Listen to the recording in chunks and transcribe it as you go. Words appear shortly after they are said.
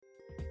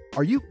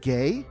Are you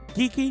gay?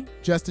 Geeky?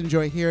 Just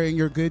enjoy hearing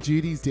your good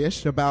Judy's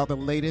dish about the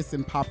latest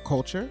in pop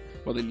culture?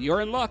 Well, then you're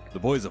in luck. The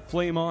boys of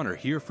Flame On are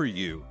here for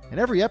you. In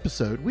every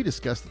episode, we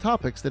discuss the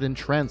topics that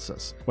entrance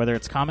us. Whether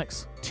it's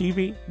comics,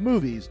 TV,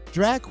 Movies,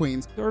 drag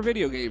queens, or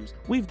video games,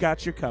 we've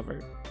got you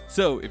covered.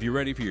 So, if you're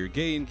ready for your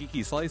gay and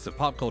geeky slice of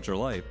pop culture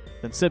life,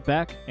 then sit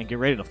back and get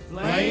ready to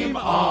Flame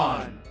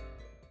On!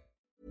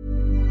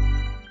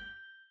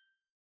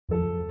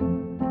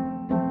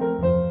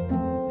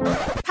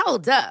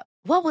 Hold up.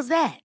 What was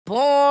that?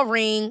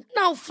 Boring.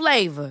 No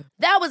flavor.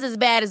 That was as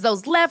bad as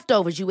those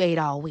leftovers you ate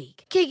all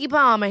week. Keke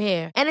Palmer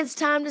here, and it's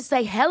time to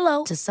say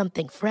hello to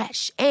something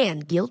fresh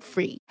and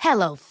guilt-free.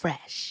 Hello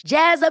Fresh.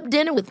 Jazz up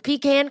dinner with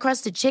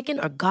pecan-crusted chicken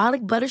or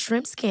garlic butter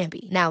shrimp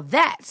scampi. Now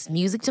that's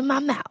music to my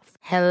mouth.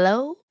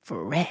 Hello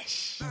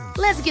Fresh.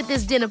 Let's get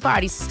this dinner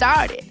party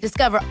started.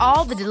 Discover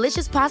all the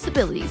delicious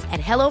possibilities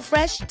at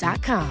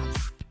HelloFresh.com.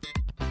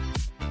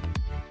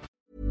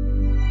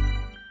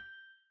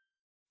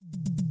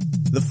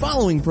 The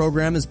following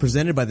program is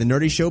presented by the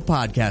Nerdy Show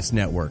Podcast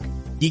Network.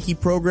 Geeky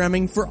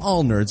programming for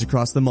all nerds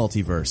across the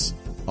multiverse.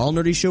 All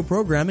Nerdy Show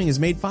programming is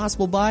made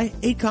possible by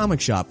 8 Comic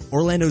Shop,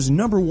 Orlando's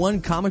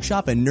 #1 comic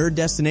shop and nerd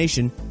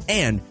destination,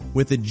 and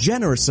with the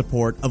generous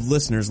support of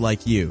listeners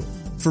like you.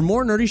 For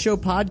more Nerdy Show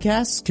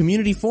podcasts,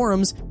 community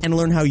forums, and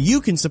learn how you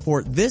can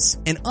support this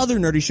and other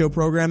Nerdy Show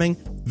programming,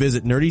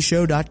 visit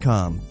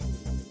nerdyshow.com.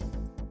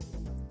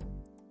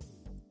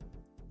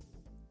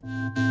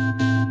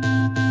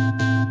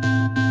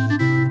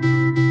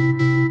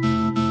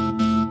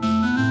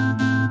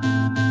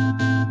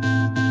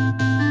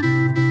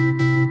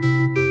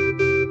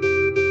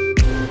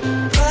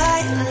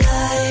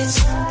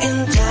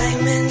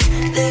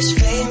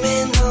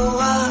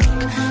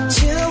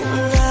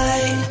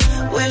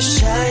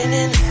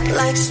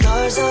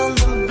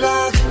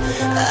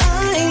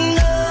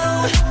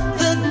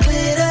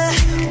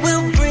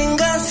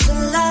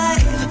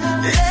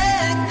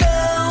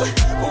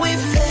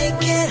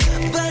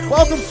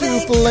 Welcome to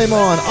Flame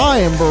On. I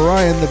am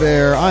Brian the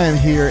Bear. I am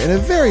here in a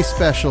very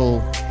special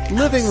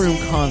living room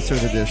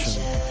concert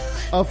edition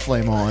of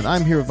Flame On.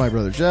 I'm here with my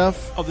brother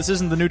Jeff. Oh, this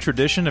isn't the new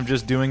tradition of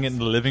just doing it in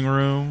the living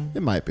room?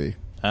 It might be.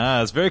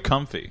 It's very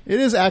comfy. It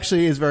is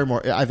actually. It's very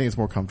more. I think it's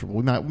more comfortable.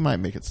 We might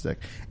make it stick.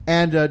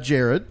 And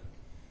Jared.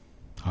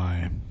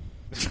 Hi.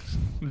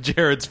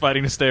 Jared's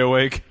fighting to stay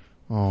awake.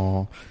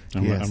 Oh,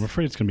 yes. I'm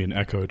afraid it's going to be an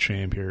echo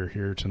chamber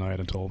here tonight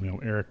until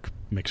Eric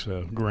makes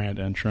a grand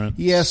entrance.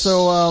 Yeah.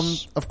 So,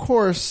 of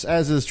course,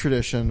 as is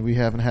tradition, we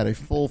haven't had a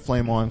full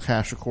Flame On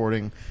cast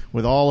recording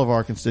with all of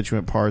our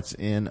constituent parts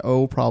in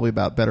probably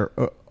about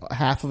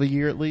half of a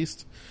year at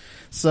least.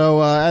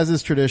 So, as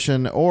is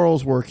tradition,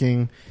 Oral's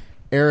working.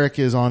 Eric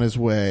is on his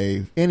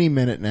way any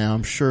minute now.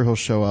 I'm sure he'll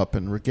show up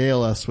and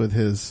regale us with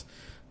his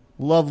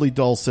lovely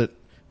dulcet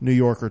New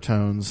Yorker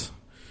tones.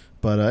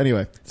 But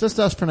anyway, it's just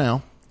us for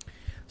now.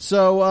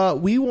 So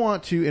we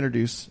want to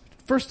introduce,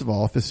 first of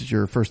all, if this is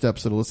your first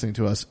episode of listening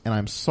to us, and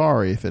I'm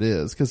sorry if it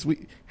is, because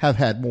we have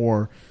had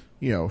more,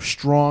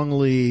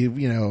 strongly,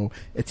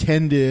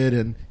 attended,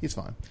 and it's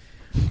fine.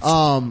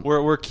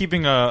 We're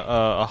keeping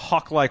a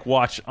hawk-like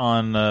watch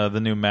on the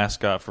new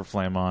mascot for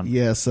Flame On.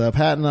 Yes,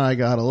 Pat and I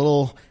got a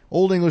little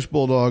Old English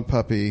Bulldog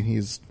puppy.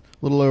 He's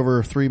a little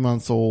over 3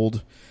 months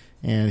old,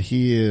 and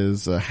he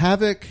is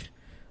Havoc.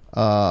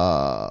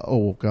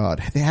 Havoc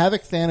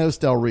Thanos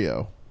Del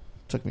Rio.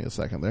 Took me a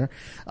second there.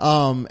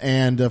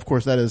 And of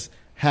course that is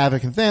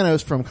Havoc and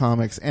Thanos from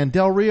comics, and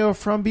Del Rio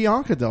from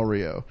Bianca Del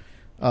Rio.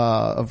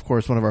 Of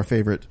course, one of our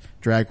favorite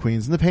drag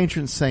queens and the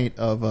patron saint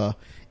of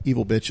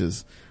evil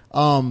bitches.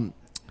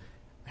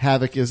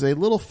 Havoc is a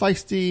little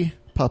feisty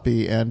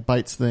puppy and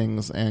bites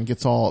things and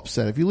gets all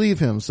upset if you leave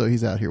him, so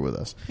he's out here with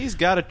us. He's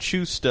got to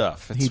chew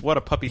stuff. It's what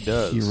a puppy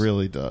does. He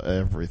really does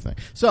everything.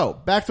 So,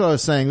 back to what I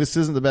was saying. This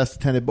isn't the best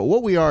attended, but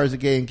what we are is a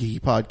gay and geeky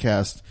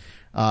podcast,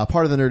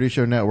 part of the Nerdy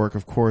Show Network.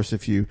 Of course,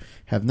 if you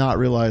have not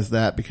realized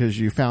that because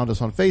you found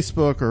us on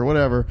Facebook or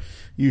whatever,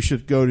 you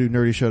should go to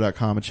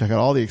nerdyshow.com and check out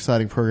all the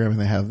exciting programming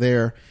they have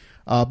there.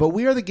 But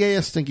we are the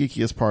gayest and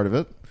geekiest part of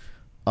it,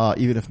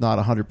 even if not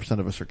 100%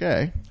 of us are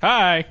gay.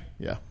 Hi.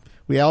 Yeah.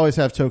 We always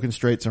have token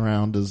straights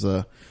around as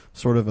a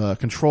sort of a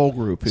control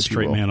group, if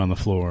Straight you will. man on the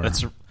floor.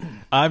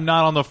 I'm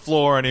not on the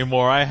floor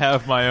anymore. I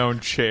have my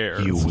own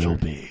chair. You will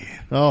be.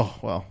 Oh,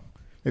 well,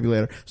 maybe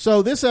later.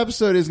 So this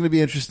episode is going to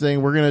be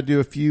interesting. We're going to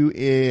do a few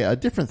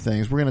different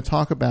things. We're going to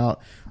talk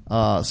about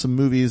some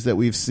movies that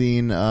we've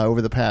seen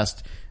over the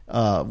past,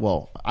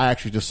 I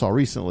actually just saw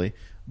recently,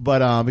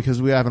 but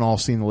because we haven't all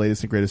seen the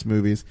latest and greatest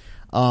movies.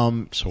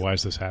 So why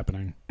is this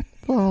happening?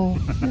 Well,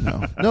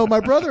 no,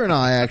 my brother and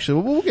I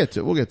actually, we'll get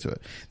to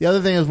it. The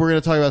other thing is we're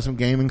going to talk about some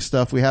gaming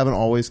stuff. We haven't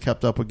always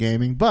kept up with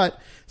gaming, but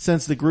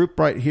since the group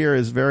right here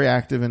is very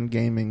active in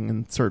gaming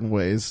in certain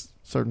ways,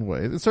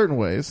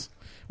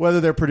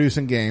 whether they're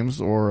producing games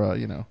or,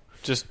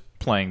 just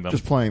playing them.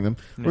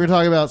 We're going to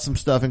talk about some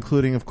stuff,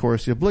 including, of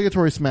course, the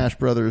obligatory Smash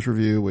Brothers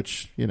review,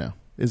 which,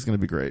 is going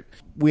to be great.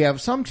 We have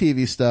some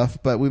TV stuff,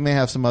 but we may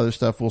have some other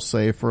stuff we'll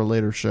save for a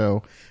later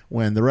show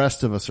when the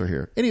rest of us are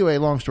here. Anyway,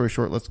 long story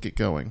short, let's get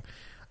going.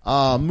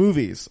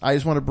 Movies. I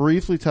just want to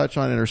briefly touch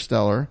on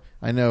Interstellar.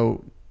 I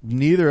know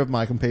neither of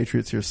my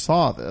compatriots here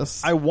saw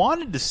this. I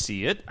wanted to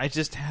see it. I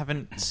just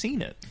haven't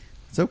seen it.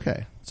 It's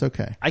okay. It's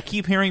okay. I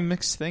keep hearing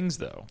mixed things,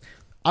 though.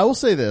 I will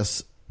say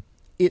this.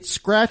 It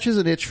scratches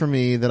an itch for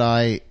me that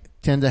I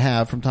tend to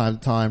have from time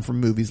to time from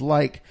movies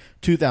like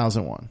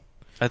 2001.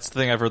 That's the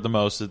thing I've heard the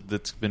most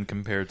that's been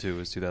compared to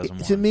is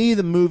 2001. To me,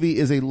 the movie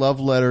is a love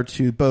letter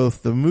to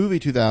both the movie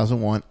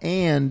 2001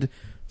 and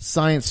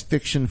science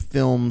fiction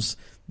films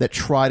that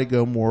try to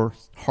go more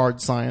hard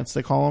science,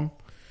 they call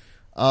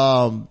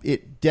them.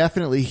 It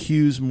definitely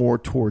hews more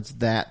towards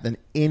that than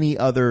any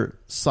other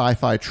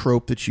sci-fi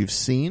trope that you've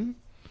seen.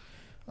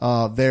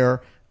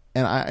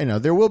 And I know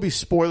there will be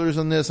spoilers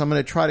on this. I'm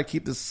going to try to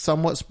keep this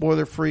somewhat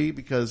spoiler free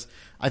because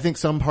I think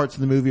some parts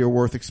of the movie are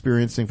worth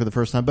experiencing for the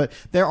first time. But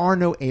there are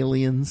no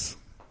aliens.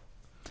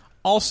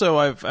 Also,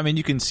 I mean,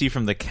 you can see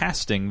from the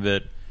casting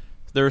that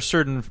there are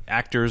certain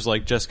actors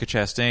like Jessica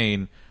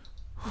Chastain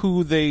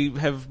who they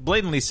have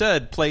blatantly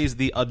said plays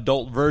the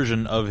adult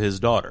version of his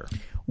daughter.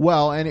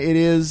 Well, and it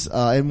is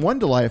in one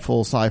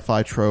delightful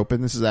sci-fi trope,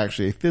 and this is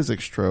actually a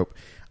physics trope,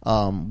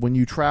 when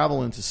you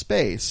travel into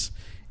space,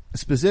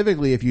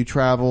 specifically if you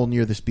travel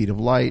near the speed of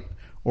light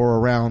or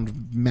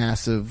around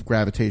massive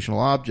gravitational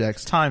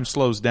objects, time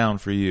slows down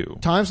for you.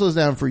 Time slows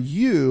down for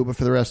you, but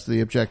for the rest of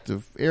the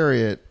objective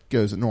area, it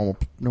goes at normal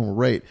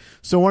rate.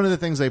 So one of the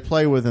things they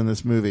play with in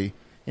this movie,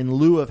 in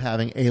lieu of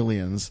having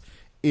aliens,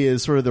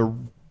 is sort of the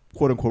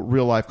quote-unquote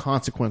real-life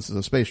consequences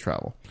of space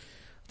travel.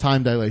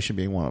 Time dilation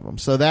being one of them.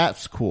 So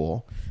that's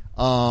cool.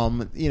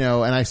 And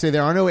I say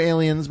there are no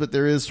aliens, but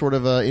there is sort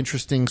of a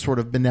interesting sort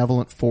of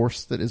benevolent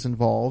force that is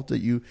involved that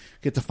you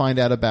get to find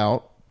out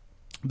about.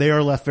 They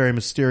are left very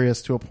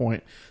mysterious to a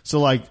point. So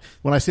like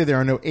when I say there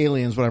are no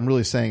aliens, what I'm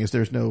really saying is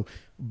there's no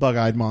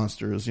bug-eyed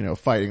monsters,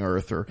 fighting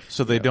Earth or.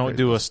 So they don't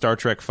do a Star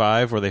Trek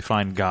V where they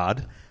find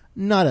God?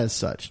 Not as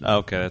such. No.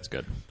 Okay, that's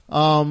good.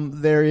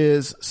 There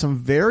is some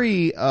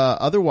very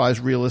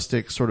otherwise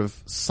realistic sort of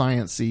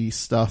science-y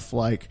stuff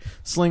like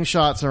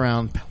slingshots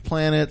around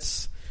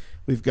planets.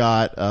 We've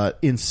got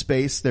in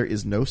space there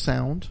is no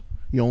sound.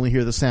 You only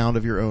hear the sound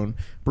of your own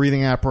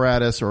breathing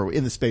apparatus, or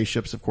in the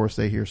spaceships, of course,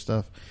 they hear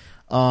stuff.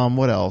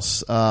 What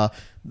else?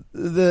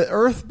 The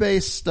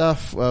Earth-based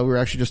stuff we were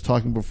actually just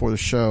talking before the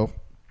show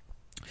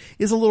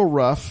is a little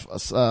rough.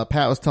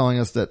 Pat was telling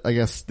us that I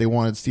guess they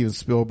wanted Steven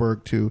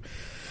Spielberg to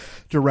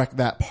direct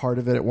that part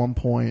of it at one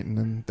point, and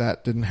then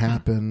that didn't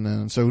happen.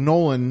 And so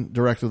Nolan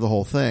directed the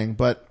whole thing.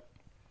 But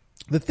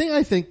the thing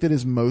I think that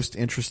is most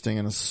interesting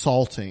and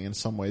assaulting in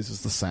some ways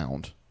is the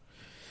sound.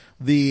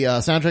 The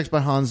soundtrack's by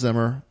Hans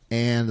Zimmer,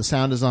 and the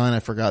sound design, I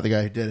forgot the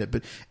guy who did it,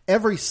 but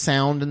every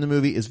sound in the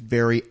movie is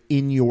very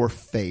in your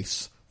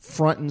face,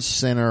 front and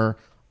center,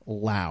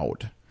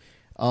 loud,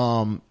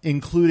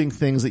 including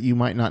things that you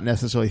might not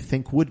necessarily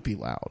think would be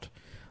loud.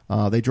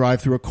 They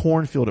drive through a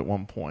cornfield at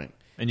one point.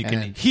 And you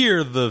can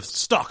hear the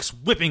stalks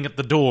whipping at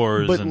the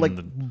doors.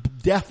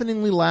 But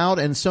deafeningly loud,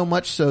 and so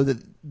much so that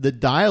the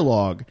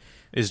dialogue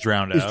is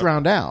drowned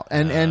out.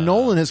 And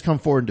Nolan has come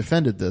forward and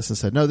defended this and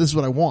said, no, this is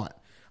what I want.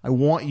 I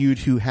want you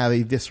to have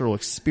a visceral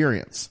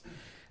experience.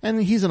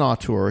 And he's an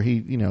auteur.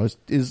 He,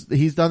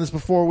 he's done this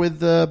before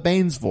with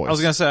Bane's voice. I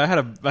was gonna say I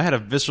had a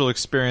visceral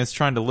experience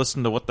trying to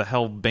listen to what the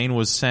hell Bane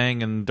was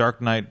saying in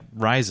Dark Knight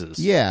Rises.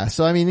 Yeah,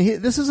 so I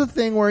mean, this is a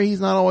thing where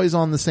he's not always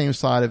on the same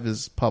side of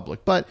his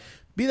public, but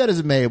be that as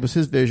it may, it was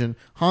his vision.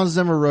 Hans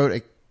Zimmer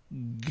wrote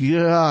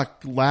a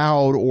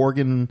loud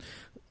organ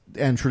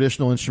and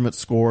traditional instrument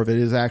score that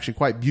is actually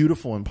quite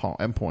beautiful in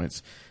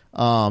points.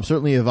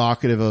 Certainly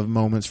evocative of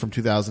moments from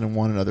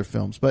 2001 and other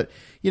films. But,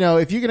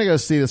 if you're going to go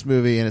see this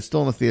movie and it's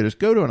still in the theaters,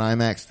 go to an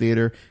IMAX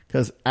theater,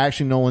 because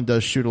actually Nolan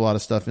does shoot a lot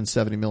of stuff in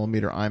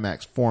 70mm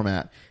IMAX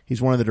format.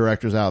 He's one of the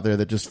directors out there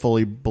that just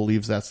fully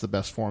believes that's the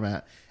best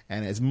format.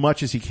 And as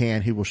much as he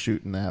can, he will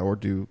shoot in that or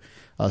do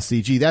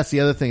CG. That's the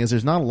other thing, is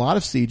there's not a lot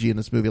of CG in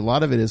this movie. A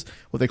lot of it is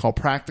what they call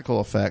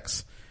practical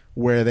effects,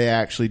 where they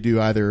actually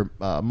do either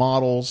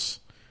models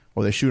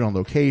or they shoot on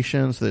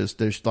location. So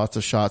there's lots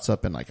of shots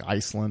up in like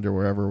Iceland or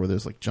wherever where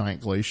there's like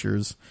giant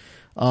glaciers.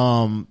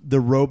 The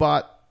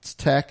robot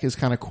tech is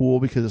kind of cool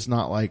because it's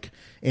not like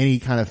any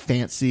kind of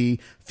fancy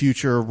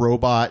future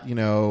robot, in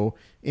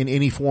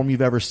any form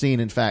you've ever seen.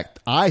 In fact,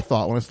 I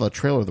thought when I saw the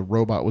trailer, the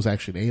robot was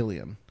actually an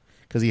alien,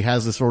 because he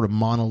has this sort of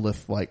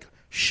monolith-like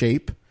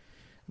shape,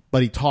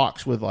 but he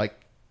talks with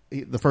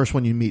the first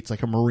one you meet is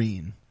like a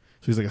Marine.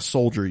 So he's like a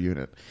soldier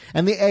unit.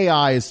 And the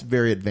AI is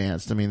very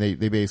advanced. I mean,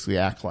 they basically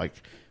act like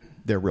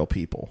they're real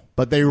people.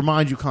 But they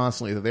remind you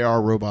constantly that they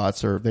are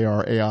robots or they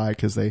are AI,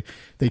 because they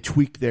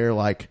tweak their,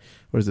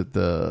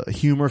 the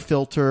humor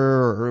filter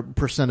or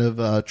percent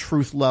of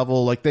truth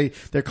level. Like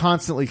they're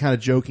constantly kind of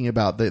joking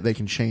about that they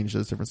can change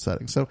those different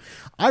settings. So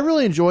I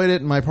really enjoyed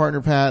it. And my partner,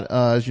 Pat,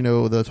 as you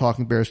know, the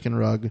Talking Bearskin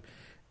Rug,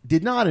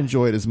 did not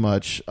enjoy it as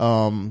much.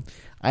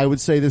 I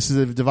would say this is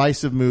a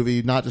divisive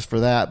movie, not just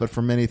for that, but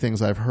for many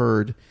things I've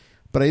heard.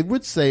 But I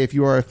would say if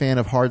you are a fan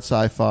of hard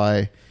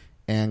sci-fi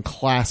and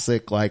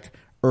classic, like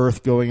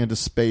Earth going into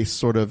space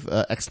sort of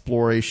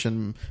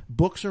exploration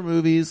books or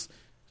movies,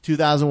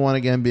 2001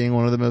 again being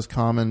one of the most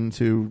common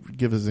to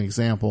give as an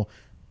example.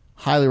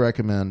 Highly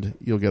recommend.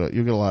 You'll get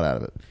a lot out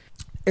of it.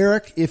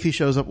 Eric, if he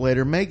shows up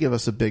later, may give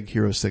us a Big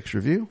Hero 6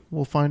 review.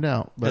 We'll find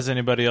out. But Has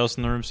anybody else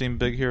in the room seen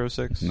Big Hero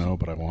 6? No,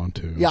 but I want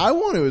to. yeah, I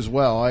want to as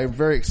well. I'm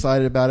very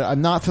excited about it.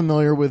 I'm not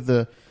familiar with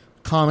the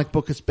comic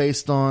book it's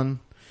based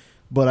on,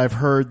 but I've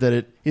heard that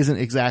it isn't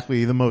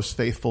exactly the most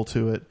faithful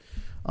to it,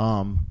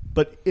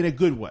 but in a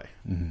good way.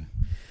 Mm-hmm.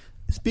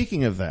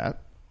 Speaking of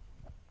that,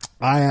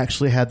 I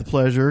actually had the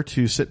pleasure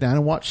to sit down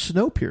and watch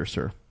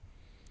Snowpiercer.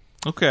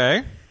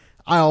 Okay.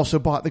 I also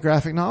bought the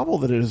graphic novel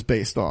that it is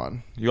based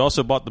on. You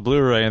also bought the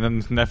Blu-ray, and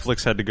then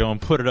Netflix had to go and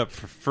put it up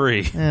for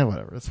free.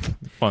 Whatever.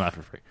 Well, not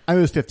for free. I mean,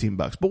 it was $15,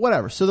 but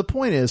whatever. So the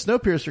point is,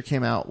 Snowpiercer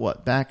came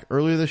out, back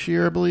earlier this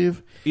year, I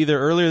believe? Either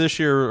earlier this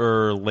year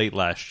or late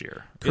last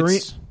year.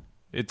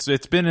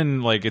 It's been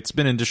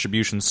in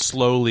distribution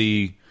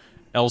slowly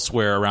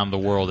elsewhere around the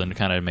world and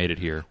kind of made it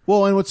here.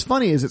 Well, and what's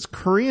funny is it's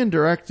Korean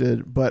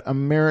directed, but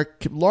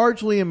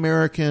largely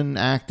American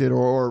acted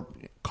or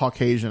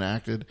Caucasian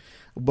acted,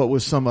 but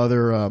with some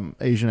other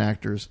Asian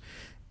actors.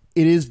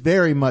 It is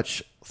very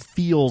much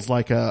feels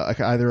like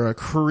either a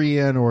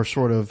Korean or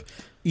sort of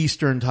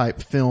Eastern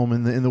type film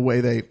in the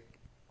way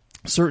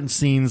certain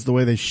scenes, the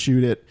way they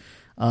shoot it.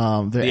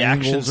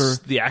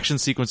 The action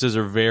sequences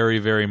are very,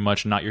 very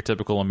much not your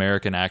typical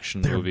American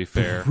action movie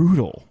fare.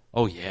 Brutal.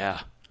 Oh yeah.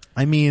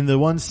 I mean, the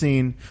one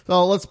scene.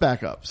 So let's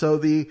back up. So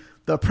the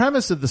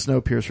premise of the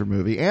Snowpiercer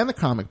movie and the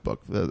comic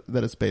book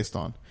that it's based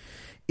on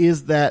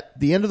is that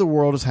the end of the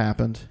world has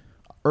happened.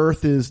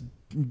 Earth is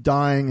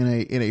dying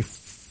in a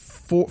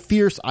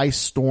fierce ice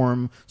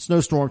storm,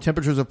 snowstorm.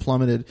 Temperatures have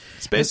plummeted.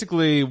 It's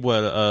basically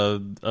what a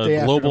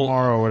Day global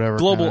tomorrow or whatever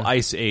global kinda.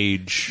 ice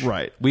age.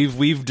 Right.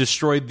 We've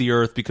destroyed the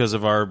Earth because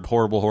of our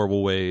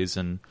horrible ways,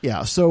 and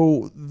Yeah.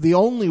 So the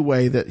only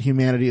way that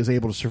humanity is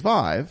able to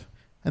survive,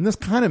 and this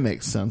kind of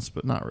makes sense,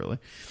 but not really,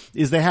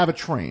 is they have a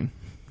train.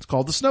 It's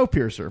called the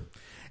Snowpiercer.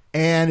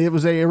 And it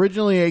was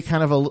originally a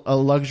kind of a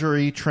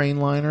luxury train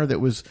liner that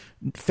was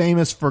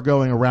famous for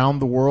going around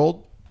the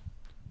world.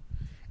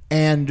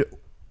 And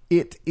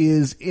it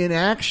is in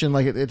action,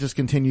 like it just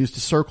continues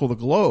to circle the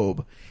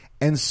globe.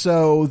 And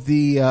so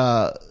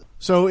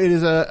so it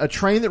is a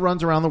train that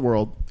runs around the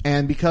world.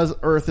 And because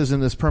Earth is in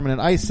this permanent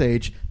ice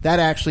age, that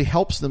actually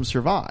helps them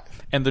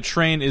survive. And the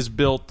train is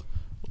built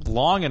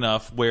long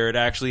enough where it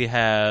actually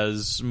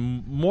has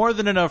more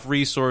than enough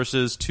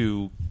resources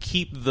to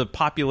keep the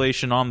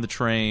population on the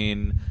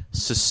train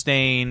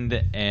sustained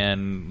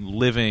and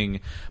living.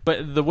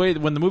 But the way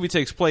when the movie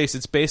takes place,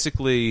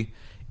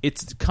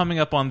 it's coming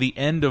up on the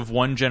end of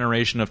one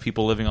generation of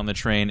people living on the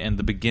train and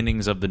the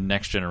beginnings of the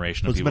next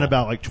generation of people. It's been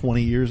about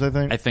 20 years, I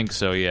think. I think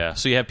so, yeah.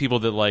 So you have people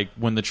that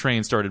when the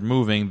train started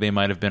moving, they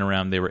might have been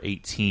around, they were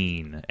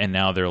 18, and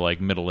now they're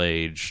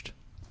middle-aged.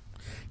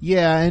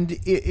 Yeah, and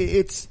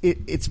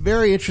it's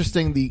very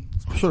interesting, the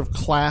sort of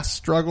class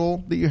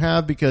struggle that you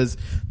have, because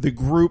the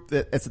group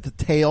that's at the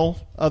tail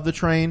of the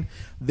train,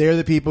 they're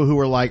the people who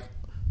are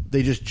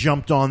they just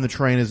jumped on the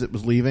train as it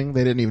was leaving.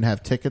 They didn't even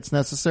have tickets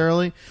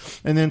necessarily.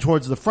 And then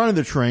towards the front of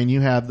the train,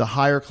 you have the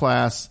higher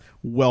class,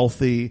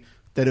 wealthy,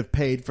 that have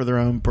paid for their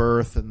own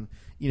berth. And,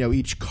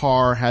 each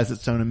car has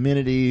its own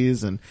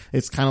amenities. And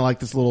it's kind of like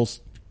this little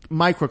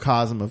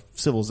microcosm of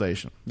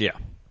civilization. Yeah.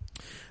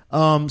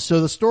 So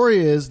the story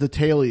is the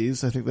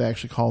tailies. I think they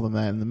actually call them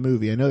that in the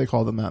movie. I know they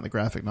call them that in the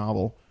graphic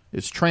novel.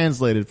 It's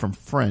translated from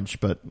French,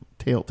 but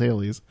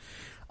tailies.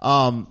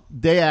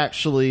 They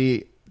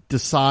actually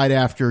decide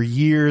after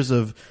years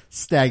of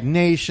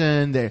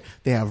stagnation, they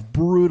have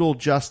brutal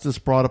justice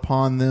brought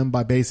upon them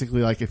by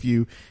basically if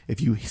you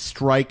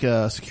strike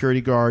a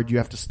security guard, you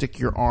have to stick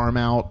your arm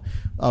out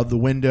of the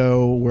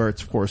window where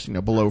it's of course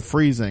below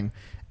freezing,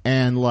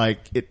 and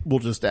it will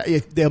just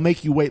they'll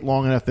make you wait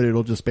long enough that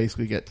it'll just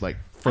basically get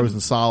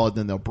frozen solid,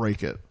 then they'll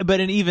break it. But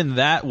even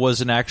that was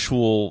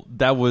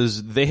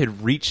they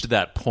had reached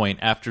that point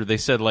after they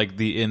said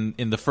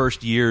in the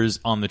first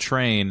years on the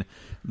train,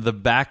 the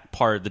back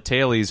part, the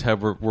tailies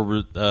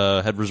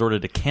had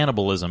resorted to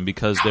cannibalism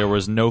because there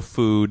was no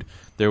food,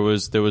 there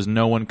was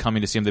no one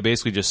coming to see them. They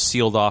basically just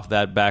sealed off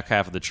that back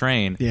half of the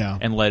train,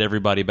 and let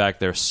everybody back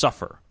there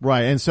suffer.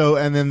 Right, and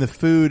then the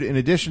food, in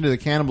addition to the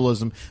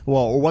cannibalism,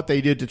 what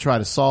they did to try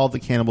to solve the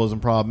cannibalism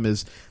problem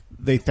is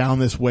they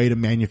found this way to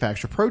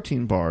manufacture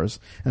protein bars,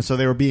 and so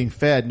they were being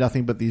fed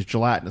nothing but these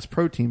gelatinous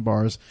protein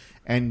bars.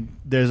 And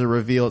there's a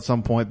reveal at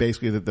some point,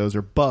 basically, that those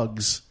are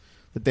bugs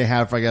that they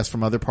have, I guess,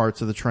 from other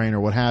parts of the train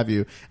or what have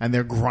you, and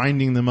they're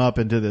grinding them up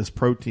into this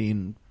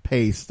protein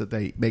paste that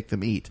they make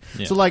them eat.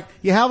 Yeah. So,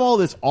 you have all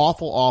this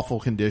awful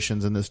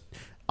conditions and this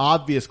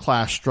obvious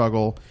class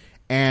struggle,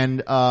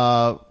 and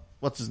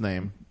what's his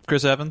name?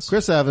 Chris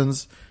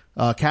Evans.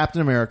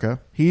 Captain America.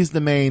 He's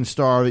the main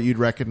star that you'd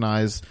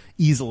recognize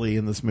easily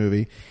in this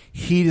movie.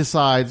 He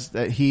decides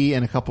that he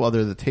and a couple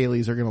other the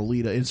tailies are going to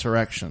lead an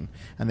insurrection,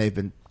 and they've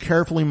been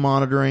carefully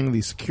monitoring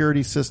the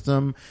security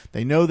system.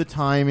 They know the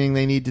timing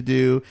they need to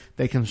do.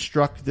 They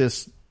construct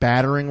this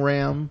battering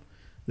ram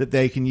that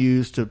they can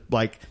use to,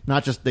 like,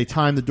 not just they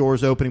time the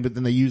doors opening, but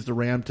then they use the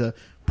ram to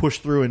push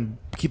through and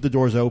keep the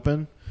doors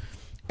open.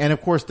 And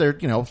of course, they're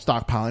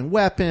stockpiling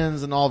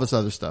weapons and all this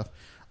other stuff.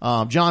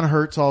 John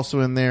Hurt's also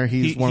in there.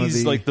 He's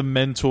like the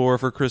mentor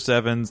for Chris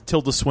Evans.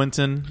 Tilda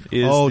Swinton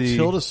is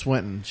Tilda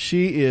Swinton.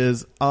 She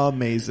is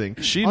amazing.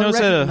 She knows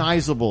how to...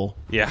 Unrecognizable.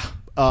 Yeah.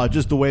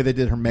 Just the way they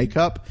did her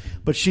makeup.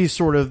 But she's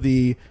sort of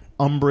the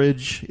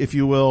Umbridge, if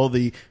you will,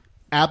 the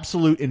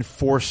absolute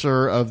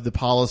enforcer of the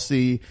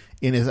policy.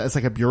 It's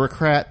like a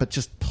bureaucrat, but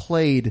just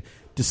played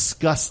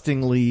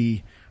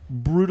disgustingly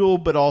brutal,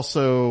 but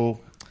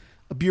also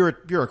a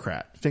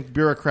bureaucrat. Think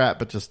bureaucrat,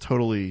 but just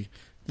totally...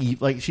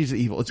 like, she's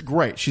evil. It's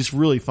great. She's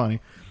really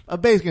funny.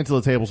 Basically, until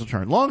the tables are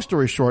turned. Long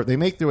story short, they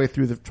make their way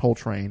through the whole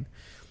train.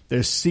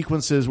 There's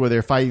sequences where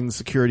they're fighting the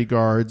security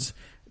guards.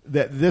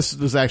 This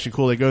was actually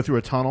cool. They go through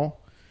a tunnel,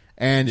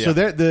 and so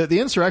the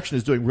insurrection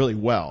is doing really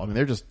well. I mean,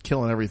 they're just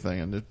killing everything,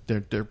 and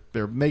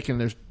they're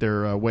making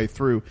their way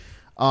through.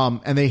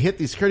 And they hit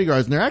these security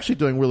guards, and they're actually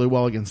doing really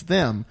well against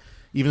them.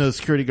 Even though the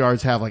security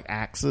guards have, like,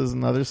 axes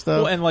and other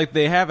stuff. Well, and, like,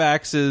 they have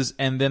axes,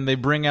 and then they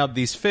bring out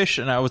these fish,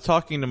 and I was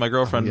talking to my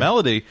girlfriend,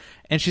 Melody,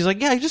 and she's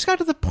like, yeah, I just got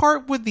to the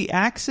part with the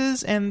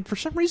axes, and for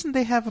some reason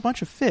they have a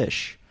bunch of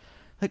fish.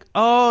 Like,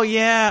 oh,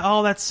 yeah,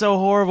 oh, that's so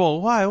horrible.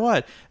 Why,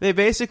 what? They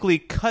basically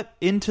cut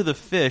into the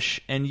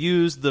fish and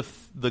use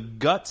the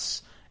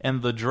guts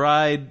and the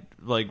dried,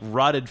 like,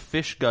 rotted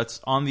fish guts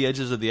on the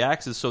edges of the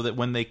axes so that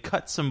when they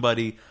cut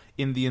somebody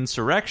in the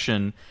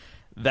insurrection...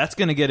 that's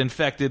going to get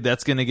infected.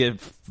 That's going to get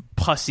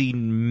pussy,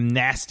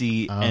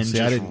 nasty, and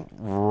just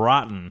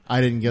rotten.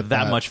 I didn't get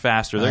that much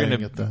faster. They're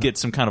going to get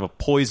some kind of a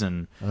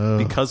poison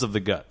because of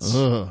the guts.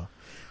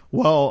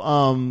 Well,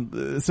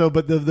 so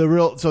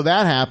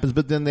that happens,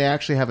 but then they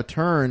actually have a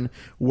turn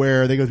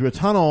where they go through a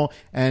tunnel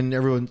and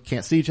everyone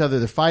can't see each other.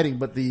 They're fighting,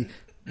 but the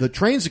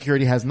train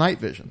security has night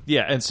vision.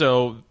 Yeah, and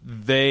so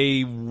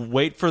they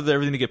wait for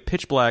everything to get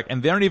pitch black,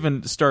 and they don't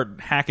even start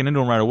hacking into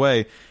them right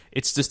away.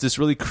 It's just this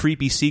really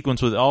creepy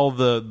sequence with all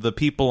the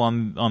people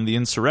on the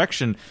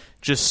insurrection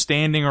just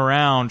standing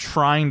around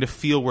trying to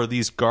feel where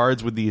these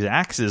guards with these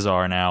axes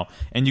are now.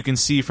 And you can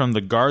see from the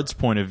guards'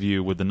 point of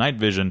view with the night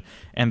vision,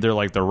 and they're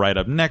right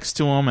up next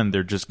to them, and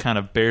they're just kind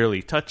of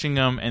barely touching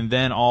them, and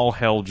then all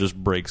hell just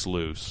breaks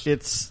loose.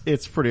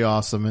 It's pretty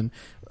awesome. And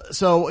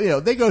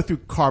so, they go through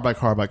car by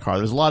car by car.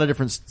 There's a lot of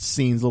different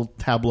scenes, little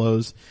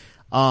tableaus.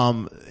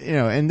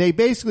 And they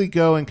basically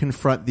go and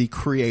confront the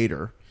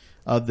creator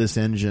of this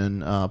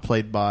engine,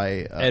 played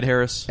by Ed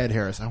Harris. Ed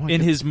Harris.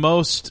 In his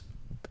most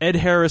Ed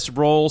Harris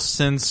role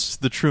since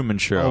The Truman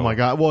Show. Oh my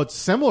God! Well, it's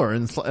similar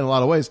in a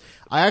lot of ways.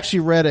 I actually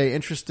read an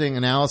interesting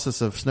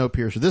analysis of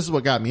Snowpiercer. This is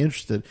what got me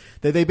interested.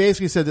 They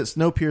basically said that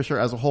Snowpiercer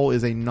as a whole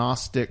is a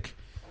Gnostic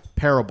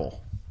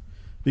parable,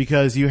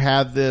 because you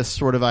have this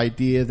sort of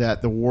idea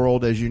that the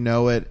world as you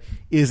know it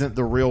isn't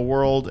the real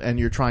world, and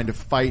you're trying to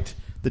fight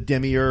the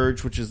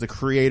demiurge, which is the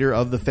creator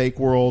of the fake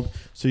world,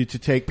 so to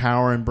take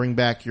power and bring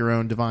back your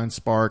own divine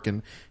spark,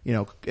 and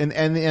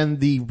and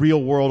the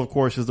real world, of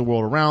course, is the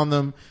world around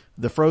them,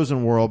 the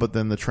frozen world, but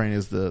then the train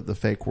is the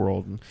fake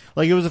world. And,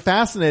 it was a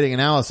fascinating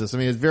analysis. I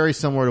mean, it's very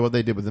similar to what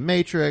they did with The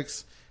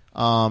Matrix,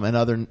 and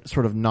other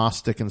sort of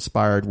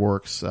Gnostic-inspired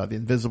works, The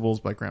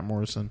Invisibles by Grant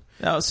Morrison.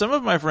 Now, some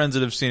of my friends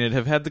that have seen it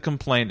have had the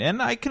complaint, and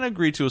I can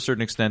agree to a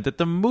certain extent, that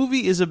the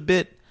movie is a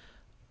bit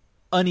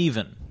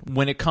uneven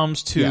when it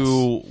comes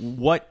to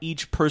what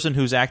each person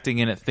who's acting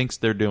in it thinks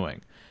they're doing.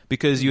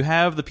 Because you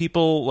have the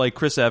people like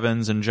Chris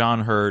Evans and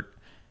John Hurt,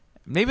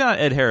 maybe not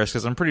Ed Harris,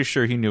 because I'm pretty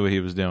sure he knew what he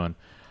was doing,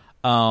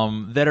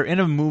 that are in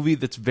a movie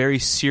that's very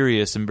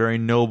serious and very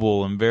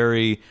noble and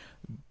very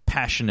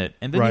passionate.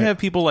 And then you have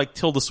people like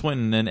Tilda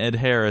Swinton and Ed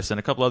Harris and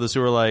a couple others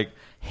who are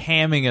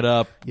hamming it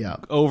up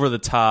over the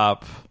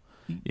top.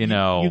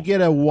 You get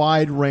a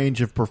wide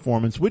range of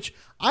performance, which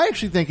I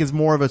actually think is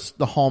more of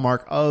the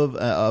hallmark of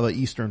an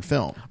Eastern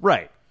film.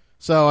 Right.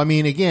 So, I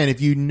mean, again,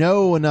 if you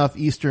know enough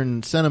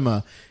Eastern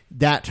cinema,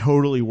 that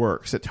totally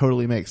works. It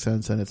totally makes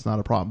sense, and it's not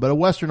a problem. But a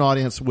Western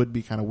audience would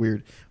be kind of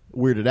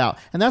weirded out,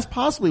 and that's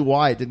possibly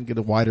why it didn't get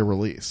a wider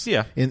release.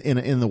 Yeah.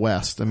 In the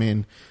West, I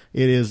mean,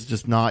 it is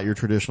just not your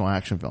traditional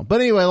action film.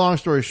 But anyway, long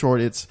story short,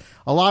 it's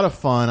a lot of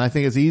fun. I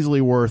think it's easily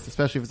worth,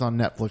 especially if it's on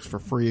Netflix for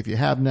free. If you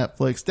have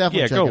Netflix,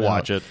 definitely check it out. Yeah, go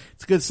watch it.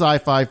 It's a good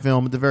sci-fi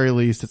film. At the very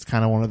least, it's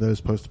kind of one of those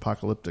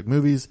post-apocalyptic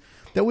movies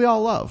that we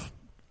all love.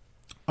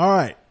 All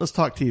right, let's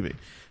talk TV.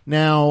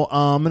 Now,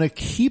 I'm going to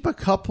keep a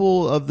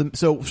couple of them.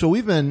 So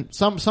we've been,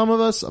 some of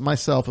us,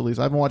 myself at least,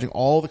 I've been watching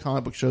all the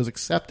comic book shows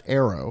except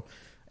Arrow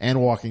and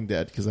Walking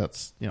Dead, because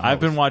that's, I've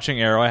been watching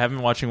Arrow. I haven't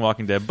been watching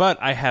Walking Dead,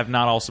 but I have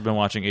not also been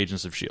watching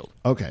Agents of S.H.I.E.L.D.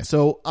 Okay,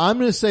 so I'm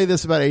going to say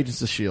this about Agents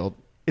of S.H.I.E.L.D.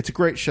 It's a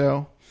great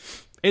show.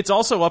 It's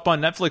also up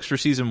on Netflix for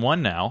season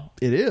 1 now.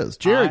 It is.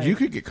 Jared, you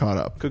could get caught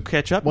up. Could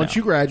catch up once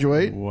you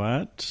graduate.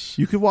 What?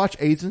 You could watch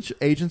Agents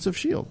of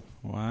S.H.I.E.L.D.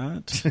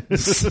 What?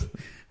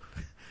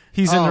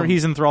 He's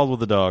enthralled with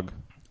the dog.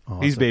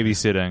 He's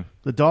babysitting.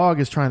 The dog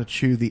is trying to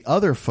chew the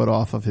other foot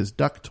off of his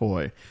duck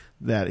toy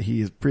that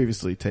he's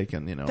previously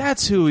taken.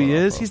 That's who he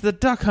is. He's the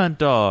Duck Hunt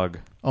dog.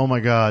 Oh my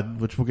God,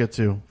 which we'll get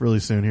to really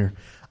soon here.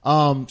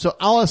 So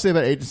all I say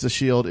about Agents of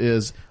S.H.I.E.L.D.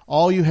 is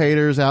all you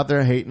haters out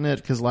there hating it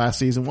because last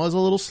season was a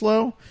little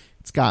slow.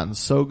 It's gotten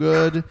so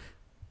good.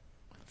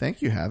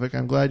 Thank you, Havoc.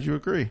 I'm glad you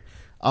agree.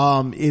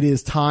 It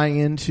is tying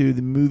into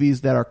the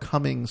movies that are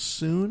coming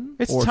soon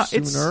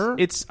sooner.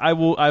 I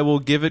will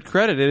give it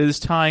credit. It is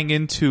tying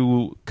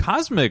into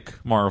Cosmic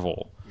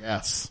Marvel.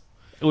 Yes.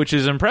 Which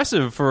is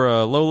impressive for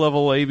a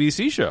low-level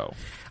ABC show.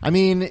 I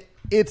mean,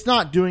 it's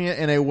not doing it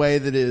in a way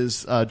that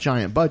is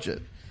giant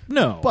budget.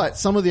 No. But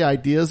some of the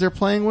ideas they're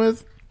playing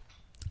with,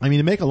 I mean,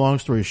 to make a long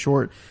story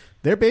short,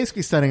 they're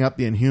basically setting up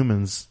the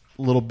Inhumans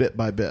little bit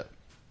by bit.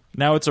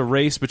 Now it's a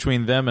race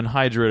between them and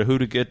Hydra who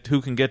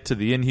can get to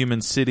the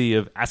Inhuman city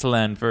of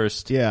Atalan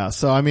first. Yeah,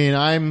 so I mean,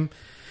 I'm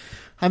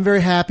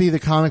very happy. The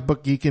comic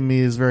book geek in me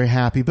is very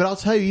happy. But I'll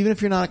tell you, even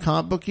if you're not a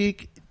comic book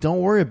geek, don't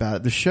worry about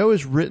it. The show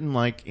is written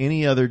like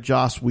any other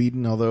Joss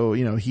Whedon, although,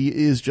 he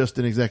is just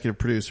an executive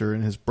producer,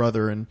 and his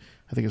brother and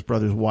I think his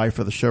brother's wife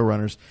are the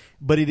showrunners.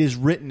 But it is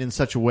written in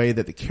such a way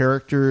that the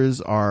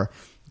characters are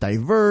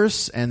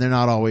diverse and they're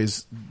not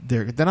always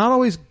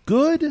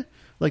good.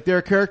 Like there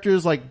are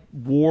characters like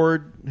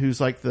Ward,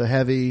 who's like the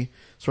heavy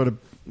sort of,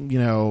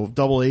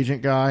 double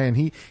agent guy,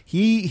 and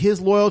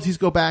his loyalties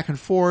go back and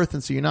forth,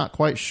 and so you're not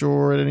quite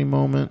sure at any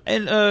moment.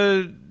 And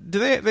do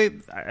they?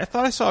 I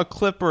thought I saw a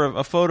clip or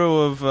a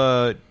photo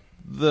of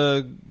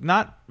the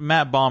not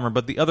Matt Bomer,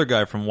 but the other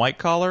guy from White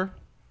Collar.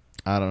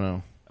 I don't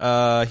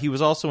know. He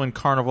was also in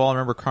Carnival.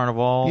 Remember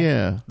Carnival?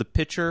 Yeah. The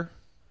pitcher.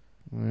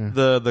 Yeah.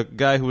 The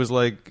guy who was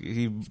like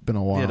it's been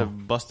a while. He had a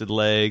busted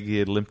leg. He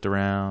had limped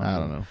around. I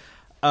don't know.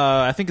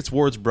 I think it's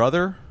Ward's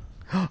brother.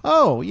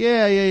 Oh,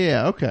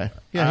 yeah. Okay.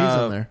 Yeah,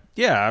 he's in there.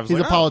 Yeah, he's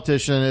a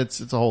politician.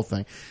 It's a whole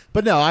thing.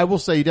 But no, I will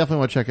say you definitely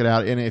want to check it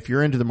out. And if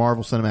you're into the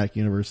Marvel Cinematic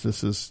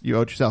Universe, you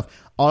owe it yourself.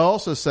 I'll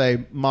also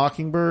say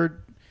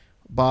Mockingbird,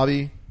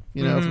 Bobby,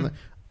 from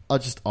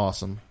just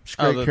awesome. She's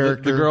a great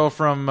character. The girl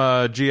from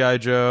G.I.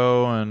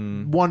 Joe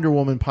and Wonder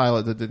Woman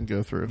pilot that didn't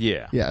go through.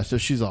 Yeah. Yeah, so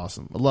she's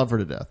awesome. I love her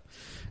to death.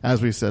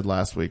 As we said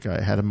last week, I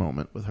had a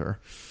moment with her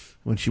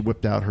when she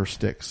whipped out her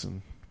sticks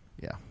and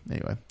yeah.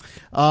 Anyway,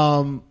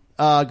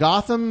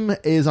 Gotham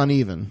is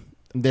uneven.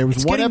 There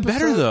was one getting episode,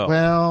 better though.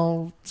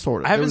 Well,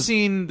 sort of. I haven't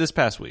seen this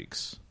past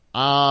week's.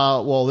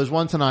 Well, there's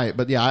one tonight,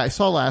 but yeah, I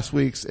saw last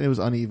week's and it was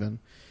uneven.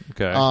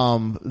 Okay.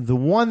 The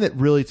one that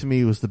really to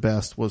me was the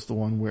best was the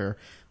one where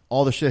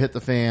all the shit hit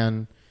the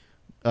fan.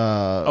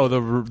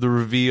 The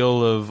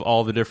reveal of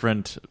all the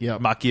different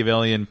Yep.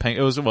 Machiavellian. It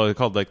was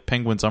called like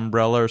Penguin's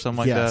Umbrella or something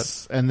like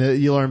yes, and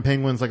you learn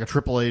Penguin's like a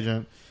triple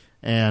agent.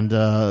 And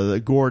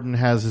Gordon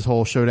has his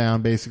whole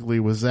showdown basically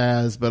with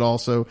Zaz, but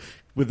also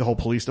with the whole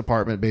police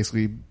department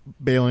basically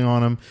bailing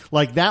on him.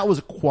 Like, that was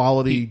a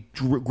quality,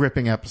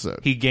 gripping episode.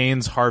 He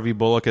gains Harvey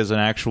Bullock as an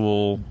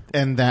actual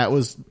and that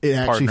was it.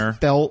 Actually partner.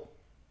 Felt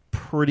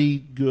pretty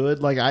good.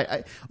 Like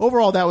I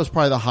overall, that was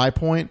probably the high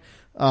point.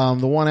 The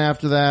one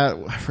after that,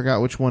 I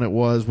forgot which one it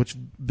was, which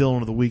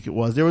villain of the week it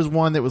was. There was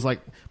one that was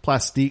like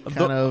plastique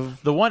kind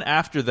of. The one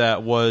after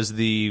that was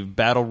the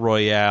Battle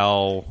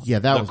Royale. Yeah,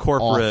 that was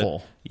corporate.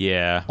 awful.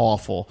 Yeah.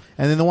 Awful.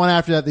 And then the one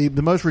after that,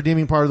 the most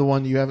redeeming part of the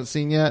one you haven't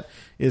seen yet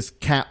is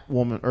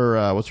Catwoman,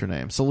 or what's her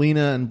name?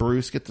 Selena and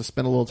Bruce get to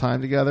spend a little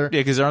time together. Yeah,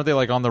 because aren't they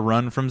like on the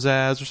run from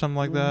Zaz or something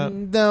like that?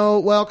 No,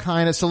 well,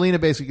 kind of. Selena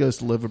basically goes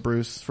to live with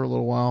Bruce for a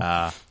little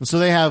while. And so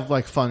they have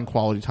like fun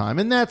quality time.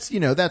 And that's,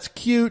 that's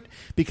cute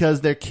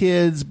because they're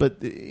kids,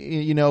 but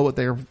you know what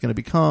they're going to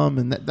become.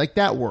 And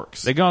that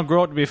works. They're going to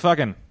grow up to be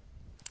fucking.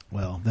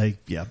 Well,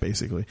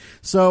 basically.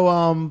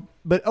 So,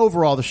 but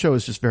overall, the show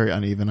is just very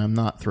uneven. I'm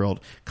not thrilled.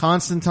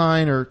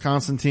 Constantine or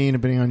Constantine,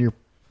 depending on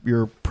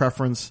your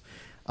preference.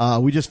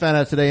 We just found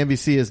out today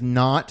NBC is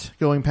not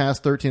going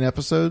past 13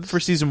 episodes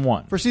for season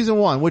 1.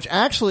 Which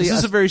actually this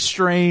is a very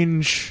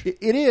strange.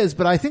 It is,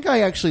 but I think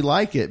I actually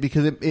like it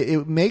because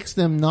it makes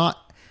them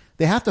not.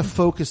 They have to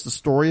focus the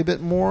story a bit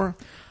more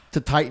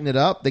to tighten it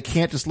up. They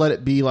can't just let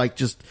it be like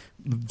just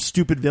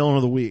stupid villain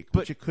of the week,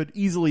 which it could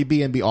easily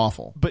be and be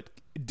awful. But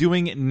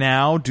doing it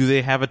now, do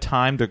they have a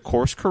time to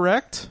course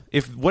correct?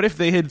 What if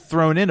they had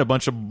thrown in a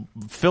bunch of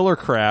filler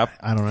crap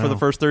I don't know. for the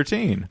first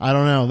 13? I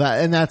don't know.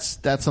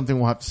 That's something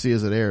we'll have to see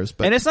as it airs.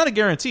 But and it's not a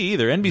guarantee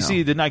either.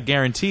 NBC did not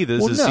guarantee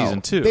this is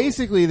season 2.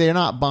 Basically, they're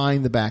not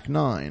buying the back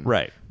 9.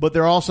 Right. But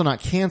they're also not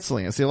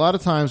canceling it. See, a lot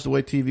of times the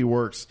way TV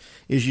works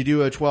is you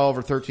do a 12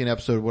 or 13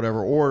 episode,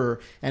 whatever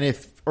order, and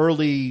if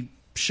early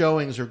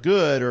showings are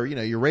good or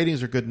your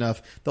ratings are good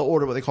enough, they'll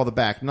order what they call the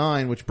back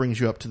 9, which brings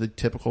you up to the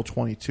typical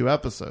 22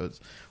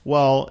 episodes.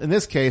 Well, in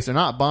this case, they're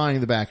not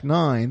buying the back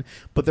 9,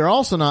 but they're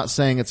also not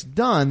saying it's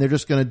done. They're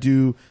just going to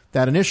do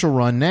that initial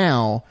run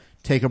now,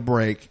 take a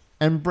break,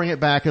 and bring it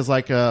back as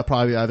like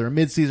probably either a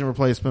mid-season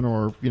replacement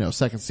or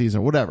second season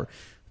or whatever.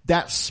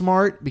 That's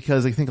smart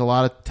because I think a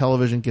lot of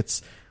television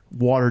gets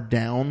watered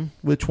down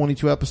with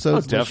 22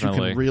 episodes. Definitely.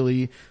 You can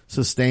really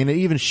sustain it.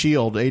 Even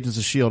S.H.I.E.L.D., Agents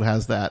of S.H.I.E.L.D.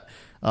 has that.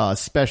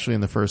 Especially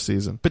in the first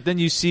season. But then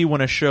you see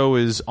when a show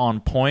is on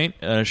point,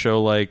 a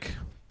show like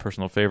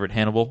personal favorite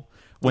Hannibal,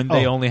 when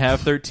they only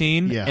have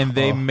 13, Yeah. and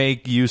they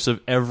make use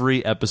of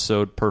every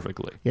episode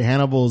perfectly. Yeah,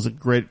 Hannibal is a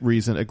great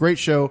reason, a great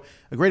show,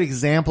 a great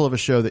example of a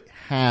show that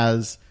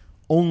has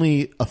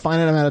only a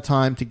finite amount of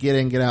time to get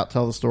in, get out,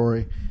 tell the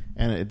story,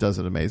 and it does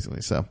it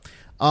amazingly. So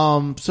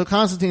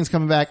Constantine's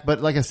coming back,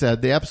 but like I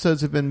said, the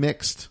episodes have been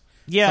mixed.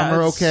 Yeah, some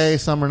are it's- okay,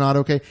 some are not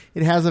okay.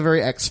 It has a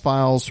very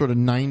X-Files sort of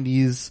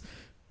 90s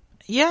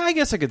Yeah, I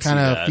guess I could see kind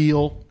of that.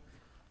 feel.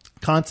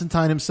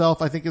 Constantine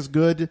himself, I think, is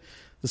good.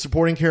 The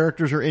supporting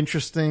characters are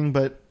interesting,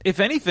 but If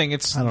anything,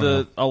 it's I don't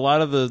know. a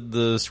lot of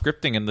the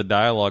scripting and the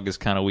dialogue is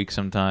kind of weak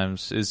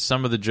sometimes. Is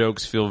some of the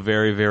jokes feel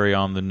very, very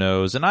on the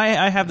nose, and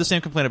I have the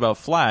same complaint about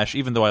Flash,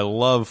 even though I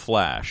love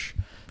Flash.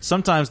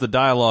 Sometimes the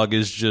dialogue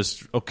is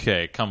just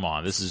okay. Come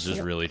on, this is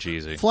just really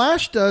cheesy.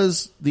 Flash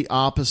does the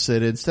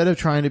opposite. Instead of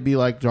trying to be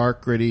like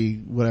dark, gritty,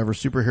 whatever,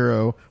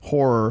 superhero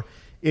horror,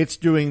 it's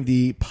doing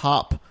the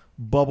pop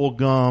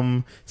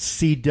bubblegum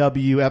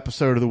CW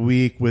episode of the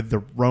week with the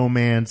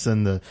romance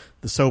and the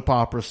soap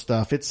opera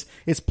stuff. It's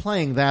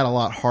playing that a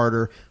lot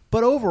harder.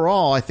 But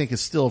overall, I think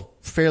it's still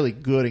fairly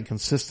good and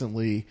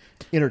consistently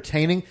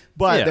entertaining.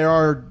 But Yeah. there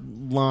are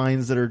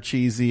lines that are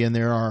cheesy, and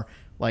there are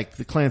like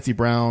the Clancy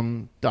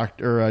Brown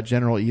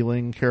General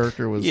Ealing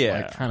character was Yeah.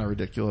 like kind of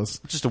ridiculous.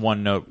 Just a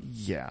one note.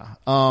 Yeah.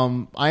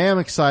 I am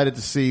excited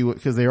to see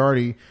because they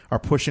already are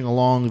pushing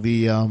along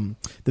the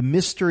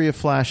mystery of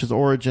Flash's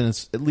origin.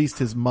 It's at least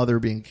his mother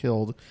being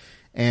killed,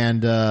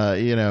 and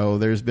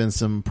there's been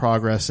some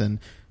progress in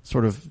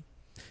sort of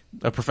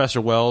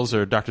Professor Wells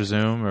or Dr.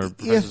 Zoom or if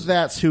Professor...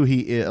 that's who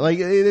he is. Like,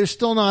 there's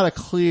still not a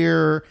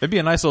clear. It'd be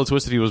a nice little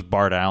twist if he was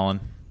Bart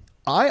Allen.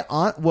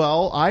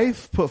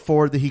 I've put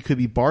forward that he could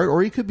be Bart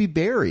or he could be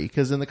Barry,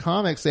 because in the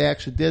comics they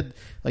actually did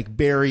like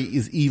Barry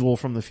is evil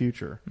from the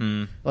future.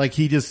 Like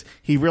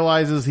he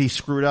realizes he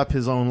screwed up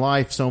his own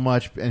life so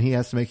much and he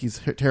has to make these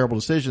terrible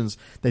decisions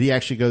that he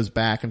actually goes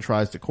back and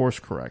tries to course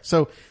correct.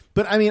 So,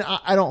 but I mean,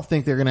 I don't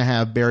think they're going to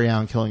have Barry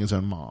Allen killing his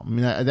own mom. I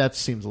mean, that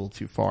seems a little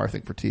too far, I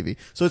think, for TV.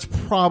 So it's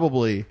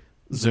probably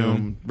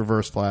Zoom,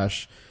 Reverse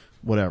Flash,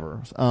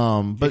 whatever.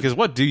 But Because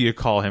what do you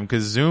call him?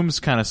 Because Zoom's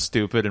kind of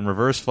stupid and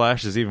Reverse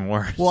Flash is even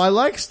worse. well, I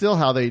like still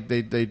how they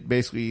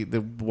basically, the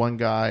one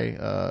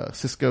guy,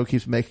 Cisco,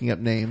 keeps making up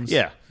names.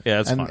 yeah,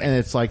 that's and, funny. and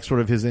it's like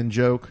sort of his in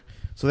joke.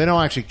 So they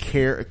don't actually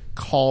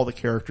call the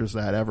characters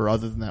that ever,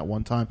 other than that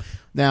one time.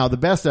 Now, the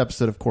best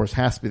episode, of course,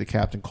 has to be the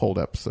Captain Cold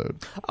episode.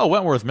 Oh,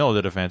 Wentworth Miller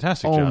did a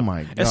fantastic Oh job.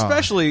 my God.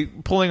 Especially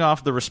pulling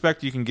off the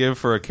respect you can give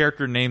for a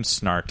character named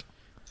Snart.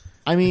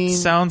 I mean,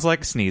 Sounds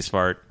like a sneeze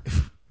fart.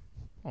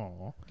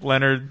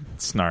 Leonard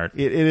Snart.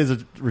 it is a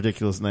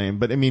ridiculous name,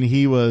 but I mean,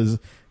 he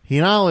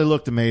not only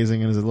looked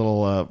amazing in his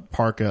little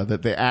parka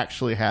that they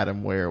actually had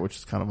him wear, which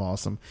is kind of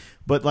awesome,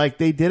 but like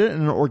they did it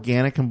in an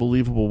organic and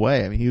believable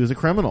way. I mean, he was a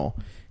criminal.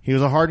 He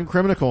was a hardened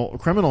criminal,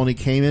 and he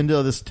came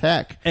into this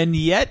tech. And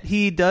yet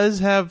he does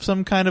have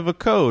some kind of a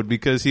code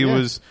because he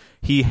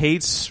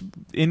hates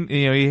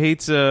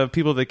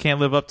people that can't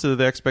live up to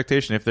the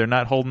expectation. If they're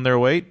not holding their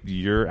weight,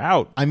 you're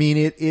out. I mean,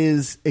 it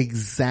is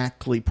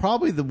exactly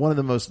probably one of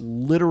the most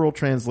literal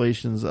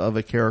translations of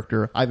a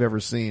character I've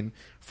ever seen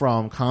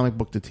from comic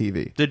book to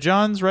TV. Did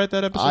Johns write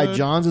that episode?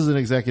 Johns is an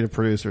executive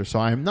producer, so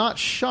I am not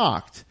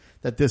shocked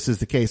that this is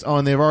the case. Oh,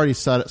 and they've already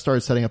started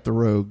setting up the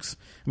rogues.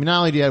 I mean, not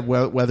only do you have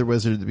Weather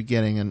Wizard at the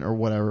beginning or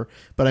whatever,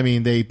 but I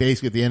mean, they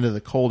basically at the end of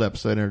the Cold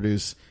episode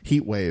introduce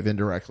Heatwave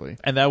indirectly.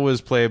 And that was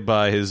played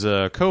by his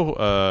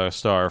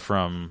co-star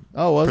from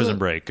Was Prison it?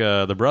 Break,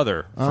 the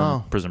brother from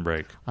Oh. Prison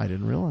Break. I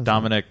didn't realize that.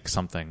 Dominic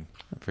something.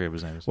 I forget what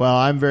his name is. Well,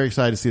 I'm very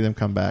excited to see them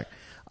come back.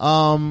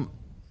 I'm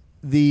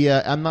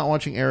not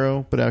watching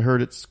Arrow, but I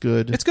heard it's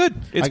good. It's good.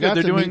 It's I got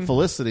good. They're to doing. meet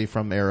Felicity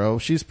from Arrow.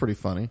 She's pretty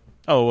funny.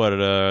 Oh, what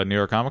at New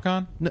York Comic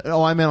Con?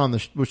 No, I meant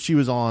on she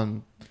was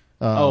on.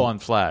 On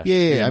Flash. Yeah.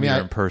 You I meet mean,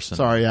 her in person.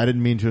 Sorry, I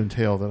didn't mean to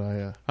entail that.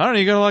 I don't know.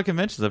 You go to a lot of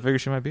conventions. I figure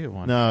she might be at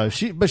one. No,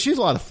 but she's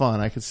a lot of fun.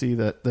 I could see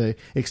that the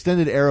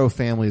extended Arrow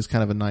family is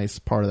kind of a nice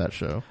part of that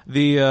show.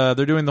 They're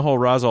doing the whole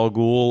Ra's al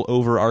Ghul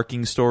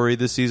overarching story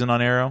this season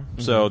on Arrow.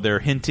 So they're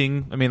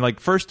hinting. I mean, like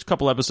first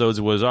couple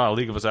episodes was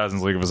League of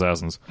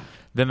Assassins.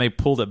 Then they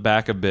pulled it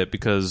back a bit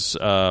because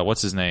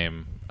what's his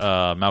name?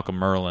 Malcolm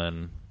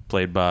Merlyn,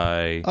 played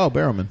by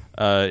Barrowman,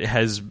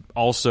 has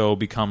also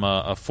become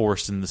a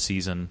force in the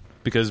season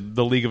because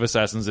the League of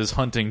Assassins is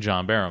hunting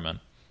John Barrowman.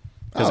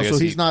 I guess so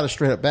he's not a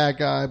straight up bad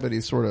guy, but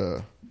he's sort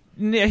of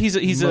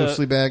he's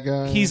mostly bad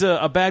guy. He's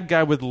a bad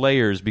guy with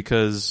layers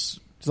because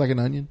he's like an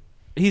onion.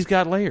 He's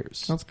got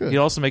layers. That's good.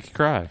 He'll also make you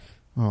cry.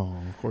 Oh,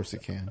 of course he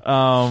can.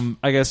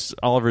 I guess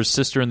Oliver's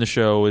sister in the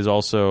show is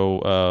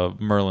also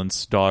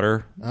Merlin's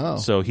daughter. Oh.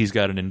 So he's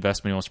got an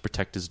investment. He wants to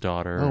protect his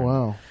daughter. Oh,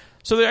 wow.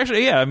 So they're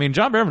actually, I mean,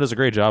 John Barrowman does a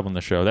great job on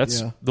the show.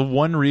 That's Yeah. the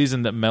one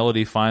reason that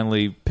Melody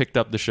finally picked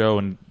up the show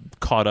and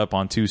caught up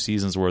on 2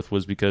 seasons worth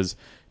was because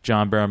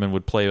John Barrowman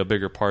would play a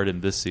bigger part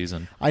in this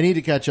season. I need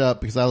to catch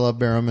up because I love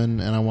Barrowman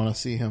and I want to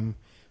see him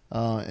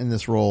in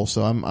this role.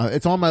 So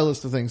it's on my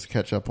list of things to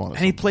catch up on.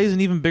 And he plays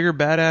an even bigger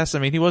badass. I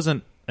mean, he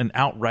wasn't an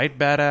outright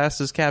badass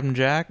as Captain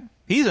Jack.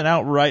 He's an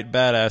outright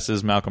badass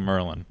as Malcolm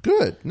Merlin.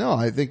 Good. No,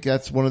 I think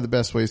that's one of the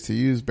best ways to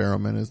use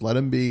Barrowman is let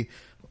him be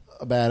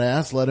a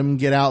badass, let him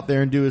get out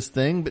there and do his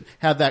thing, but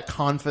have that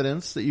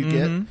confidence that you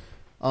get.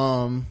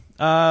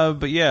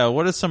 But yeah,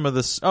 what is some of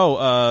this?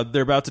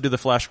 They're about to do the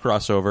Flash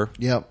crossover.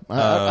 Yep.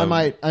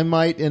 I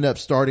might end up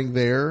starting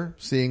there,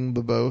 seeing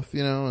the both,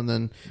 and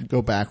then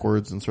go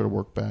backwards and sort of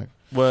work back.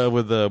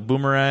 With the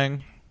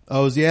Boomerang.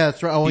 Oh, yeah,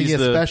 that's right. Oh, He's yeah,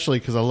 especially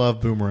because I love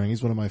Boomerang.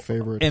 He's one of my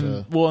favorite.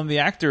 And the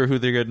actor who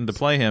they're getting to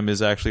play him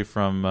is actually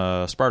from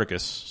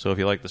Spartacus. So if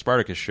you like the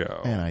Spartacus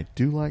show. And I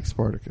do like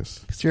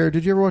Spartacus. Jared,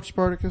 did you ever watch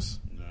Spartacus?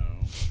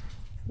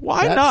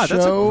 Why not?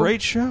 That's a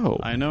great show.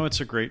 I know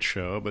it's a great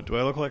show, but do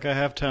I look like I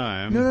have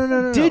time?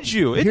 No. Did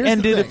you? It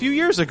ended a few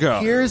years ago.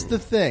 Here's the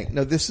thing.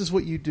 No, this is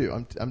what you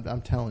do.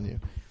 I'm telling you.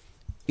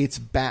 It's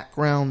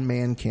background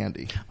man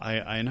candy.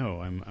 I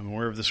know. I'm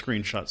aware of the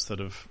screenshots that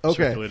have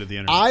circulated the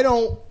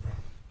internet.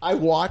 I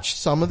watched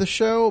some of the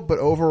show, but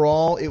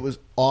overall it was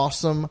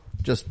awesome.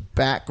 Just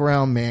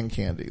background man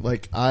candy.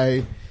 Like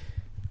I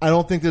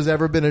don't think there's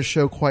ever been a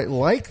show quite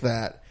like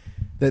that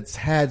that's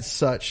had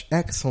such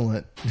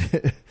excellent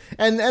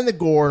and the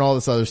gore and all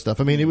this other stuff.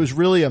 I mean, it was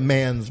really a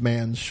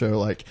man's show.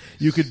 Like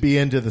you could be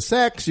into the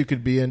sex, you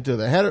could be into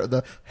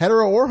the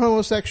hetero or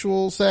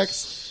homosexual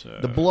sex,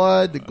 the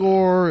blood, the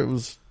gore. It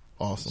was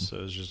awesome.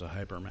 So it's just a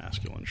hyper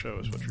masculine show,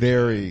 is what you're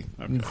very saying.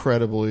 Okay.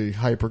 incredibly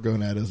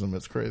hypergonadism.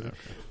 It's crazy. Okay.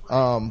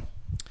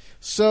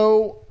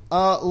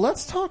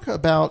 Let's talk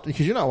about,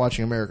 because you're not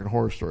watching American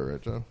Horror Story,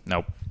 right, Joe?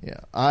 Nope. Yeah,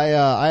 I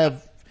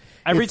have.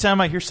 Every time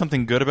I hear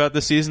something good about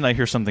this season, I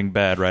hear something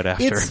bad right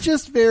after. It's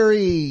just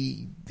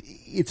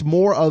it's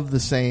more of the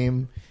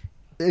same.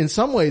 In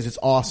some ways, it's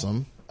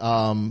awesome.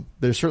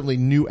 There's certainly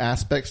new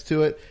aspects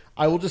to it.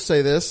 I will just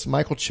say this: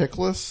 Michael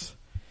Chiklis.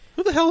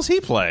 Who the hell does he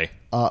play?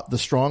 The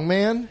strong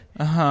man.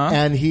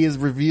 And he is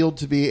revealed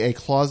to be a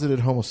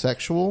closeted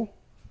homosexual.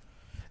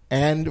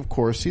 And of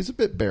course, he's a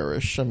bit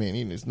bearish. I mean,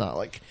 he's not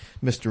like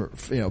Mr.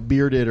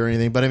 Bearded or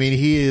anything, but I mean,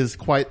 he is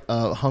quite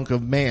a hunk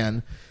of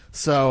man.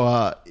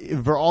 So,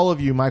 for all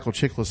of you Michael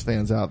Chiklis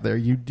fans out there,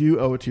 you do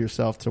owe it to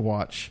yourself to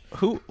watch.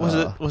 Who was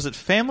it? Was it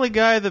Family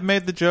Guy that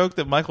made the joke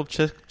that Michael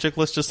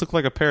Chiklis just looked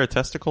like a pair of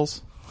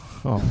testicles?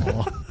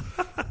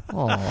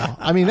 Oh,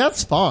 I mean,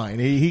 that's fine.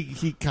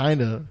 He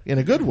kind of, in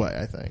a good way,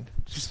 I think.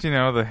 Just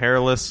the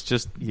hairless,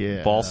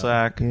 ball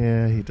sack.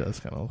 Yeah, he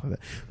does kind of look like that.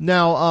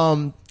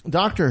 Now,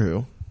 Doctor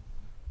Who.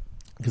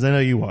 Because I know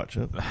you watch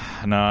it.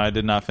 No, I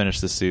did not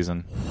finish this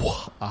season.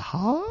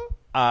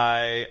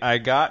 I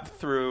got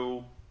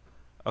through.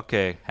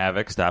 Okay,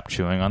 Havoc, stop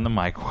chewing on the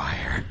mic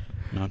wire.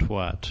 Not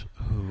what?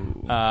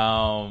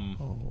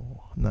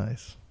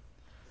 Nice.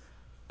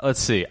 Let's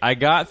see. I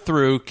got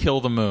through Kill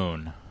the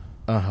Moon.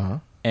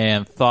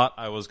 And thought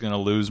I was going to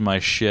lose my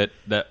shit.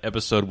 That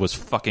episode was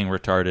fucking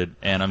retarded.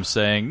 And I'm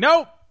saying,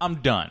 nope,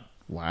 I'm done.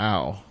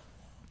 Wow.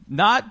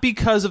 Not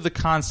because of the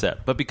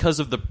concept, but because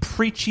of the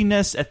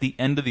preachiness at the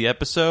end of the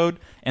episode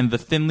and the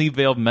thinly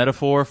veiled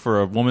metaphor for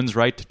a woman's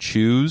right to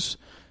choose.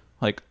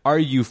 Like, are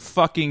you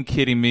fucking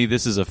kidding me?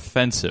 This is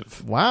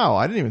offensive. Wow,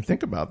 I didn't even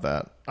think about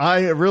that.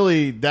 I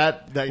really,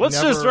 that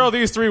Let's just throw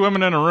these three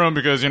women in a room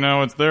because,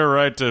 it's their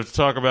right to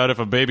talk about if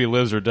a baby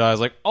lives or dies.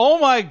 Like, oh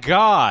my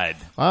God.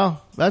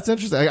 Wow, that's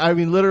interesting. I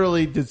mean,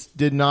 literally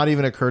did not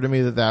even occur to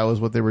me that was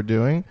what they were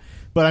doing.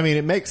 But, I mean,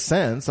 it makes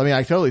sense. I mean,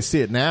 I totally see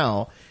it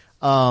now.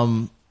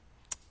 So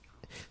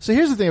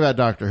here's the thing about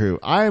Doctor Who.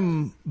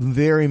 I'm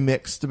very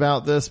mixed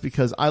about this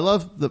because I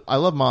love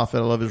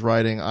Moffat. I love his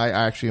writing. I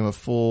actually am a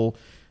full,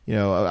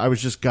 I was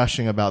just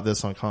gushing about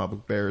this on Comic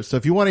Book Bears. So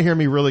if you want to hear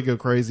me really go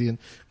crazy and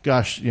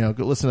gush, go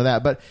listen to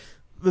that. But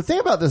the thing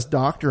about this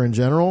Doctor in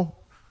general,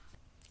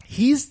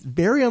 he's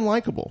very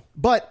unlikable,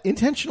 but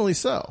intentionally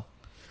so.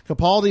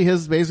 Capaldi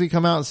has basically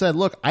come out and said,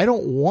 look, I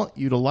don't want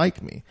you to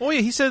like me. Oh,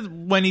 yeah, he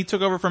said when he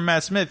took over from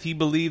Matt Smith, he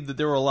believed that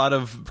there were a lot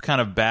of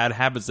kind of bad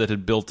habits that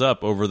had built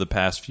up over the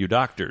past few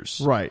Doctors.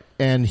 Right.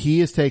 And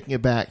he is taking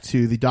it back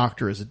to the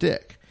Doctor as a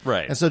dick.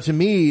 Right. And so to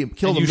me,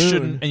 Kill the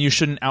Moon... And you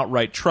shouldn't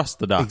outright trust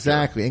the Doctor.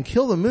 Exactly. And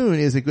Kill the Moon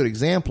is a good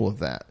example of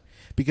that.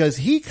 Because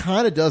he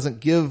kind of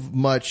doesn't give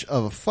much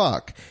of a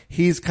fuck.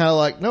 He's kind of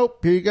like, nope,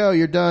 here you go,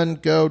 you're done,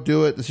 go,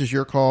 do it, this is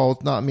your call,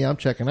 it's not me, I'm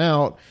checking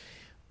out.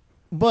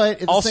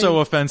 But also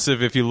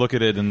offensive if you look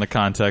at it in the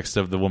context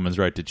of the woman's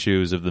right to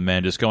choose, of the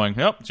man just going,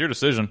 "Yep, it's your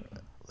decision.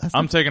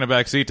 I'm taking a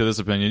back seat to this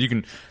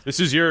opinion. This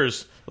is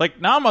yours." Like,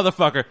 nah,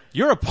 motherfucker,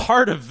 you're a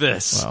part of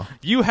this. Well,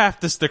 you have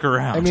to stick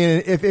around. I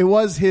mean, if it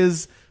was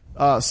his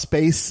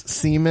space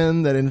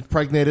semen that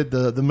impregnated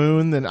the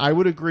moon, then I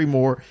would agree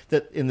more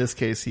that in this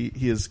case he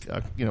is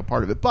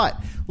part of it. But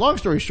long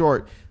story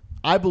short,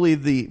 I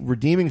believe the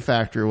redeeming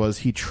factor was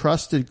he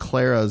trusted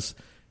Clara's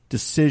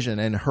decision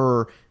and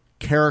her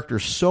character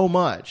so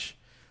much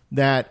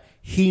that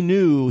he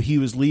knew he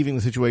was leaving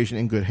the situation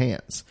in good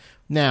hands.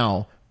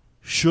 Now,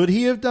 should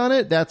he have done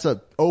it? That's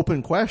an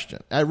open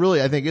question. That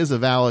really, I think, is a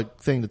valid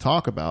thing to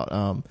talk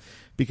about.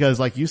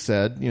 because, like you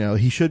said,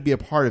 he should be a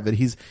part of it.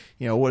 He's,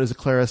 what does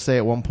Clara say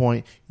at one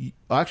point?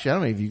 Actually, I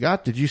don't know if you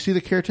did you see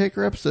the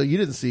Caretaker episode? You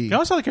didn't see.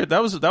 No, I saw the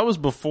Caretaker. That was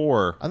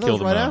before. I thought Kill it was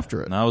the right Moon.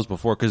 after it. No, that was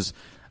before, because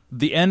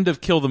the end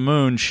of Kill the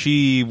Moon,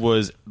 she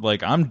was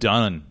like, I'm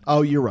done.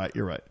 Oh, you're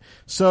right.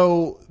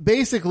 So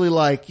basically,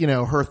 like,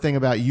 her thing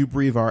about you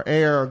breathe our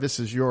air,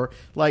 this is your,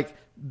 like,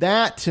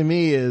 that to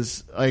me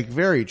is like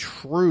very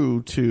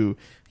true to,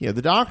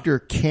 the Doctor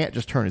can't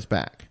just turn his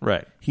back.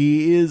 Right.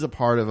 He is a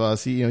part of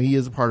us. He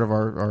is a part of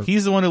our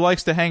He's the one who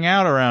likes to hang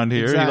out around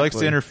here. Exactly. He likes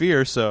to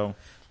interfere, so.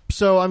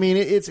 So, I mean,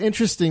 it's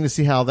interesting to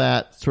see how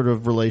that sort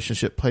of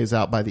relationship plays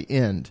out by the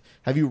end.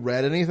 Have you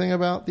read anything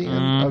about the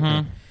end? Mm-hmm.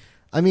 Okay.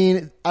 I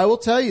mean, I will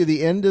tell you,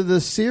 the end of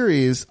the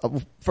series,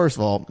 first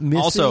of all,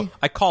 Missy... Also,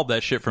 I called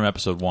that shit from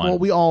episode 1. Well,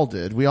 we all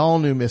did. We all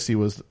knew Missy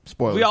was...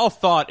 Spoiler. We all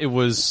thought it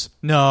was...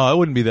 No, it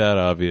wouldn't be that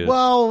obvious.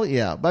 Well,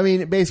 yeah. I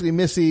mean, basically,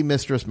 Missy,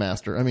 Mistress,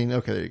 Master. I mean,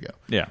 okay, there you go.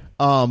 Yeah.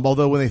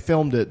 Although, when they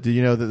filmed it, did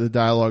you know that the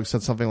dialogue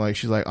said something like,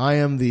 she's like, I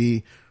am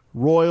the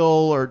royal,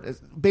 or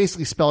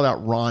basically spelled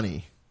out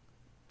Ronnie.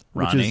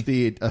 Which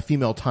is a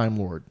female Time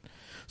Lord.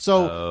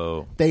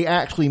 So they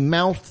actually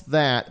mouthed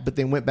that, but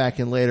then went back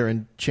in later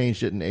and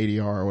changed it in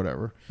ADR or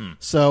whatever.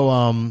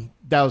 So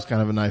that was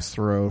kind of a nice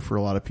throw for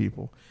a lot of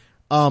people.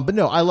 But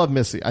no, I love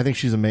Missy. I think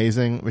she's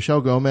amazing. Michelle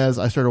Gomez,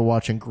 I started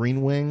watching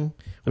Green Wing,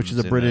 which is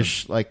a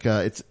British, like,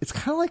 it's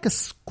kind of like a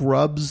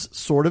Scrubs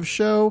sort of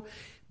show,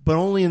 but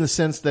only in the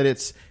sense that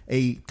it's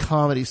a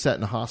comedy set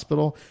in a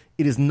hospital.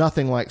 It is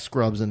nothing like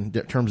Scrubs in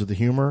terms of the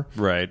humor.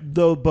 Right.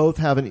 Though both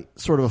have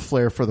sort of a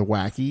flair for the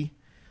wacky.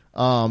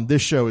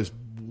 This show is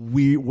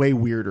way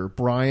weirder.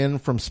 Brian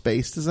from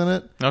Spaced is in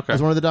it. Okay.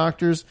 As one of the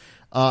doctors.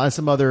 And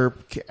some other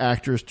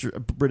actors,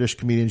 British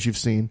comedians you've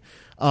seen.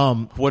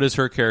 What is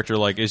her character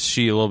like? Is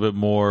she a little bit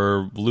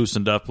more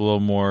loosened up, a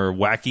little more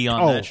wacky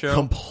on that show?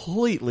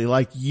 Completely.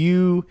 Like,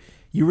 you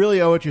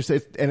really owe it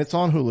yourself. And it's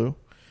on Hulu.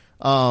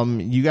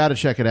 You got to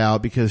check it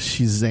out because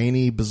she's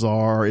zany,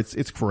 bizarre.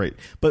 It's great.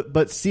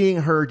 But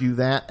seeing her do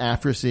that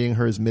after seeing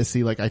her as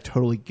Missy, like, I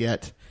totally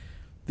get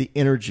the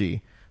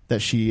energy that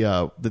she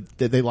that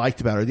they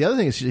liked about her. The other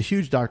thing is she's a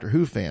huge Doctor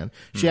Who fan.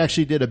 She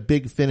actually did a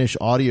Big Finish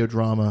audio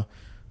drama.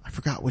 I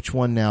forgot which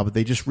one now, but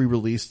they just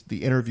re-released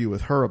the interview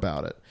with her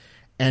about it.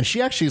 And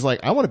she actually is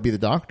like, I want to be the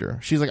Doctor.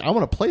 She's like, I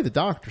want to play the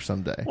Doctor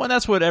someday. Well,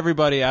 that's what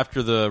everybody,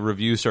 after the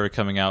review started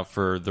coming out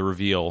for the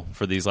reveal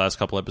for these last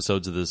couple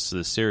episodes of this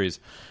series,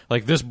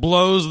 like, this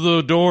blows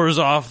the doors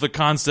off the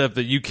concept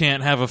that you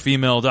can't have a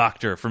female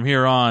Doctor from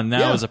here on.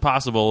 Now is it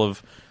possible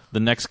of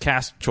the next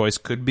cast choice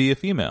could be a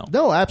female?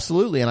 No,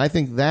 absolutely. And I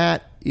think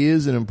that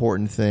is an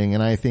important thing.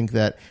 And I think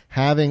that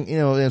having,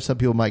 some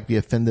people might be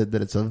offended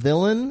that it's a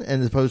villain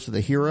as opposed to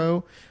the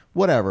hero,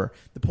 whatever.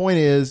 The point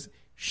is,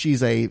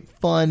 she's a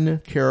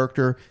fun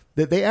character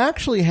that they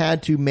actually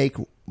had to make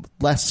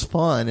less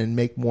fun and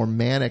make more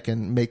manic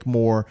and make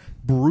more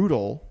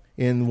brutal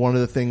in one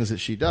of the things that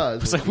she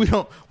does. It's like we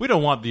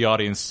don't want the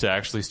audience to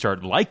actually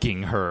start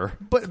liking her,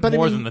 but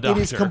more I mean, than the Doctor.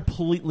 It is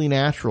completely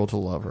natural to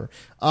love her.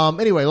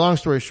 Anyway, long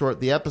story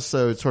short, the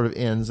episode sort of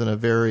ends in a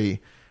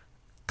very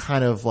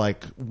kind of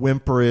like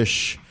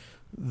whimperish.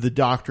 The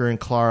Doctor and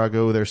Clara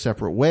go their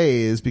separate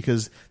ways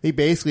because they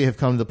basically have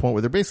come to the point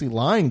where they're basically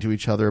lying to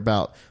each other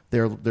about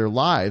their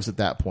lives at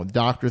that point. The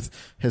Doctor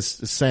is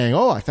saying,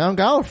 "Oh, I found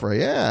Gallifrey,"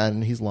 yeah,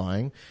 and he's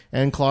lying.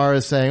 And Clara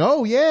is saying,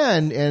 "Oh, yeah,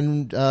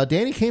 and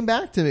Danny came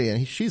back to me,"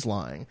 and she's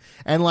lying.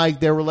 And like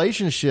their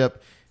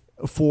relationship,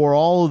 for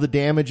all of the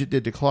damage it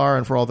did to Clara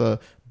and for all the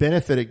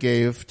benefit it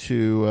gave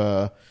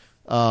to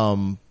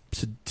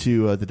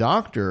the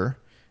Doctor,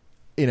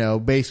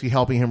 basically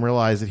helping him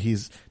realize that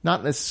he's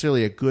not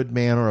necessarily a good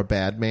man or a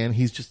bad man.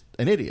 He's just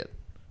an idiot.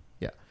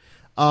 Yeah.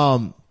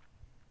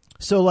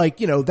 So like,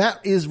 that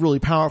is really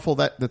powerful.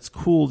 That's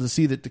cool to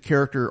see that the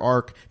character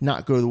arc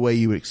not go the way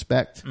you would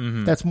expect.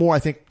 Mm-hmm. That's more, I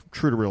think,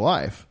 true to real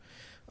life.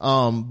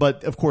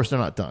 But of course they're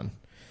not done.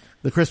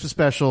 The Christmas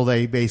special,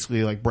 they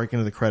basically like break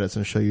into the credits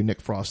and show you Nick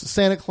Frost as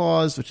Santa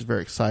Claus, which is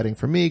very exciting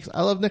for me because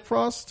I love Nick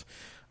Frost.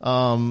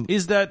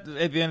 Is that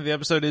at the end of the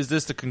episode? Is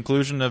this the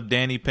conclusion of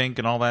Danny Pink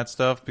and all that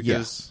stuff?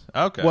 Because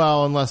okay,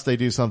 well, unless they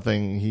do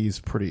something, he's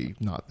pretty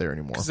not there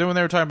anymore. Because then when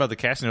they were talking about the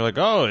casting, they're like,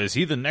 "Oh, is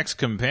he the next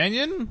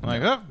companion?"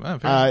 Like,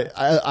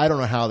 I don't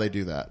know how they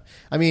do that.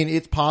 I mean,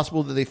 it's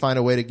possible that they find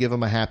a way to give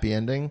him a happy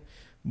ending,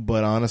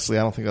 but honestly,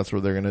 I don't think that's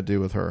what they're going to do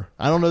with her.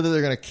 I don't know that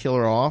they're going to kill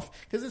her off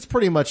because it's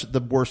pretty much the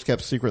worst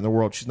kept secret in the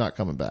world. She's not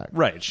coming back.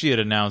 Right? She had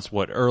announced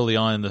early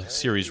on in the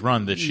series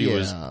run that she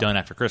was done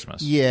after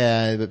Christmas.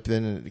 Yeah, but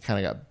then it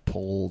kind of got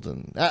pulled,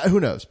 and who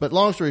knows? But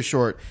long story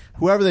short,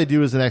 whoever they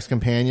do as the next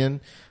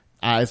companion,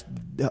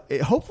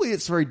 hopefully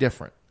it's very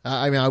different.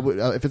 I mean, I would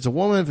if it's a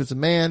woman, if it's a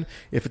man,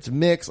 if it's a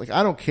mix, like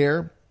I don't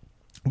care,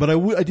 but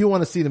I do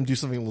want to see them do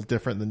something a little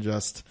different than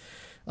just,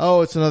 oh,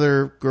 it's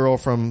another girl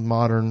from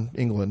modern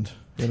England.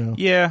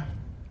 Yeah,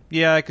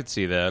 I could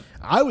see that.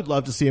 I would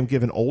love to see him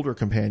give an older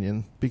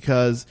companion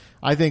because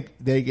I think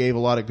they gave a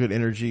lot of good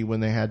energy when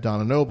they had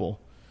Donna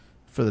Noble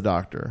for the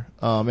Doctor.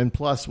 And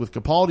plus, with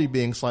Capaldi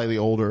being slightly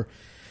older,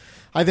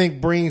 I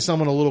think bringing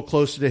someone a little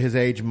closer to his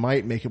age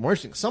might make it more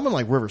interesting. Someone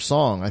like River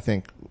Song, I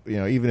think,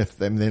 even if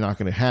they're not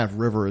going to have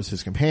River as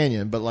his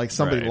companion, but like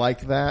somebody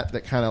like that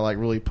kind of like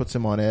really puts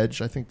him on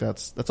edge. I think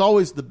that's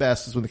always the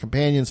best, is when the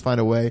companions find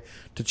a way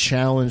to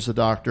challenge the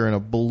Doctor in a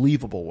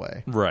believable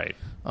way. Right.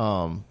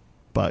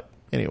 But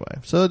anyway,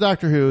 so the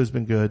Doctor Who has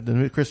been good. The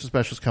new Christmas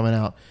special is coming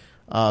out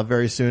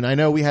very soon. I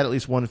know we had at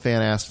least one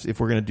fan ask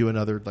if we're going to do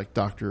another like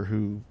Doctor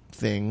Who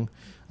thing,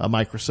 a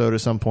microsode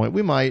at some point.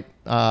 We might.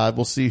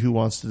 We'll see who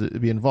wants to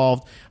be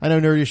involved. I know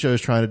Nerdy Show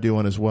is trying to do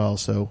one as well,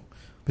 so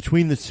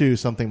between the two,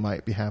 something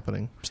might be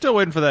happening. Still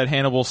waiting for that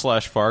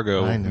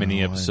Hannibal/Fargo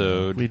mini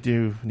episode. We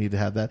do need to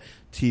have that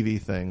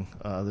TV thing,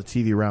 the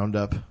TV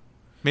roundup.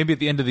 Maybe at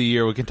the end of the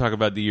year we can talk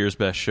about the year's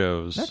best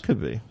shows. That could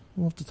be.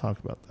 We'll have to talk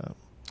about that.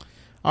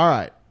 All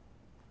right.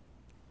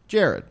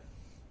 Jared.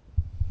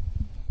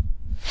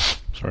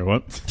 Sorry,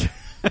 what?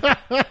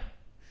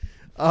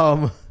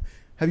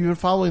 Have you been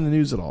following the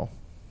news at all?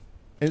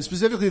 And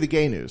specifically the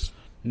gay news.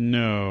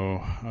 No.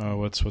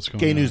 What's going on?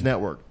 Gay News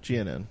Network,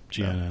 GNN.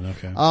 GNN,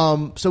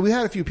 okay. So we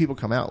had a few people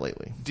come out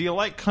lately. Do you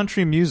like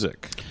country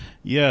music?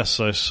 Yes,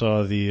 I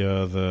saw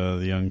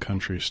the young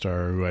country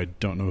star who I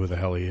don't know who the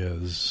hell he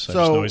is. I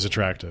just know he's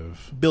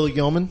attractive. Billy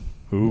Gilman.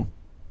 Who?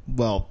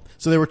 Well,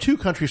 so there were two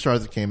country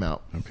stars that came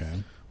out. Okay.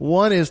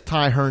 One is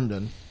Ty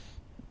Herndon.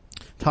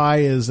 Ty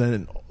is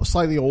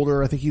slightly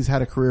older. I think he's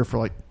had a career for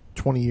like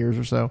 20 years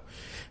or so.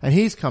 And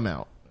he's come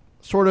out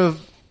sort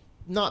of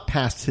not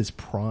past his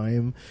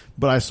prime,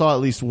 but I saw at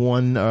least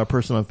one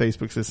person on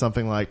Facebook say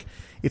something like,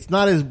 it's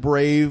not as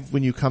brave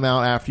when you come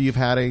out after you've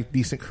had a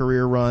decent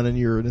career run and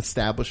you're an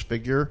established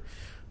figure.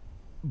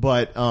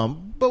 But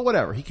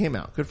whatever. He came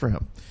out. Good for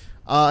him.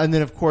 And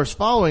then, of course,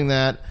 following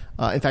that,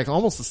 in fact, I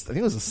think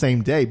it was the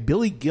same day,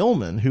 Billy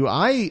Gilman, who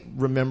I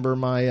remember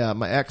my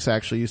ex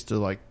actually used to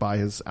like buy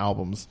his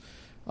albums.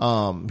 He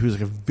was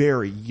like a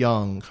very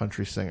young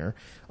country singer,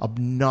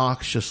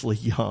 obnoxiously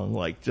young,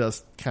 like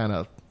just kind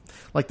of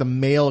like the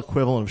male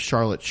equivalent of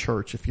Charlotte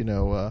Church, if you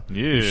know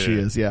who she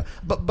is. Yeah,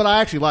 but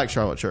I actually like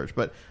Charlotte Church.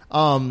 But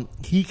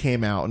he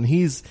came out,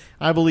 and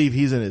I believe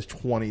he's in his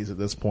 20s at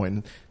this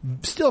point,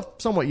 and still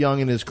somewhat young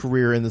in his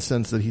career in the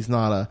sense that he's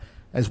not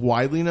as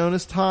widely known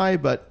as Ty,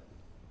 but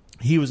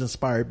he was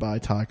inspired by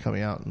Ty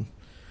coming out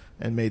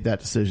and made that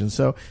decision.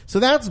 So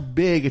that's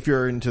big if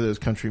you're into those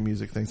country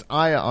music things.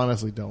 I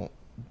honestly don't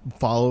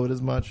follow it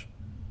as much,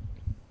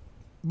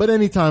 but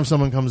anytime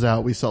someone comes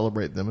out, we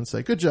celebrate them and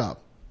say good job.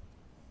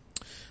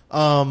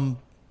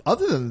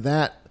 Other than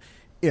that,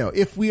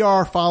 if we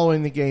are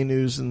following the gay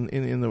news in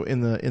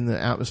the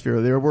atmosphere,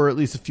 there were at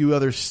least a few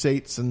other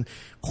states and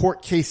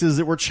court cases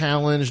that were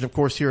challenged. Of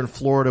course, here in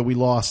Florida, we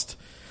lost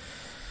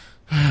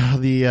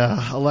the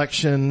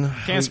election.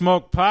 Can't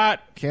smoke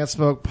pot. Can't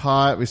smoke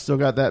pot. We still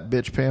got that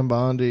bitch Pam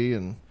Bondi,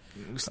 and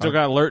still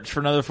got Lurch for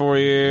another 4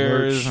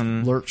 years.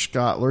 Lurch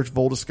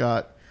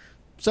Voldescott.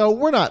 So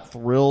we're not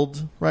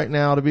thrilled right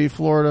now to be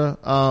Florida.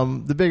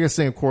 The biggest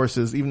thing, of course,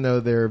 is even though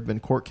there have been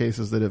court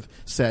cases that have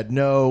said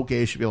no,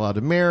 gays should be allowed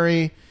to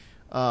marry,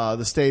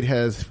 the state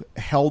has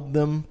held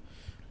them,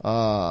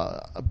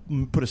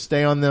 put a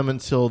stay on them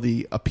until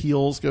the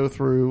appeals go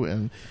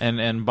through.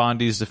 And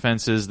Bondi's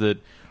defense is that,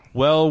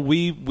 well,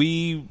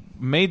 we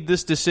made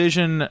this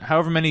decision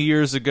however many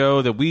years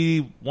ago that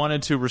we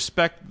wanted to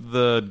respect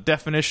the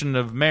definition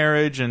of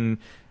marriage, and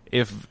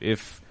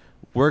if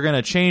we're going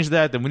to change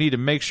that, then we need to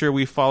make sure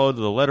we follow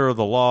the letter of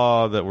the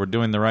law, that we're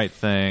doing the right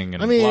thing,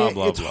 and blah,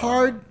 blah,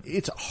 blah.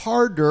 It's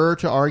harder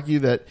to argue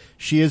that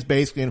she is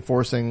basically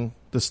enforcing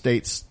the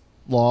state's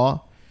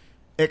law,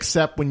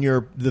 except when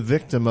you're the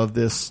victim of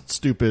this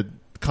stupid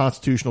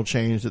constitutional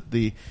change that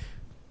the,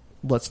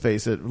 let's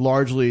face it,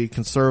 largely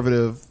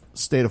conservative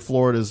state of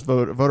Florida's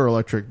voter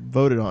electorate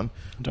voted on.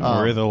 Don't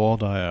worry, they'll all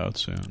die out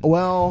soon.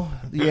 Well,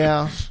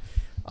 yeah.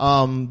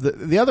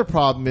 The other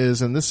problem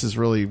is, and this is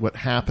really what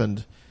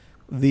happened,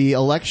 the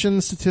election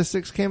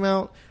statistics came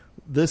out.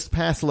 This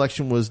past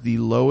election was the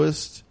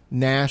lowest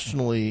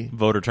nationally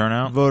voter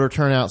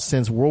turnout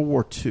since World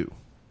War II.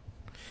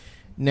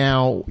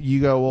 Now,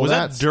 you go, well, was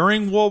that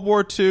during World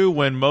War II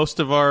when most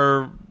of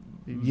our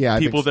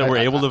people that were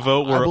able to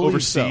vote were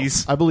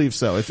overseas? So. I believe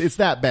so. It's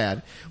that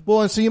bad.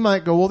 Well, and so you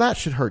might go, well, that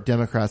should hurt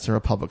Democrats and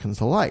Republicans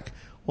alike.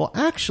 Well,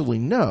 actually,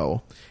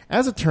 no.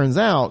 As it turns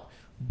out,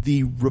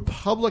 the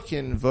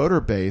Republican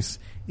voter base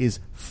is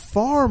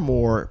far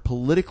more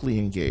politically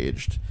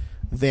engaged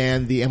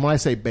than and when I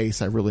say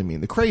base, I really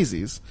mean the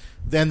crazies,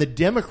 than the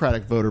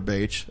Democratic voter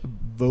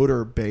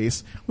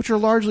base, which are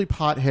largely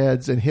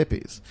potheads and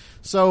hippies.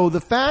 So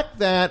the fact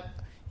that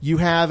you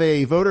have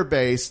a voter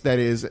base that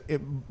is,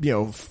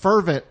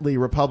 fervently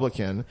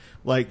Republican,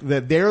 like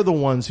that they're the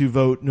ones who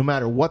vote no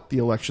matter what the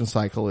election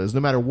cycle is, no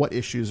matter what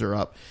issues are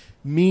up,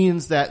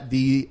 means that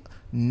the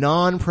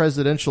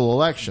non-presidential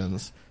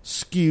elections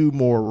skew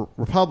more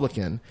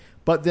Republican.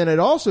 But then it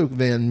also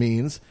then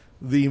means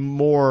the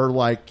more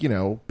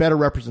better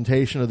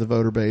representation of the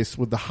voter base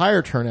with the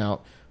higher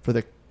turnout for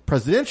the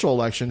presidential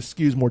election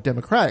skews more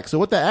Democratic. So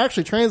what that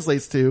actually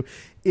translates to,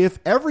 if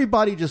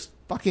everybody just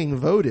fucking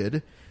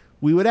voted,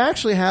 we would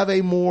actually have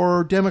a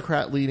more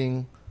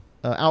Democrat-leaning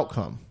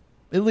outcome,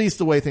 at least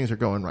the way things are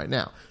going right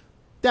now.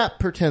 That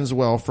portends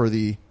well for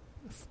the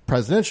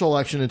presidential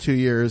election in 2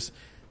 years,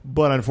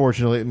 but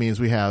unfortunately it means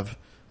we have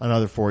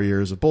another 4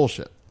 years of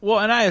bullshit. Well,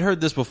 and I had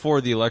heard this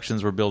before the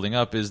elections were building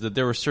up, is that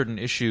there were certain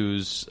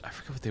issues, I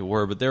forget what they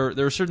were, but there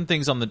were certain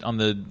things on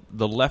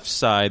the left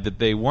side that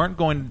they weren't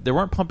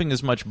pumping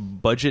as much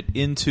budget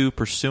into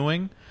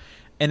pursuing,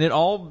 and it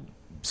all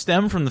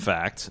stemmed from the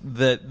fact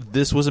that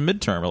this was a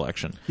midterm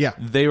election. Yeah.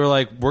 They were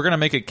like, we're going to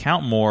make it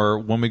count more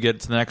when we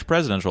get to the next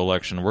presidential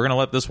election. We're going to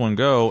let this one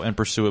go and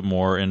pursue it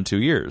more in 2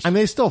 years. I mean,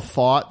 they still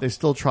fought. They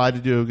still tried to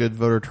do a good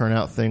voter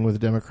turnout thing with the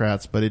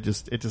Democrats, but it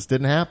just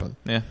didn't happen.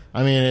 Yeah.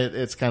 I mean,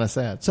 it's kind of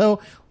sad.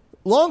 So,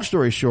 long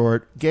story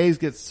short, gays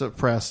get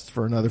suppressed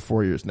for another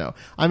 4 years now.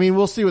 I mean,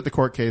 we'll see what the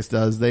court case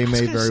does. They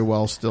may very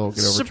well still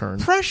get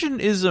overturned. Suppression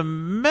is a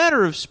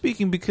matter of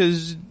speaking,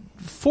 because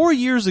 4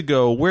 years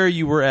ago, where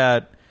you were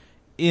at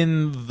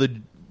in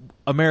the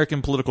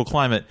American political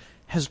climate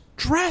has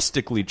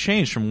drastically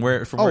changed from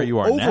where you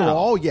are now.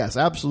 Overall, yes,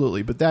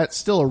 absolutely. But that's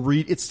still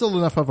it's still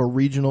enough of a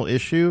regional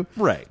issue,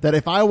 right? That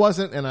if I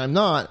wasn't, and I'm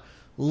not,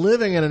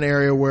 living in an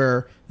area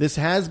where this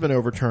has been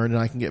overturned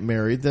and I can get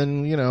married,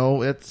 then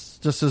it's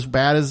just as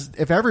bad as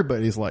if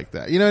everybody's like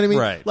that. You know what I mean?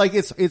 Right. Like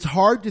it's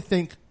hard to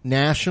think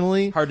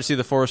nationally. Hard to see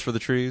the forest for the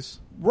trees.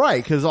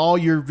 Right, because all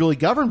you're really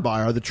governed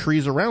by are the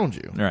trees around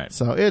you. Right.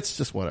 So it's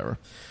just whatever.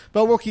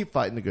 But we'll keep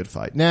fighting the good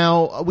fight.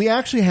 Now, we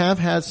actually have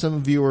had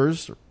some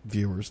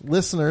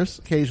listeners,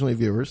 occasionally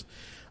viewers.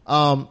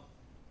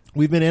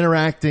 We've been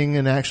interacting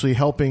and actually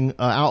helping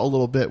out a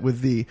little bit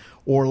with the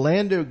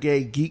Orlando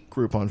Gay Geek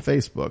group on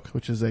Facebook,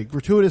 which is a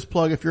gratuitous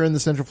plug. If you're in the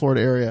Central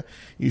Florida area,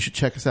 you should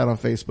check us out on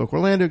Facebook.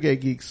 Orlando Gay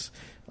Geeks.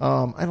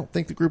 I don't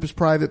think the group is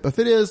private, but if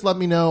it is, let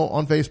me know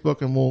on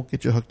Facebook and we'll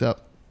get you hooked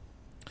up.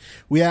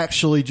 We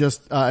actually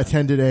just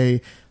attended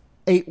a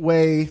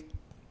 8-way...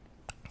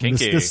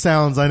 This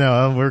sounds, I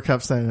know, we're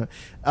kept saying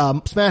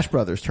it. Smash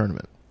Brothers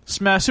tournament.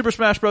 Super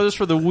Smash Brothers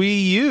for the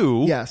Wii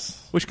U.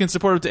 Yes. Which can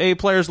support up to 8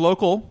 players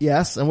local.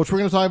 Yes, and which we're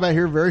going to talk about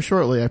here very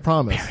shortly, I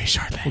promise. Very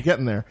shortly. We're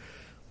getting there.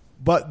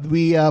 But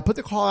we put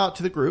the call out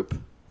to the group.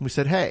 We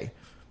said, hey,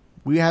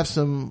 we have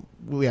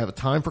a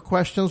time for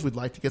questions. We'd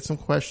like to get some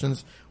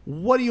questions.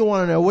 What do you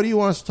want to know? What do you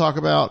want us to talk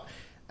about?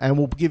 And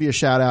we'll give you a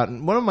shout out.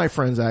 And one of my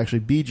friends,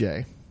 actually,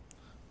 BJ,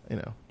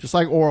 just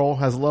like Oral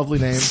has a lovely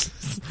name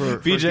for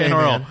BJ and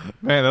Oral.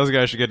 Man, those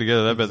guys should get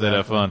together. I bet they'd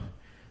have fun.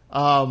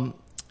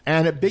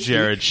 And at Big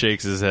Jared Geek,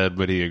 shakes his head,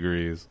 but he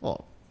agrees.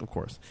 Well, of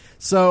course.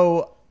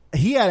 So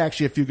he had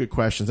actually a few good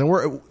questions,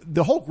 and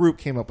the whole group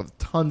came up with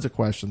tons of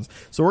questions.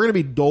 So we're going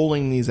to be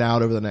doling these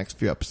out over the next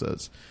few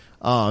episodes,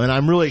 and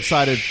I'm really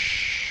excited.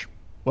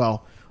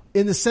 Well,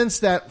 in the sense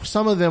that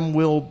some of them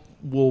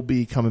will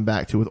be coming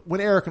back to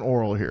when Eric and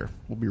Oral are here.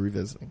 We'll be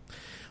revisiting.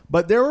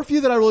 But there were a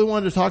few that I really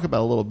wanted to talk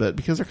about a little bit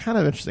because they're kind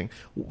of interesting.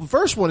 The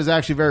first one is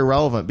actually very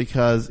relevant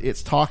because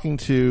it's talking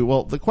to,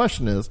 well, the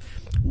question is,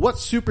 what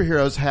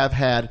superheroes have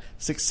had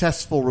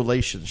successful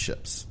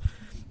relationships?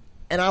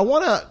 And I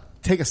want to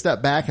take a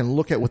step back and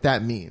look at what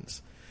that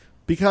means.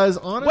 Because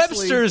honestly,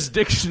 Webster's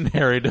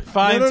dictionary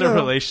defines a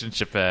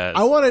relationship as.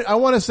 I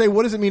want to say,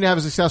 what does it mean to have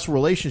a successful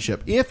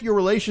relationship? If your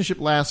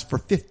relationship lasts for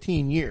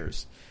 15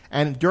 years,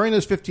 and during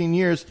those 15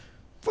 years,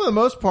 for the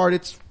most part,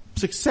 it's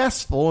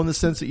successful in the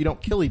sense that you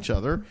don't kill each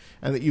other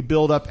and that you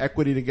build up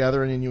equity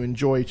together and then you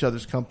enjoy each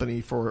other's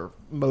company for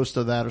most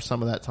of that or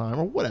some of that time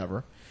or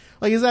whatever.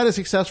 Like, is that a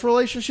successful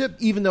relationship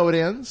even though it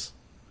ends?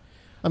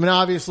 I mean,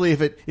 obviously,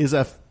 if it is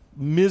a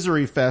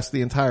misery fest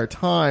the entire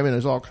time and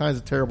there's all kinds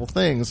of terrible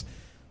things,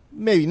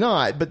 maybe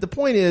not. But the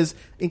point is,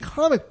 in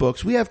comic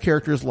books, we have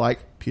characters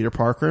like Peter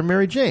Parker and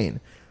Mary Jane.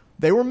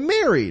 They were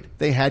married.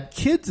 They had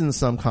kids in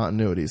some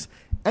continuities.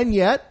 And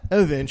yet,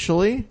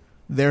 eventually,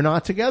 they're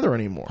not together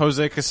anymore.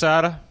 Jose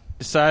Quesada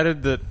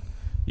decided that,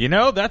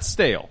 that's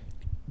stale.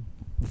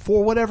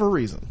 For whatever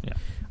reason. Yeah.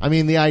 I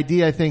mean, the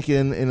idea, I think,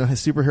 in a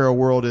superhero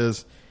world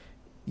is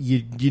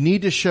you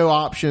need to show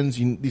options.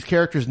 These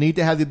characters need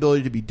to have the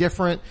ability to be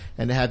different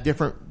and to have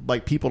different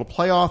people to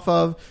play off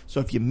of. So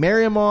if you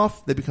marry them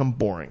off, they become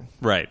boring.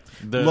 Right.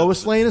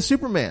 Lois Lane and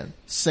Superman,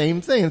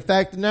 same thing. In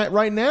fact,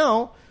 right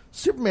now,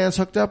 Superman's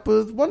hooked up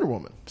with Wonder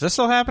Woman. Is that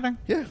still happening?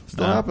 Yeah,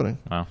 still happening.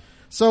 Wow.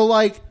 So,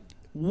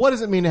 what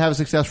does it mean to have a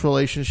successful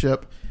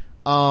relationship?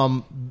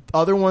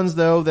 Other ones,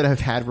 though, that have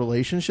had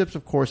relationships,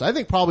 of course, I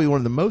think probably one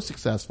of the most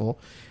successful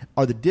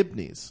are the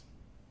Dibneys.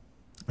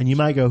 And you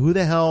might go, who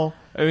the hell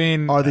are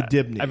the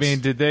Dibneys? I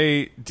mean, did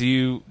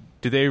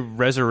they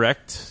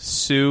resurrect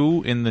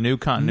Sue in the new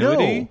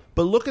continuity? No,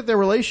 but look at their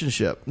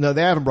relationship. No,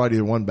 they haven't brought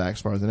either one back,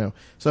 as far as I know.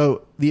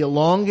 So the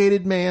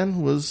elongated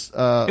man was.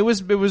 It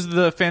was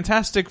the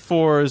Fantastic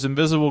Four's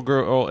Invisible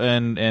Girl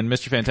and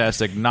Mr.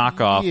 Fantastic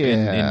knockoff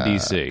in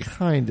DC.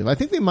 Kind of. I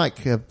think they might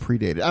have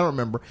predated. I don't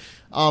remember.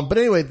 But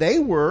anyway, they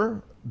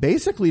were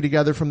basically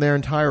together from their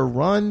entire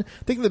run.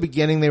 I think in the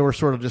beginning they were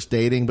sort of just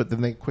dating, but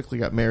then they quickly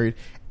got married.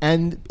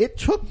 And it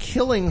took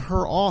killing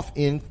her off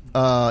in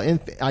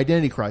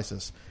Identity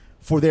Crisis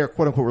for their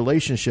quote-unquote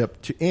relationship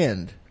to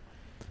end.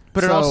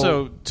 But it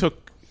also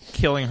took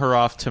killing her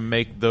off to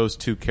make those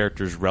two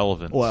characters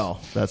relevant.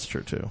 Well, that's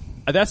true too.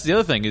 That's the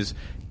other thing is,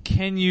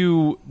 can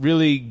you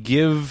really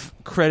give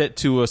credit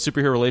to a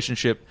superhero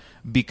relationship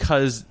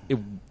because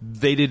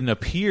they didn't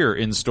appear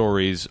in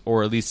stories,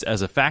 or at least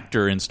as a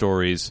factor in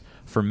stories,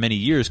 for many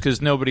years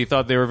because nobody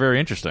thought they were very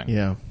interesting?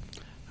 Yeah.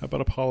 How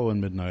about Apollo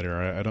and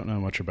Midnighter? I don't know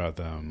much about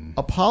them.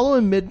 Apollo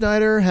and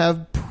Midnighter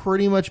have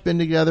pretty much been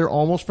together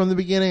almost from the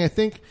beginning. I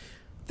think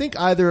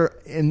either,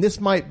 and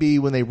this might be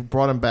when they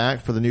brought him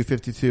back for the New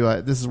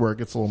 52. This is where it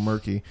gets a little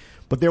murky.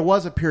 But there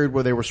was a period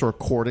where they were sort of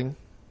courting.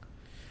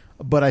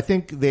 But I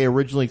think they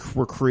originally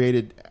were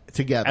created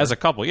together as a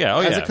couple. Yeah,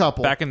 as a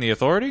couple back in the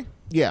Authority.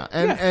 Yeah,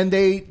 and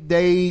they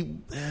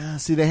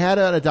had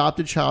an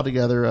adopted child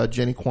together,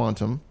 Jenny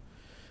Quantum.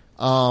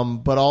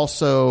 But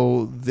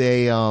also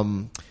they.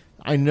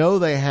 I know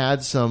they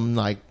had some,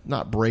 like,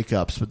 not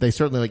breakups, but they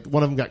certainly, like,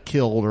 one of them got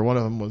killed or one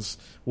of them was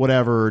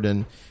whatevered,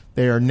 and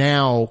they are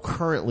now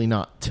currently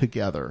not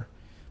together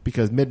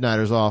because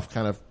Midnighter's off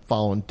kind of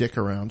following Dick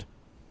around.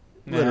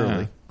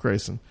 Literally,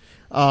 Grayson.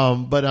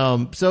 But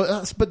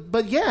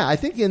yeah, I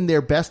think in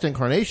their best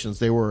incarnations,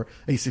 they were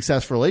a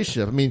successful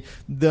relationship. I mean,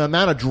 the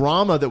amount of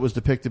drama that was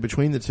depicted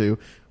between the two,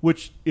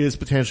 which is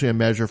potentially a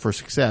measure for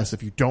success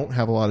if you don't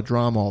have a lot of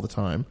drama all the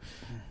time,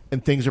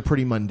 and things are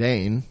pretty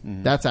mundane,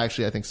 that's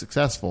actually, I think,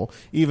 successful,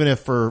 even if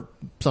for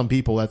some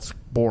people that's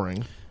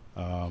boring.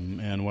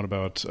 And what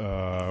about,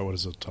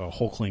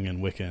 Hulkling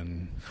and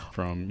Wiccan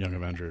from Young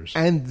Avengers?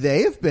 And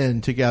they have been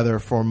together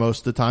for most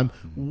of the time,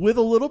 with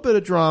a little bit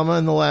of drama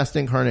in the last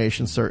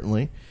incarnation,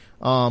 certainly.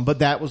 But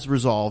that was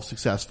resolved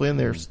successfully, and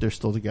they're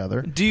still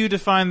together. Do you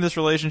define this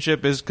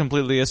relationship as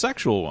completely a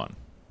sexual one?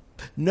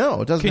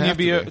 No, it doesn't have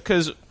to be.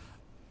 Because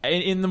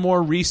in the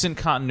more recent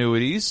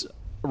continuities,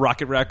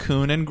 Rocket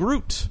Raccoon and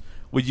Groot,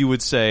 what you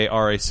would say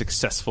are a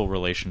successful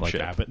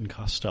relationship. Like Abbott and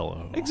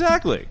Costello.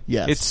 Exactly.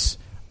 Yes. It's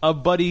a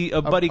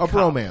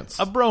bromance.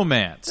 A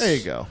bromance. There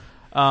you go.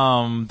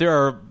 There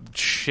are,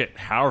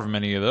 however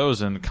many of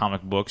those in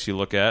comic books you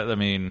look at. I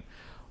mean,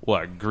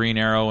 what? Green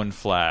Arrow and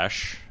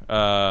Flash.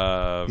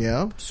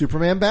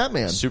 Superman,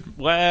 Batman.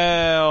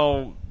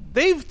 Well,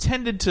 they've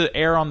tended to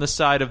err on the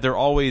side of they're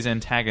always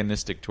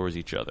antagonistic towards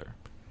each other.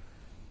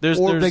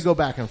 Or they go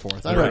back and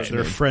forth. They're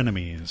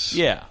frenemies.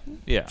 Yeah.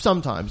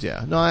 Sometimes,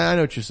 yeah. No, I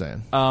know what you're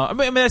saying. I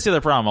mean, that's the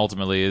other problem,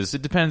 ultimately, is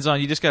it depends on,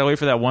 you just gotta wait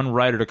for that one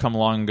writer to come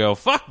along and go,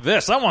 fuck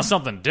this, I want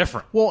something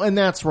different. Well, and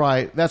that's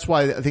right. That's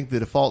why I think the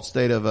default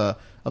state of a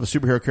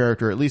superhero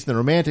character, at least in the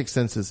romantic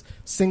sense, is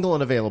single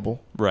and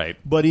available. Right.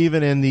 But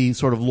even in the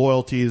sort of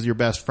loyalty as your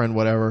best friend,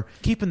 whatever,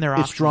 keeping their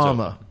it's options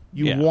drama. open.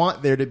 You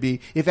want there to be,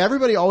 if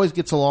everybody always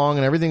gets along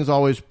and everything's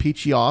always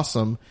peachy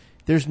awesome,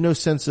 there's no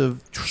sense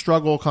of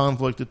struggle,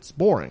 conflict. It's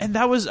boring. And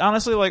that was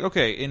honestly like,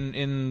 okay,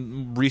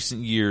 in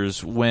recent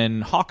years when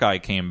Hawkeye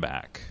came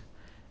back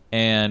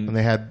and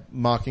they had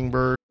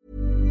Mockingbird.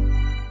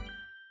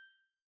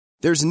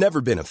 There's never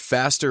been a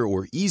faster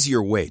or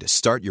easier way to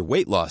start your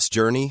weight loss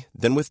journey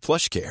than with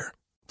PlushCare.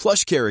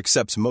 PlushCare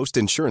accepts most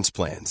insurance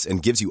plans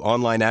and gives you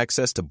online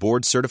access to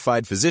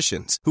board-certified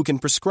physicians who can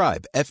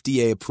prescribe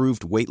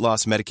FDA-approved weight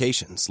loss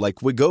medications like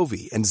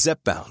Wegovy and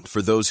Zepbound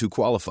for those who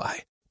qualify.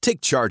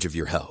 Take charge of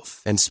your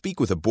health and speak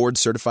with a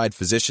board-certified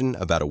physician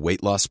about a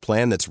weight loss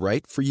plan that's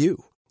right for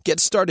you. Get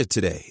started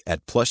today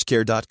at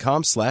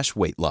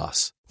plushcare.com/weight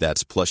loss.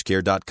 That's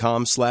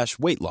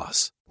plushcare.com/weight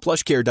loss.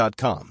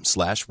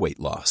 plushcare.com/weight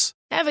loss.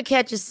 Ever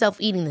catch yourself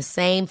eating the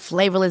same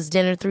flavorless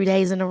dinner 3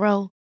 days in a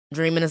row?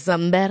 Dreaming of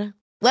something better?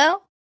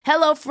 Well,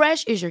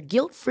 HelloFresh is your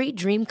guilt-free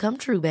dream come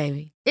true,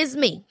 baby. It's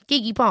me,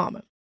 Keke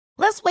Palmer.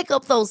 Let's wake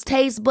up those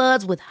taste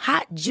buds with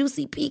hot,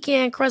 juicy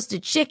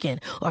pecan-crusted chicken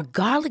or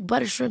garlic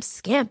butter shrimp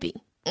scampi.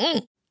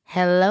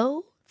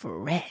 Hello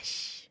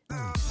Fresh.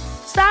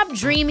 Stop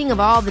dreaming of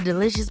all the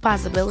delicious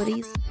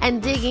possibilities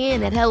and dig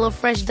in at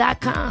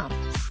HelloFresh.com.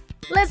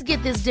 Let's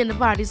get this dinner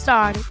party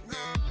started.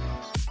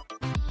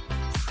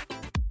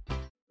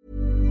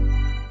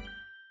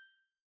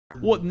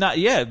 Well, not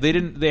yet. They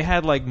didn't. They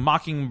had like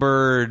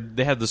Mockingbird.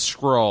 They had the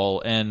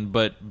Skrull,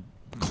 but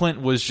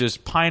Clint was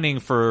just pining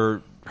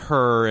for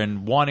her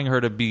and wanting her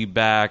to be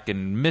back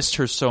and missed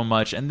her so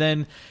much. And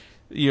then,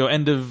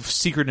 end of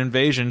Secret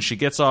Invasion, she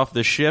gets off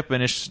the ship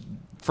and it's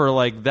for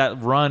like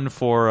that run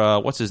for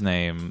what's his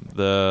name,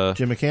 the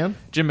Jim McCann.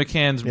 Jim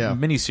McCann's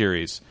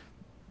miniseries.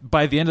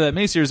 By the end of that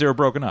miniseries, they were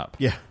broken up.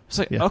 Yeah, it's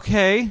like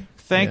okay,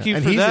 thank you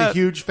and for that. that. And he's a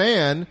huge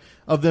fan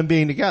of them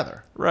being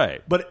together.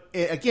 Right. But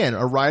again,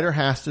 a writer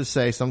has to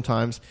say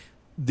sometimes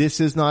this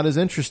is not as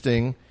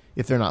interesting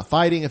if they're not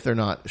fighting, if they're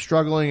not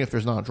struggling, if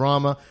there's not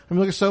drama. I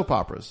mean, look at soap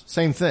operas.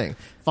 Same thing.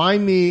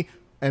 Find me,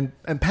 and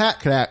Pat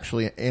could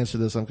actually answer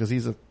this one because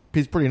he's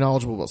pretty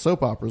knowledgeable about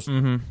soap operas.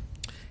 Mm-hmm.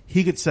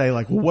 He could say,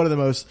 like, well, what are the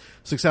most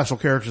successful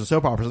characters in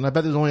soap operas? And I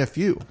bet there's only a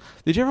few.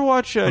 Did you ever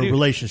watch...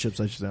 relationships,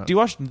 I should say. Do you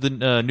watch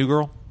the New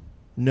Girl?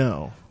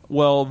 No.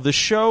 Well, the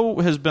show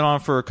has been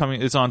on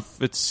it's on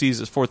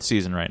its fourth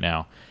season right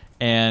now.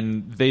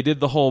 And they did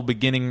the whole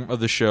beginning of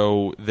the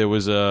show. There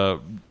was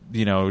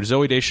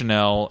Zooey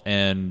Deschanel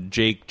and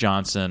Jake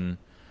Johnson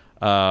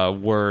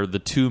were the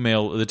two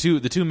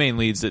main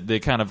leads that they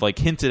kind of like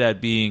hinted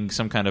at being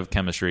some kind of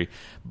chemistry.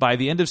 By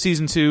the end of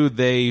season 2,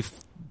 they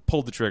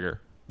pulled the trigger.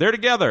 They're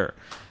together.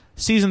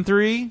 Season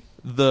 3,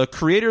 the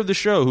creator of the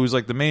show, who's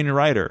like the main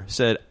writer,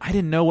 said, "I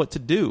didn't know what to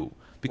do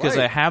because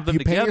I have them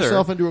together." You paint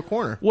yourself into a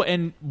corner. Well,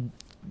 and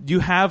you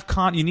have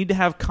you need to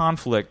have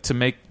conflict to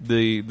make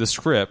the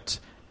script.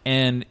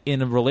 And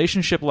in a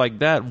relationship like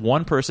that,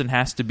 one person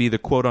has to be the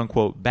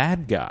quote-unquote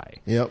bad guy.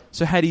 Yep.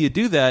 So how do you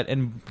do that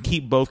and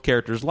keep both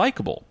characters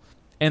likable?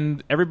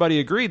 And everybody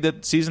agreed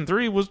that season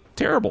 3 was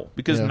terrible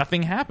because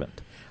nothing happened.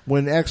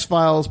 When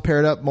X-Files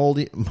paired up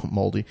Moldy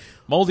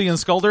and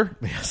Sculder?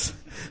 Yes.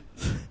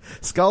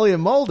 Scully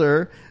and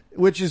Mulder,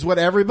 which is what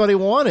everybody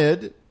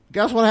wanted,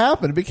 guess what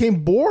happened? It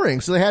became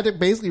boring. So they had to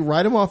basically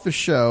write them off the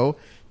show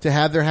to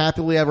have their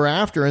happily ever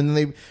after. And then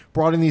they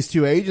brought in these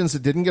two agents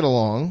that didn't get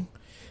along.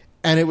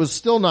 And it was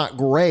still not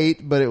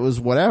great, but it was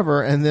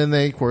whatever. And then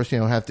they, of course,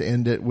 have to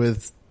end it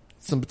with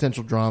some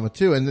potential drama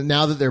too. And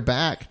now that they're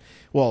back,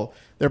 well,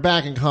 they're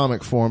back in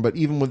comic form, but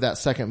even with that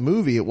second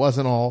movie, it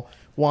wasn't all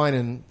wine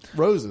and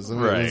roses. I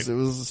mean, right. It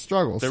was a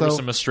struggle. There was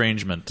some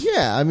estrangement.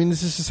 Yeah, I mean,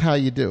 this is just how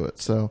you do it.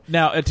 So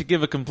now, to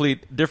give a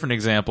complete different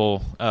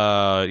example,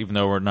 even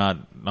though we're not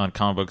on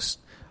comic books,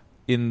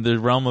 in the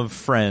realm of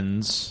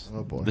Friends,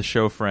 the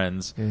show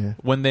Friends,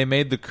 when they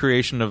made the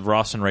creation of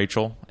Ross and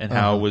Rachel and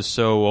how it was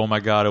so, oh my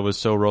God, it was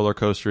so roller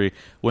coastery.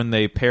 When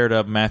they paired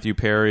up Matthew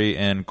Perry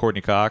and Courtney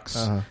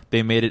Cox,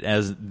 they made it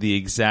as the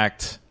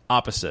exact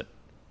opposite.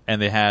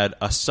 And they had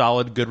a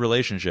solid, good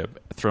relationship.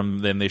 From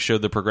then, they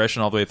showed the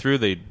progression all the way through.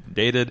 They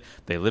dated,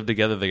 they lived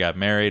together, they got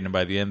married, and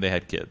by the end, they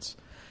had kids.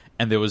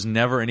 And there was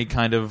never any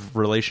kind of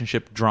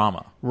relationship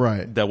drama,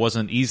 right? That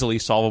wasn't easily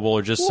solvable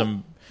or just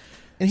some.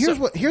 And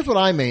here's what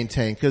I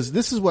maintain, because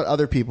this is what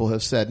other people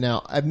have said.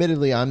 Now,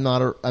 admittedly, I'm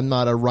not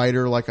a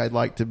writer like I'd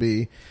like to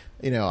be.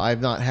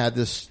 I've not had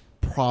this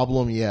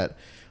problem yet,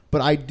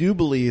 but I do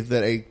believe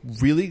that a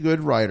really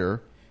good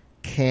writer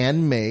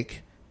can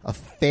make a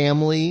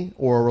family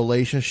or a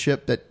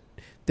relationship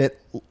that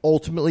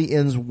ultimately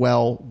ends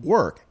well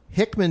work.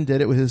 Hickman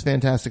did it with his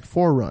Fantastic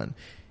Four run.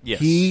 Yes.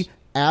 He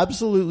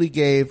absolutely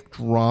gave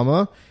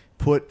drama,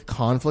 put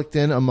conflict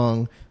in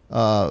among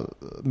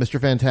Mr.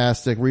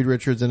 Fantastic, Reed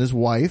Richards, and his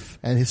wife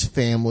and his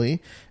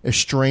family,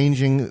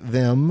 estranging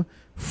them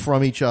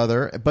from each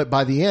other. But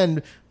by the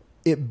end,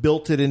 it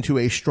built it into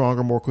a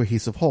stronger, more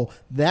cohesive whole.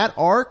 That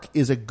arc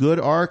is a good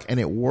arc, and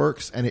it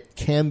works, and it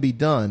can be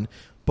done.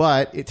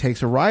 But it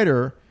takes a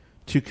writer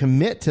to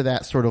commit to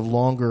that sort of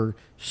longer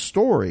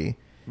story.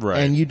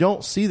 Right. And you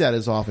don't see that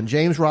as often.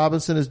 James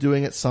Robinson is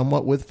doing it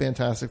somewhat with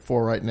Fantastic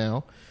Four right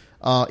now.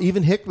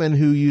 Even Hickman,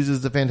 who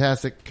uses the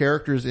fantastic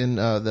characters in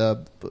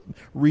the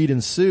Reed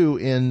and Sue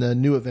in the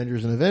New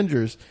Avengers and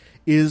Avengers,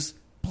 is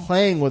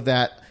playing with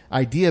that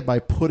idea by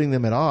putting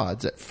them at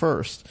odds at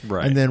first,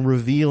 right, and then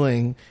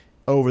revealing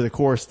over the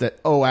course that,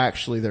 oh,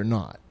 actually they're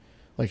not.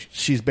 Like,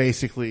 she's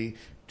basically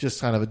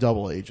just kind of a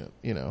double agent.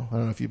 I don't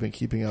know if you've been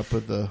keeping up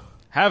with the...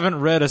 Haven't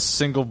read a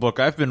single book.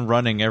 I've been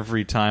running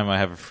every time I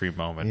have a free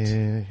moment.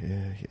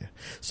 Yeah.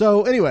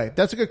 So anyway,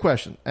 that's a good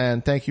question,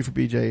 and thank you for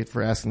BJ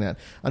for asking that.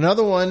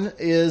 Another one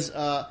is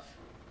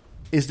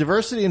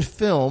diversity in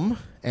film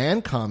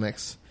and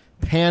comics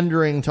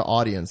pandering to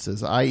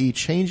audiences, i.e.,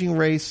 changing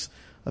race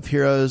of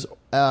heroes,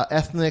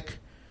 ethnic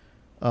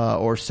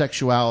or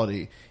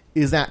sexuality.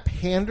 Is that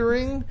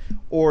pandering,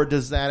 or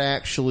does that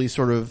actually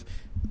sort of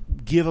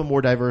give a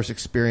more diverse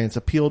experience,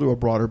 appeal to a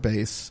broader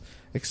base,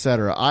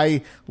 etc.?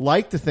 I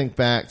like to think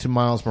back to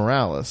Miles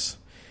Morales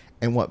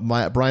and what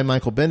Brian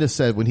Michael Bendis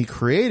said when he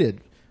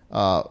created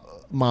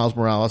Miles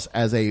Morales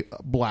as a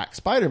black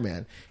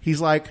Spider-Man.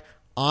 He's like,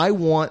 I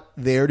want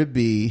there to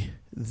be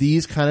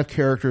these kind of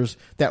characters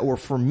that were,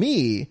 for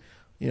me,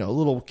 a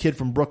little kid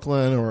from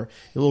Brooklyn or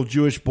a little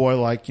Jewish boy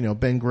like,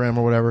 Ben Grimm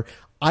or whatever.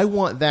 I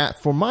want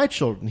that for my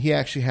children. He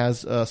actually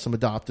has some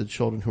adopted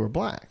children who are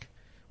black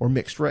or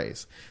mixed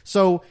race.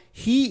 So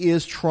he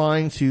is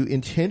trying to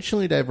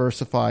intentionally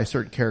diversify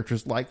certain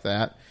characters like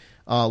that,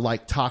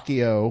 like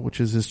Takio,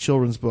 which is his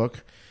children's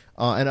book,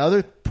 and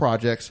other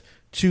projects,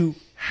 to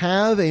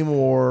have a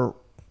more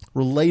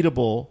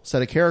relatable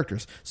set of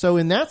characters. So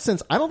in that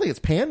sense, I don't think it's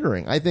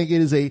pandering. I think it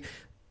is a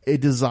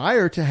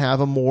desire to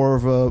have a more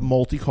of a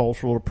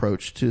multicultural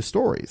approach to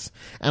stories.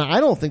 And I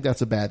don't think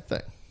that's a bad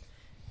thing.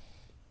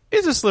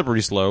 It's a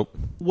slippery slope.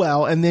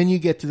 Well, and then you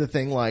get to the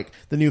thing like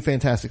the new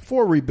Fantastic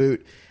Four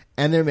reboot,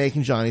 and they're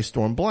making Johnny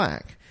Storm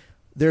black.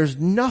 There's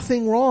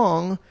nothing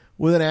wrong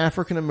with an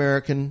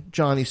African-American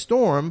Johnny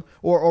Storm,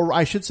 or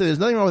I should say there's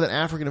nothing wrong with an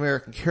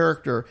African-American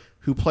character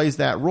who plays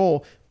that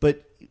role,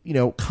 but,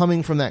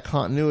 coming from that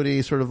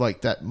continuity, sort of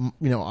like that,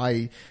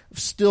 I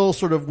still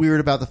sort of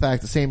weird about the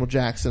fact that Samuel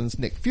Jackson's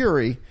Nick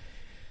Fury,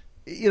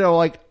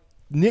 like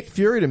Nick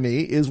Fury to me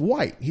is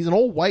white. He's an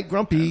old white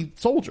grumpy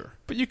soldier.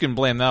 But you can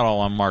blame that all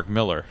on Mark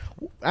Miller.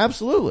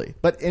 Absolutely.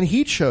 And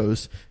he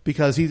chose,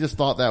 because he just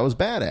thought that was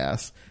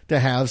badass, to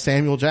have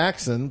Samuel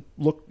Jackson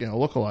look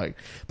alike.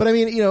 But I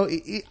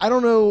mean, I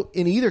don't know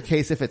in either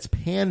case if it's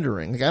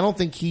pandering. Like, I don't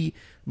think he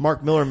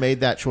Mark Miller made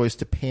that choice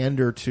to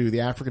pander to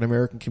the African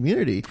American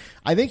community.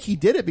 I think he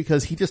did it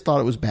because he just thought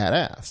it was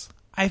badass.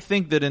 I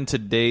think that in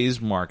today's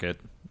market,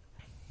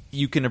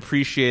 you can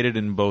appreciate it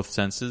in both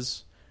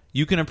senses.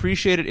 You can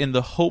appreciate it in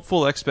the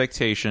hopeful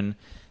expectation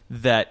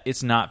that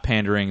it's not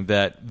pandering,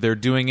 that they're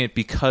doing it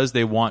because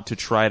they want to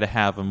try to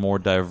have a more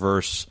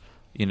diverse,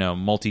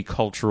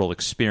 multicultural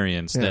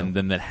experience than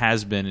that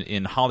has been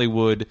in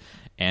Hollywood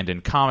and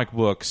in comic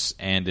books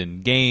and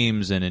in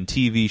games and in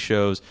TV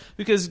shows,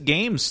 because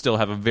games still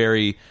have a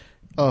very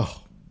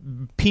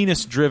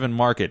penis-driven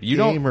market.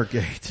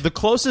 Gamergate. The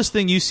closest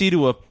thing you see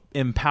to a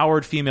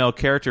empowered female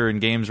character in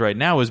games right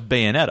now is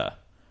Bayonetta.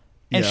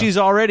 And she's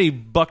already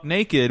buck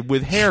naked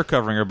with hair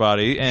covering her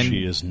body. And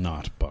she is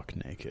not buck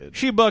naked.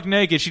 She buck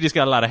naked. She just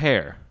got a lot of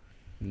hair.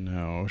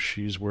 No,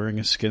 she's wearing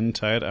a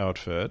skin-tight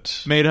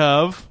outfit. Made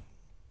of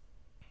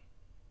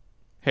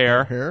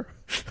hair. Hair?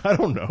 I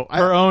don't know.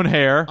 Her own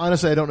hair.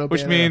 Honestly, I don't know.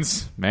 Which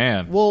means,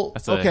 man,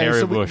 that's a okay,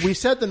 hairy so bush. we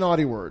said the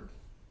naughty word.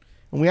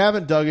 And we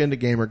haven't dug into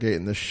Gamergate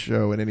in this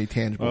show in any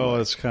tangible way. Oh,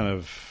 it's kind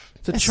of...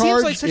 It's a it charged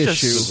seems like such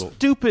issue. a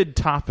stupid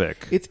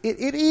topic. It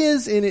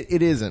is and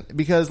it isn't,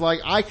 because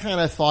I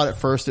kind of thought at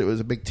first it was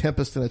a big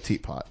tempest in a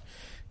teapot.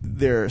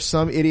 There are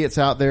some idiots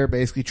out there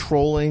basically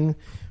trolling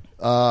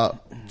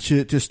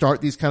to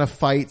start these kind of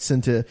fights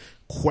and to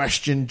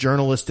question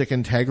journalistic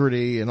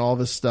integrity and all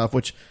this stuff,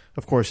 which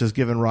of course has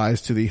given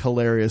rise to the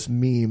hilarious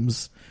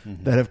memes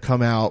that have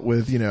come out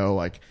with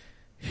like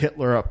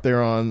Hitler up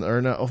there on,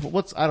 or no,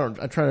 I'm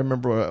trying to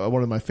remember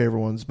one of my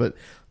favorite ones, but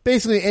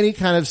basically any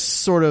kind of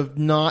sort of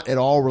not at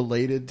all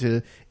related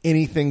to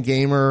anything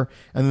gamer,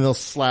 and then they'll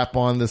slap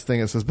on this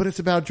thing that says, but it's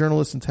about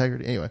journalist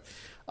integrity. Anyway.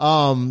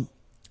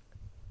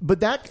 But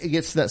that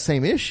gets to that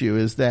same issue,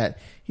 is that,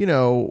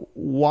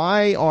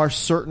 why are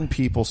certain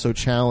people so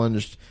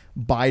challenged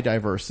by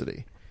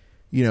diversity?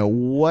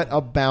 What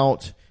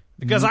about...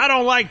 Because I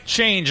don't like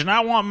change, and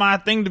I want my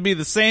thing to be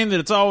the same that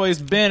it's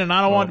always been, and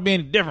I don't want it to be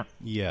any different.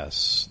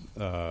 Yes.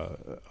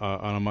 On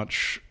a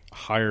much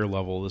higher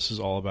level, this is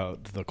all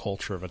about the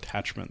culture of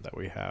attachment that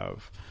we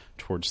have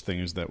towards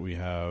things that we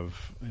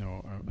have,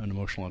 an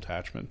emotional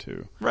attachment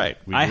to. Right.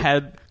 I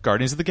had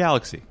Guardians of the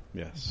Galaxy.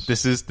 Yes.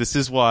 This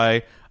is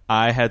why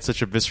I had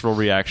such a visceral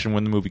reaction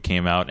when the movie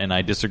came out, and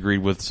I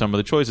disagreed with some of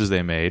the choices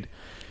they made,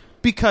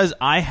 because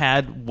I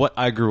had what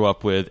I grew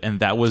up with, and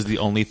that was the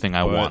only thing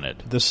I wanted.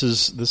 This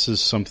is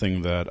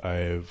something that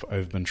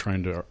I've been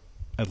trying to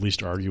at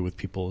least argue with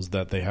people, is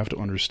that they have to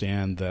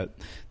understand that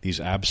these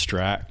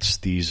abstracts,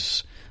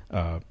 these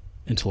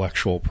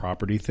intellectual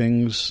property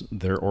things,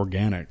 they're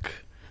organic.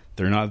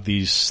 They're not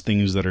these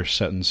things that are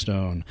set in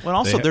stone. Well,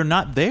 also, they're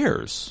not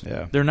theirs.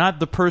 Yeah. They're not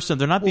the person.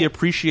 They're not the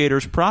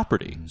appreciator's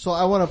property. So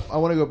I want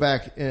to go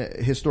back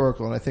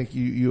historical, and I think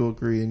you'll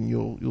agree, and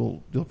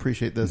you'll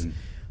appreciate this. Mm-hmm.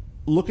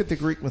 Look at the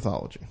Greek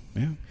mythology.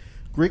 Yeah.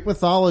 Greek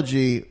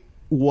mythology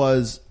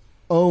was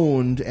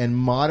owned and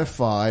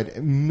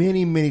modified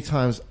many, many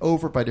times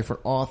over by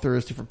different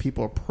authors, different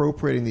people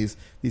appropriating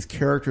these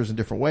characters in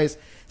different ways.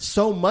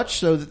 So much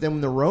so that then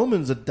when the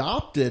Romans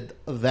adopted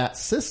that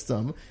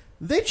system,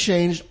 they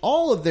changed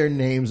all of their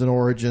names and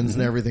origins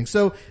and everything.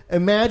 So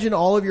imagine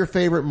all of your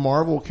favorite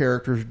Marvel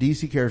characters,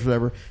 DC characters,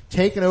 whatever,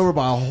 taken over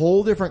by a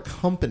whole different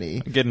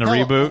company. Getting a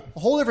reboot. A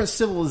whole different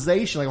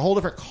civilization, like a whole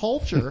different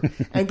culture,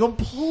 and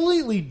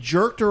completely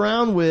jerked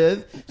around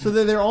with, so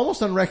that they're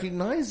almost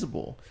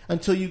unrecognizable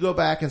until you go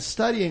back and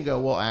study and go,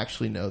 well,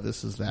 actually, no,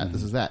 this is that,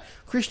 this is that.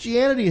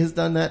 Christianity has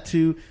done that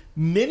to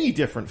many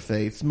different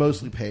faiths,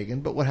 mostly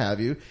pagan, but what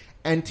have you,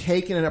 and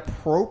taken and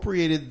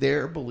appropriated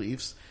their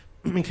beliefs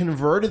and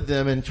converted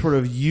them and sort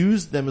of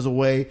used them as a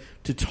way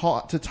to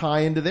tie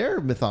into their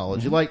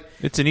mythology. Like,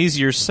 it's an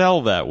easier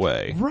sell that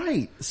way,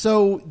 right?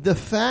 So the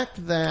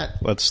fact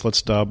that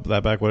let's dub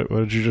that back. What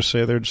did you just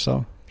say there,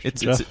 Giselle?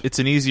 It's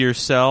an easier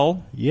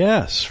sell.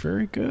 Yes,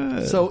 very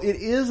good. So it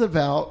is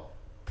about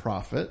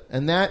profit,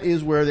 and that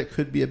is where that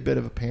could be a bit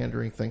of a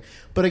pandering thing.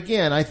 But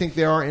again, I think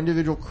there are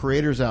individual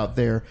creators out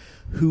there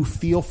who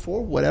feel,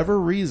 for whatever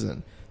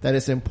reason, that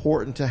it's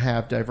important to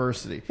have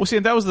diversity. Well, see,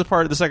 and that was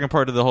the second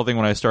part of the whole thing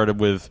when I started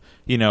with,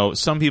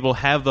 some people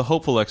have the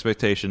hopeful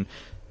expectation,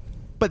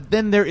 but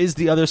then there is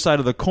the other side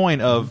of the coin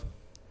of,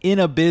 in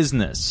a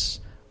business,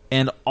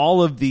 and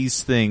all of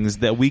these things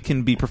that we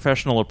can be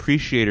professional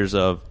appreciators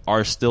of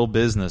are still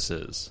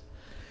businesses.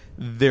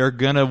 They're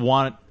going to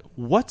want,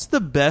 what's the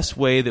best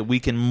way that we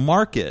can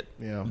market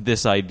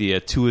this idea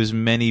to as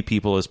many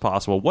people as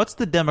possible? What's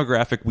the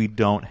demographic we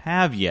don't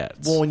have yet?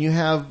 Well, when you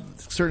have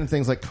certain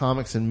things like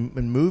comics and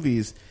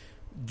movies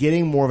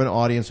getting more of an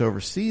audience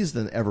overseas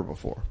than ever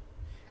before.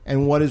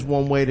 And what is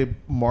one way to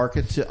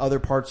market to other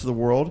parts of the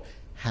world?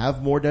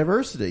 Have more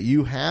diversity.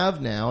 You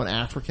have now an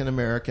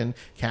African-American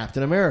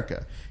Captain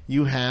America.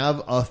 You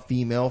have a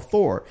female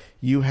Thor.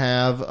 You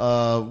have,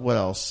 what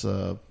else?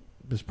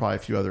 There's probably a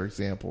few other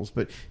examples,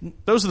 but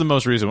those are the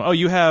most recent. Oh,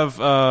 you have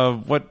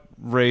what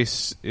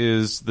race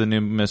is the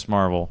new Miss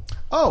Marvel?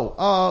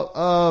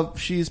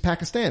 She's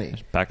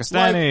Pakistani.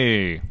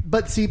 Pakistani.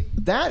 But see,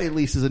 that at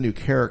least is a new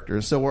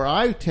character. So where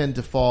I tend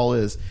to fall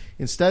is,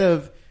 instead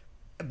of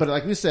but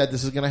like we said,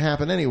 this is going to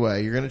happen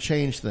anyway. You're going to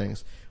change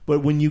things.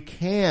 But when you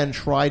can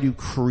try to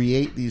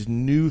create these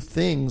new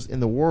things in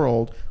the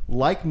world,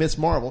 like Miss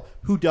Marvel,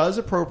 who does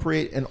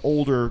appropriate an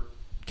older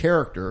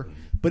character,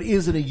 but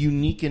isn't a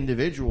unique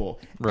individual,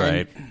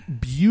 Right.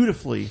 and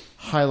beautifully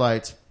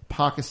highlights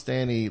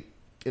Pakistani,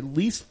 at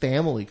least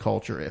family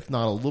culture, if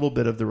not a little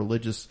bit of the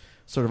religious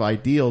sort of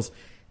ideals.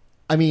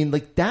 I mean,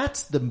 like,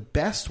 that's the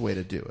best way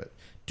to do it.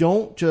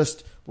 Don't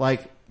just,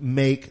 like,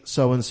 make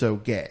so-and-so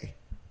gay.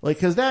 Like,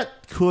 because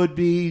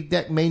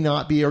that may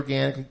not be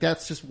organic. Like,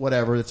 that's just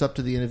whatever. It's up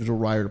to the individual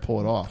writer to pull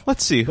it off.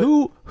 Let's see.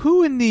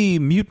 Who in the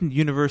mutant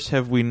universe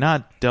have we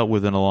not dealt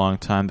with in a long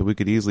time that we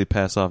could easily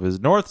pass off as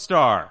North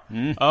Star?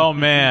 Oh,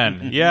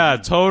 man. Yeah,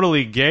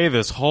 totally gay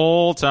this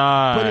whole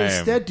time. But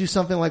instead, do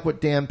something like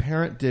what Dan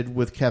Parent did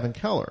with Kevin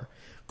Keller.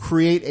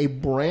 Create a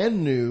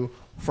brand new,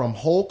 from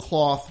whole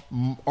cloth,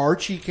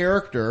 Archie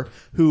character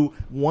who,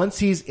 once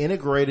he's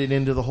integrated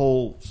into the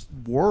whole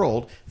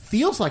world,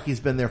 feels like he's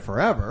been there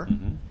forever,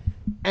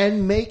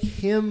 and make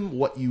him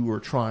what you were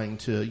trying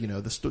to,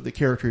 the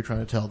character you're trying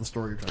to tell, the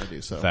story you're trying to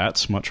do. So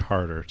That's much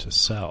harder to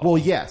sell. Well,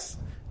 yes.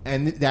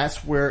 And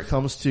that's where it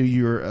comes to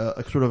your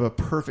sort of a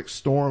perfect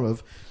storm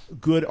of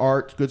good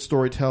art, good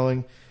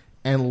storytelling,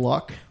 and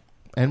luck,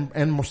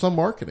 and some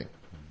marketing.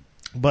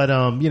 But,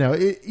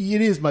 it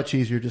is much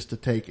easier just to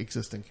take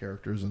existing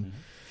characters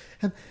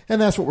and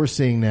that's what we're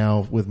seeing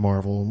now with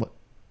Marvel and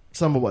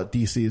some of what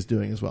DC is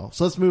doing as well.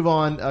 So let's move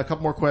on. A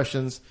couple more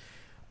questions.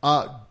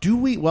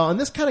 And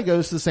this kind of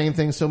goes to the same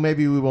thing, so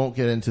maybe we won't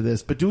get into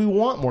this, but do we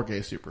want more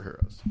gay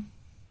superheroes?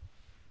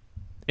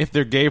 If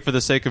they're gay for the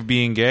sake of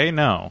being gay,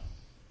 no.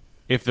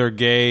 If they're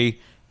gay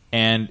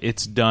and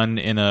it's done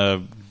in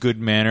a good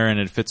manner and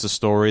it fits a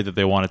story that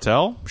they want to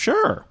tell,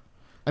 sure.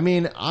 I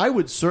mean, I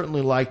would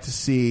certainly like to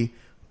see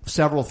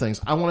several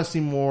things. I want to see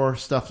more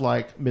stuff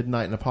like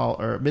Midnight and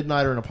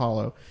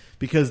Apollo,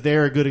 because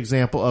they're a good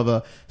example of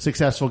a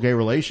successful gay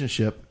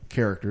relationship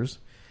characters.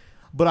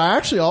 But I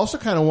actually also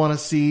kind of want to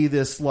see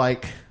this,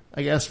 like,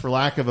 I guess for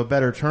lack of a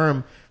better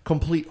term,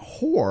 complete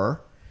whore,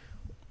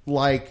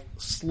 like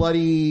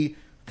slutty,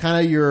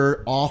 kind of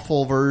your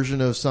awful version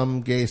of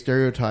some gay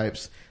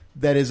stereotypes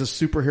that is a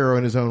superhero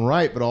in his own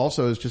right, but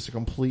also is just a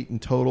complete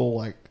and total,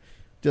 like,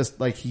 just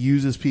like he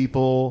uses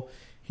people.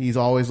 He's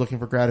always looking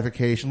for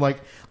gratification. Like,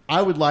 I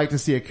would like to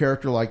see a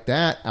character like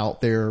that out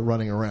there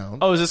running around.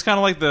 Oh, is this kind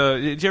of like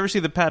did you ever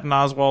see the Patton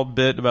Oswalt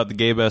bit about the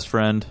gay best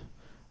friend?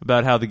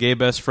 About how the gay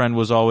best friend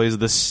was always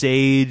the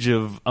sage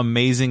of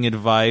amazing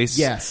advice.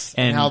 Yes.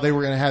 And how they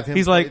were going to have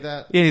him play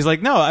that. Yeah, he's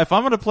like, no, if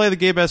I'm going to play the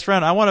gay best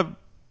friend, I want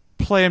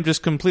to play him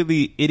just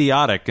completely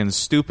idiotic and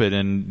stupid,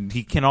 and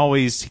he can't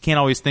always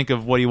think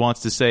of what he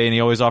wants to say, and he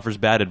always offers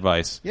bad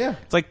advice. Yeah.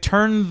 It's like,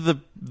 turn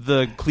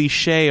the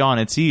cliche on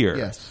its ear.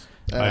 Yes.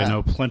 I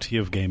know plenty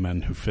of gay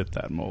men who fit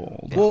that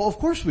mold. Well, of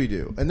course we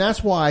do. And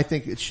that's why I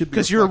think it should be...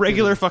 Because you're a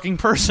regular fucking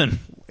person.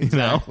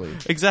 Exactly. You know?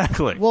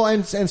 Exactly. Well,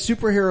 and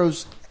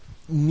superheroes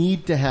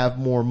need to have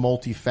more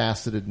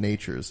multifaceted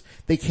natures.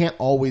 They can't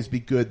always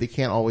be good. They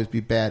can't always be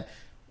bad.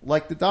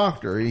 Like the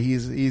Doctor.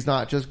 He's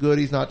not just good.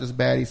 He's not just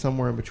bad. He's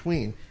somewhere in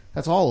between.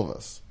 That's all of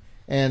us.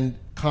 And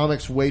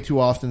comics way too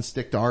often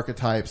stick to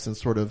archetypes and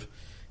sort of...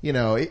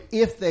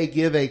 if they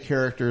give a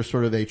character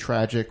sort of a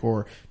tragic,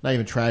 or not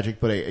even tragic,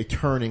 but a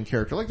turning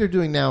character, like they're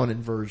doing now in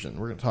Inversion.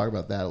 We're going to talk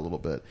about that a little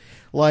bit.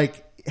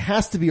 Like, it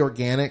has to be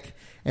organic,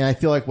 and I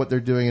feel like what they're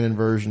doing in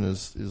Inversion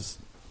is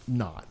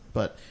not.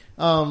 But,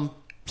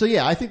 so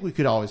yeah, I think we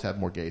could always have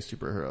more gay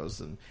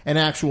superheroes, and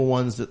actual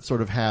ones that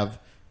sort of have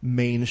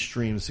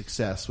mainstream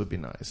success would be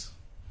nice.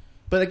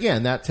 But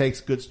again, that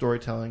takes good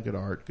storytelling, good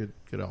art, good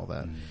all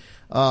that.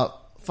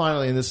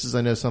 Finally, and this is,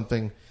 I know,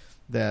 something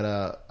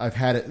that I've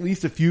had at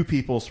least a few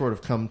people sort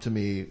of come to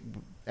me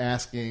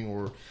asking,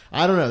 or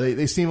I don't know,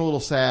 they seem a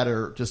little sad,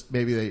 or just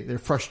maybe they're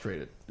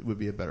frustrated would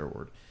be a better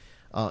word.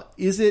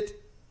 Is it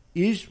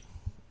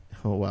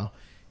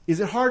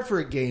hard for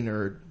a gay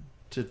nerd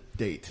to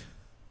date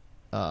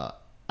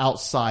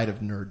outside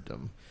of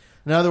nerddom?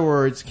 In other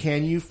words,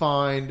 can you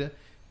find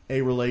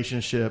a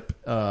relationship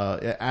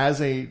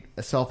as a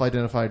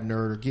self-identified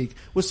nerd or geek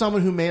with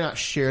someone who may not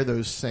share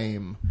those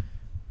same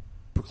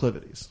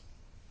proclivities?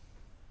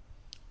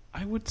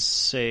 I would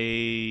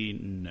say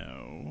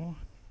no.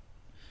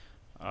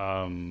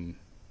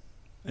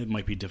 It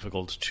might be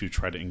difficult to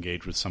try to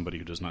engage with somebody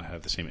who does not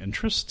have the same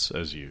interests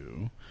as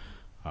you.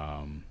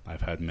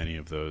 I've had many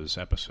of those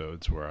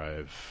episodes where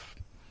I've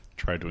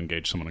tried to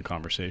engage someone in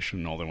conversation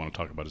and all they want to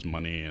talk about is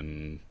money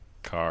and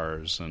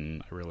cars,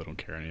 and I really don't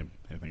care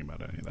anything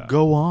about any of that.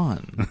 Go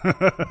on.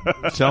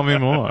 Tell me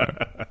more.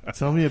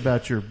 Tell me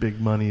about your big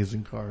monies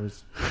and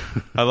cars.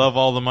 I love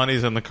all the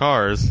monies and the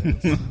cars.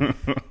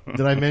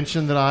 Did I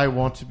mention that I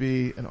want to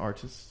be an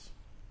artist?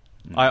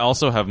 I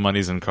also have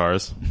monies and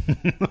cars.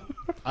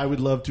 I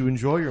would love to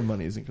enjoy your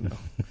monies and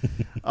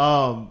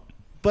cars.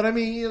 But I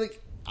mean,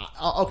 like,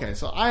 okay,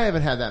 so I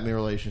haven't had that many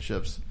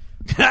relationships,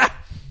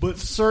 but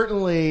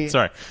certainly.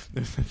 Sorry.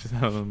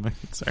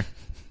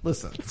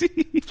 Listen,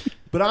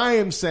 but I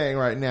am saying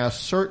right now,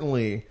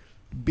 certainly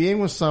being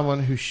with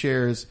someone who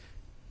shares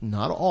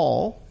not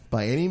all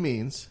by any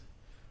means,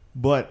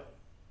 but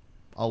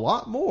a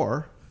lot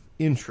more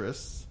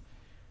interests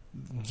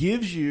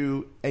gives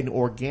you an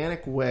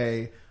organic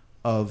way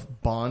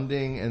of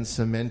bonding and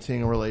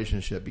cementing a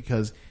relationship,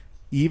 because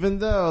even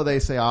though they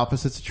say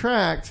opposites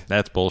attract,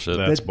 That's bullshit.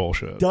 That's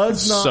bullshit.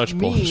 does not Such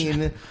bullshit.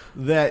 mean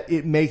that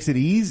it makes it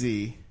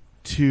easy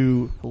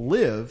to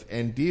live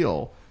and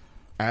deal,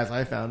 as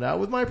I found out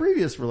with my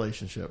previous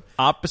relationship.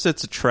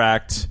 Opposites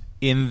attract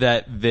in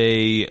that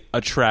they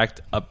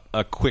attract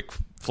a quick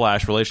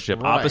flash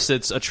relationship. Right.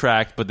 Opposites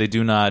attract, but they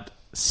do not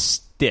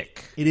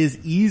stick. It is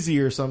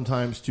easier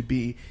sometimes to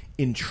be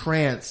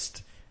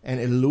entranced and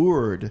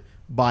allured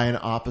by an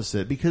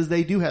opposite because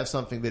they do have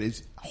something that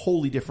is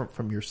wholly different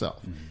from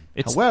yourself.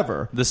 It's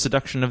However, the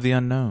seduction of the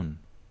unknown.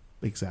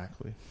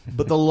 exactly.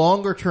 But the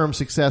longer term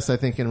success, I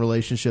think, in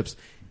relationships,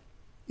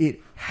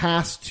 it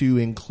has to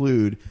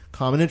include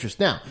common interests.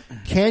 Now,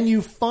 can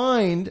you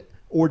find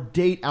or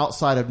date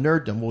outside of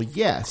nerddom? Well,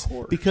 yes,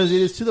 because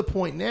it is to the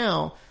point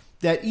now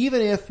that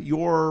even if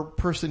your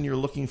person you're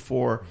looking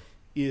for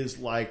is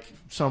like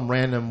some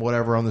random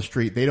whatever on the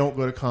street, they don't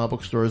go to comic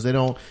book stores, they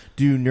don't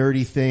do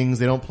nerdy things,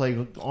 they don't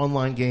play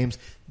online games,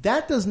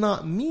 that does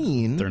not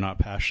mean They're not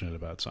passionate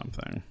about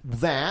something.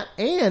 that,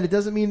 and it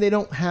doesn't mean they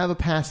don't have a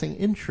passing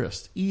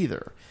interest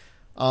either.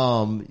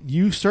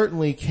 You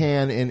certainly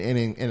can,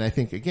 and I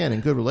think, again,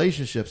 in good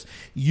relationships,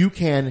 you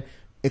can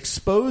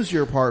expose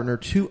your partner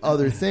to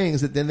other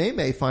things that then they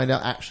may find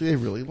out actually they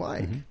really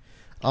like.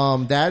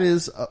 That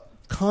is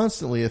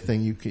constantly a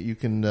thing you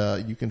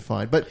can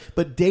find.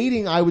 But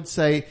dating, I would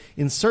say,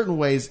 in certain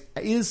ways,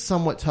 is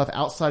somewhat tough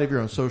outside of your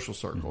own social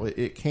circle.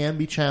 It can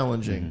be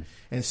challenging,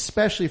 and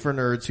especially for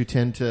nerds who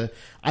tend to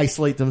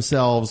isolate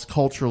themselves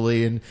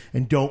culturally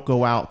and don't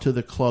go out to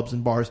the clubs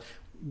and bars.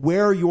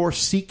 Where you're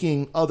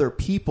seeking other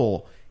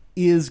people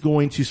is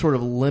going to sort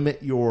of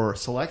limit your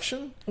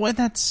selection. Well,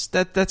 that's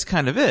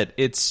kind of it.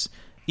 It's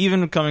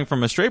even coming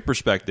from a straight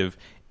perspective.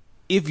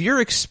 If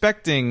you're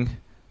expecting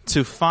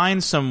to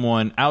find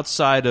someone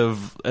outside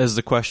of, as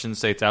the question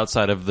states,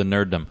 outside of the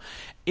nerddom,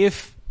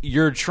 if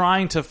you're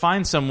trying to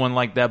find someone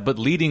like that but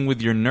leading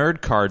with your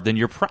nerd card, then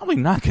you're probably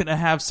not going to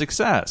have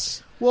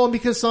success. Well,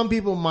 because some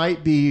people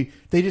might be,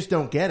 they just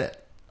don't get it.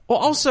 Well,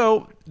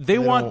 also they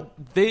want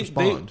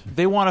respond.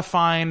 they want to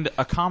find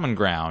a common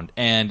ground,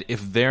 and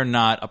if they're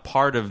not a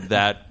part of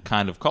that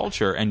kind of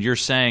culture, and you're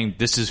saying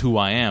this is who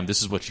I am,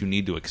 this is what you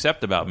need to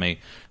accept about me,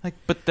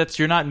 but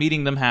you're not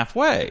meeting them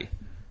halfway.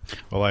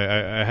 Well,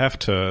 I have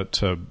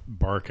to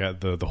bark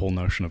at the whole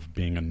notion of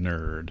being a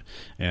nerd,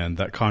 and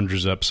that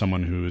conjures up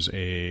someone who's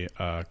a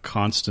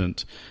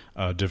constant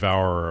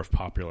devourer of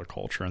popular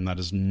culture, and that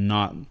is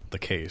not the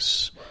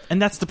case. And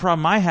that's the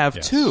problem I have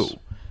too.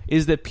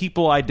 Is that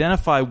people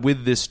identify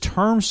with this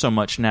term so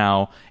much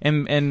now,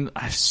 and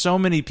so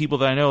many people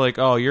that I know, like,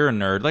 oh, you're a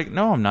nerd. Like,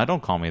 no, I'm not.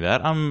 Don't call me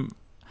that. I'm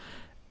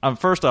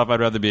first off, I'd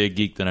rather be a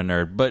geek than a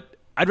nerd, but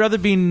I'd rather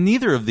be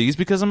neither of these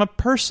because I'm a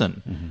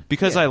person.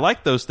 Because I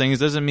like those things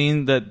doesn't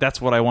mean that that's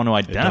what I want to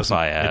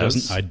identify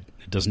as. It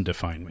doesn't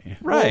define me.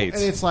 Right.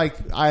 Well, and it's like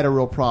I had a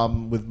real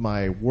problem with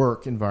my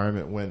work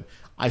environment when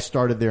I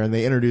started there, and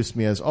they introduced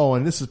me as, oh,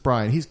 and this is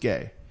Brian. He's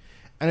gay.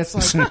 And it's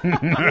like,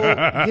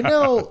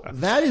 well,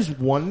 that is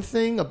one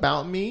thing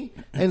about me,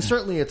 and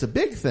certainly it's a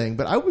big thing,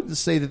 but I wouldn't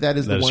say that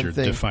is the one your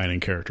thing.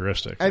 defining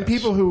characteristic. And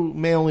people who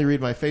may only read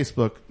my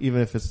Facebook,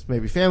 even if it's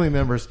maybe family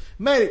members,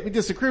 may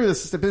disagree with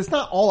this, but it's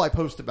not all I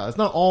post about. It's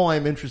not all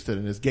I'm interested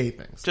in is gay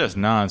things. Just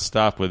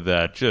nonstop with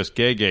that. Just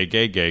gay.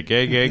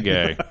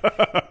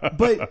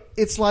 But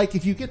it's like,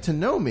 if you get to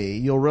know me,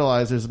 you'll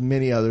realize there's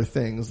many other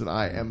things that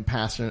I am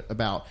passionate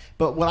about.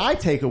 But what I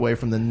take away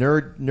from the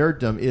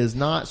nerddom is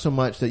not so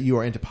much that you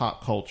are into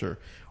pop culture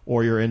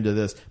or you're into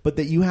this, but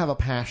that you have a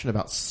passion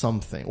about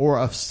something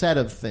or a set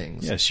of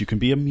things. Yes, you can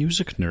be a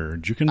music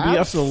nerd. You can be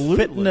Absolutely. a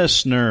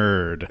fitness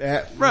nerd.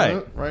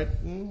 Right. Right.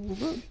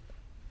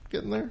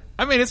 Getting there.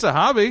 I mean, it's a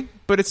hobby,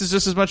 but it's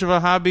just as much of a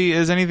hobby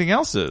as anything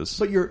else is.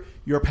 But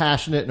you're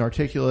passionate and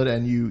articulate,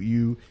 and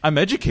you I'm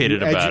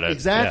educated about it.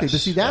 Exactly. Yes,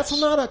 But see, that's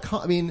not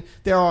I mean,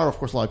 there are, of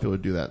course, a lot of people who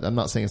do that. I'm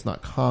not saying it's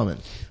not common,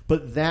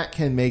 but that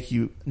can make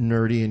you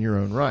nerdy in your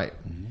own right.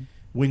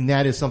 When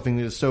that is something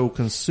that is so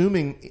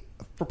consuming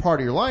for part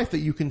of your life that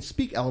you can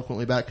speak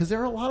eloquently about it, because there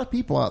are a lot of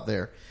people out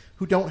there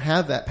who don't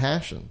have that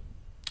passion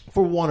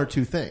for one or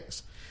two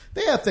things.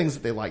 They have things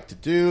that they like to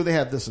do. They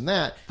have this and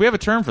that. We have a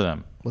term for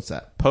them. What's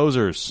that?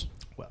 Posers.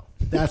 Well,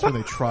 that's when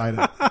they tried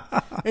it.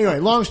 Anyway,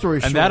 long story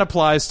short. And that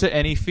applies to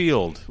any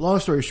field. Long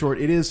story short,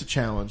 it is a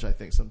challenge, I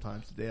think,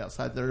 sometimes to date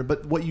outside there.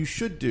 But what you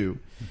should do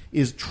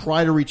is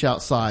try to reach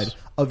outside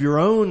of your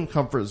own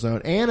comfort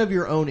zone and of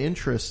your own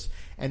interests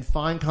and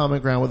find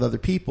common ground with other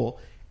people,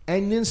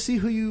 and then see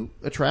who you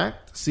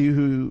attract, see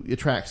who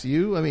attracts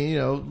you. I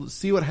mean,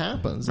 see what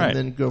happens, and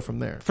then go from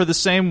there. For the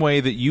same way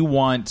that you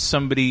want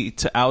somebody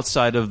to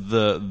outside of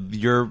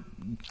your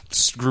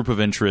group of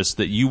interests,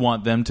 that you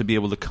want them to be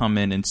able to come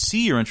in and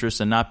see your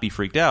interests and not be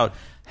freaked out,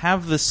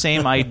 have the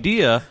same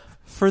idea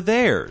for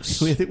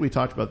theirs. I think we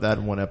talked about that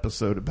in one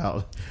episode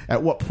about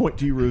at what point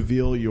do you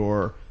reveal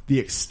the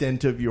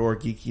extent of your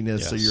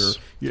geekiness. So Yes.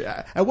 you're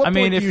at what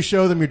point do you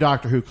show them your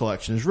Doctor Who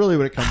collection? Is really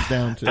what it comes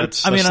down to.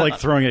 That's like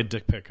throwing a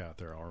dick pic out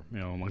there, or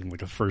like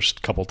the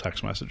first couple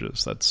text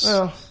messages. That's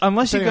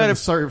unless you got a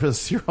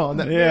service you're on.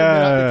 That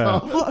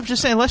well, I'm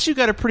just saying, unless you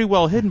got it pretty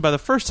well hidden by the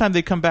first time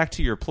they come back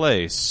to your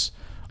place.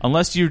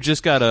 Unless you've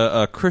just got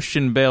a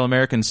Christian Bale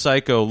American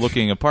Psycho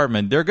looking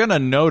apartment, they're gonna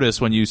notice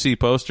when you see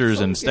posters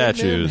and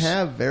statues.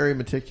 Have very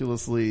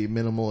meticulously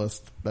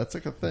minimalist. That's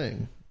like a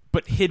thing.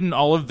 But hidden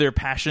all of their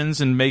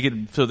passions and make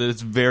it so that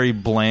it's very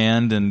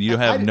bland and you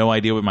have no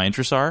idea what my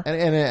interests are.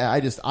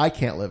 And I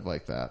can't live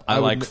like that. I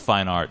like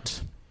fine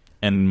art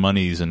and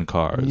monies and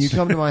cars. When you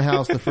come to my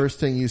house, the first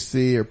thing you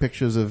see are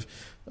pictures of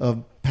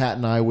Pat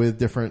and I with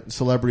different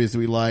celebrities that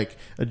we like.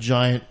 A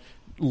giant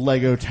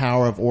Lego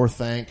tower of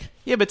Orthanc.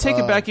 Yeah, but take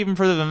it back even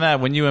further than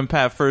that. When you and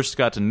Pat first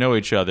got to know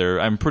each other,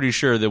 I'm pretty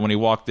sure that when he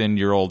walked in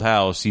your old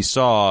house, he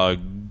saw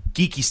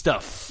geeky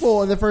stuff.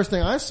 Well, and the first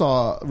thing I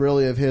saw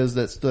really of his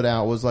that stood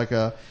out was like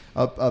a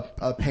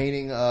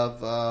painting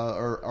of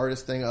or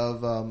artist thing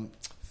of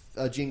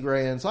Jean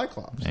Grey and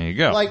Cyclops. There you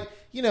go. Like,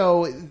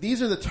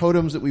 these are the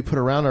totems that we put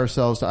around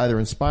ourselves to either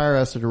inspire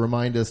us or to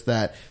remind us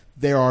that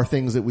there are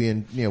things that we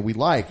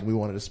like and we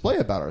want to display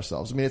about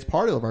ourselves. I mean, it's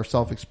part of our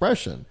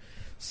self-expression.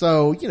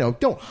 So,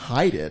 don't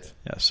hide it.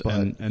 Yes,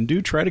 and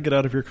do try to get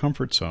out of your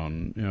comfort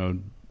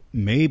zone.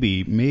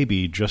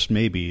 Maybe, just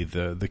maybe,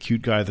 the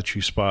cute guy that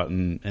you spot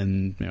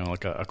in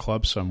like a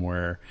club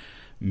somewhere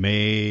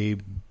may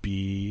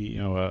be,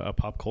 a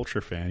pop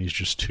culture fan. He's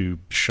just too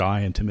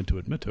shy and timid to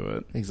admit to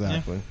it.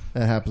 Exactly.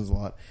 Yeah. That happens a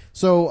lot.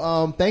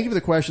 So, thank you for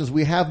the questions.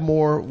 We have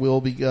more we'll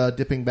be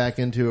dipping back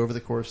into over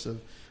the course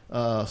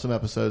of some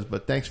episodes,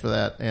 but thanks for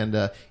that. And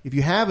if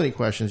you have any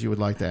questions you would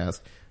like to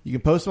ask, you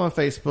can post them on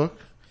Facebook.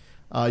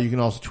 You can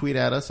also tweet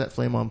at us at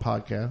Flame On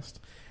Podcast.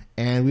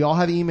 And we all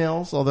have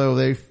emails, although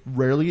they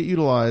rarely get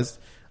utilized.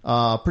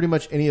 Pretty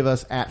much any of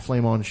us at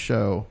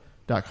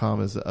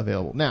flameonshow.com is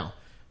available. Now,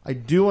 I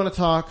do want to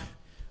talk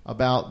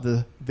about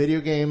the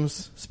video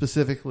games,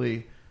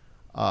 specifically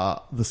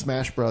the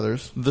Smash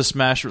Brothers.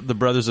 The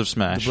Brothers of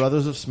Smash. The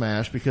Brothers of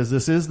Smash, because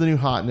this is the new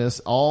hotness.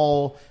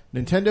 All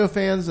Nintendo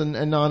fans and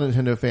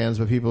non-Nintendo fans,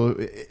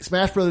 but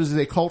Smash Brothers is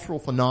a cultural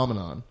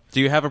phenomenon. Do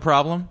you have a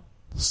problem?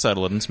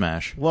 Settle it in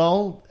Smash.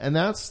 Well, and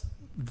that's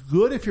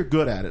good if you're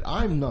good at it.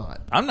 I'm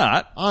not. I'm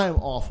not. I'm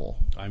awful.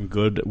 I'm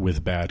good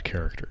with bad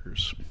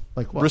characters.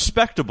 Like what?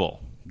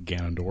 Respectable.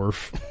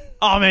 Ganondorf.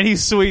 Oh, man,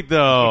 he's sweet,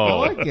 though.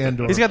 I like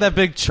Ganondorf. He's got that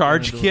big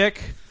charge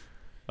kick.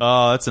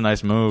 Oh, that's a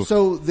nice move.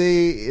 So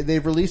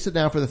they've released it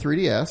now for the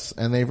 3DS,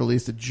 and they've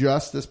released it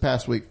just this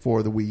past week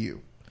for the Wii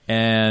U.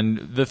 And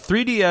the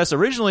 3DS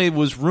originally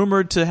was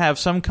rumored to have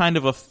some kind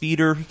of a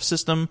feeder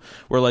system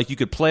where like you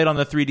could play it on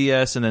the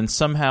 3DS and then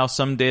somehow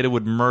some data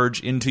would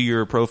merge into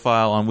your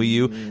profile on Wii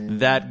U.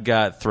 That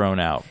got thrown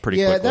out pretty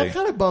quickly. Yeah, that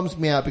kind of bums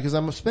me out because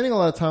I'm spending a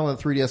lot of time on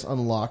the 3DS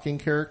unlocking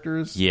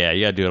characters. Yeah,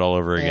 you got to do it all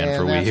over again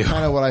for Wii U. That's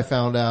kind of what I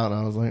found out,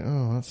 and I was like,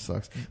 oh, that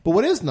sucks. But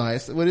what is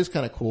nice, what is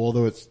kind of cool,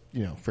 although it's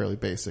fairly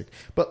basic,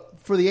 but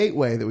for the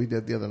 8-way that we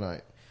did the other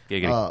night.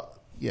 Giggity.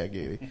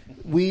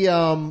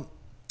 Giggity.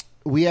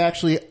 We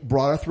actually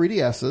brought our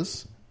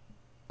 3DSs.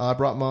 I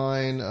brought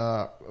mine.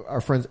 Our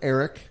friends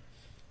Eric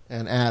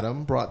and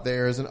Adam brought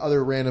theirs, and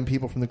other random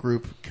people from the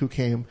group who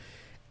came.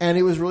 And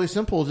it was really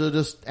simple to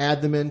just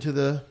add them into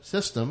the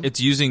system. It's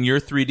using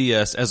your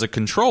 3DS as a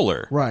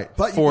controller, right?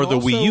 But for the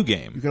Wii U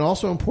game. You can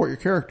also import your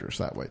characters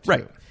that way, too.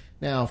 Right.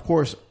 Now, of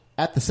course,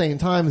 at the same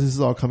time as this is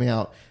all coming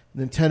out,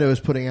 Nintendo is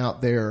putting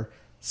out their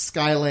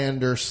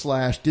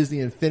Skylander /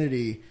 Disney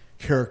Infinity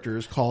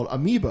characters called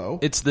Amiibo.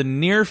 It's the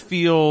near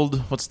field.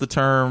 What's the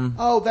term?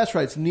 Oh, that's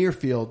right. It's near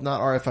field,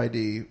 not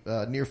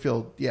RFID. Near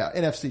field,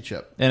 NFC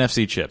chip.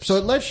 NFC chips. So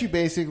it lets you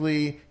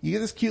basically, you get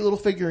this cute little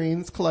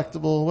figurine. It's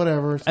collectible,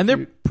 whatever. It's and cute.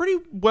 they're pretty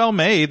well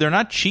made. They're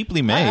not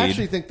cheaply made. I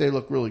actually think they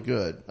look really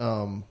good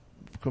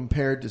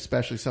compared to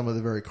especially some of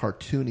the very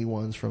cartoony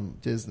ones from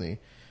Disney.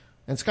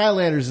 And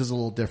Skylanders is a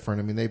little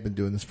different. I mean, they've been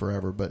doing this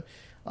forever, but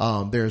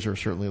theirs are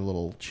certainly a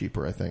little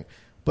cheaper, I think.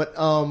 But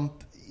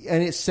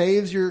and it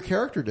saves your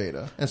character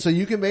data. And so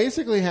you can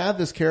basically have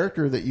this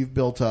character that you've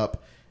built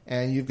up,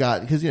 and you've got,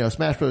 because,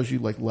 Smash Bros. You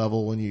like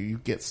level and you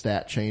get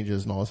stat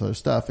changes and all this other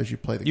stuff as you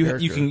play the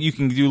character. You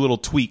can do little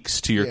tweaks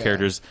to your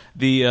characters.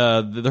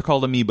 They're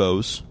called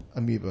Amiibos.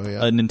 Amiibo,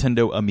 yeah. A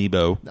Nintendo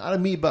Amiibo. Not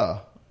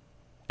Amoeba.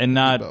 And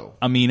not Amiibo.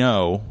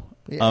 Amino.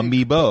 Yeah,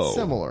 Amiibo.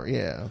 Similar,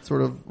 yeah.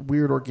 Sort of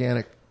weird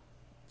organic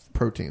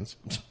proteins.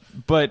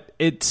 But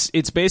it's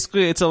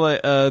basically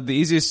the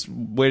easiest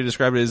way to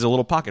describe it is a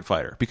little pocket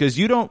fighter, because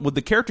you don't, with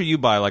the character you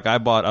buy, like I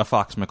bought a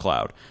Fox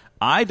McCloud,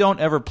 I don't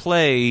ever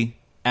play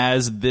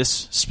as this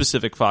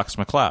specific Fox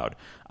McCloud.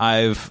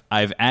 I've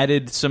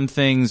added some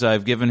things.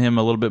 I've given him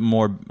a little bit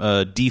more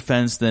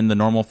defense than the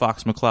normal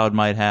Fox McCloud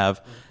might have.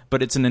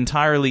 But it's an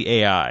entirely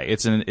AI.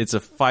 It's a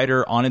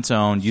fighter on its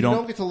own. You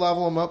don't get to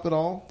level him up at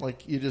all.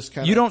 Like you just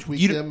kind of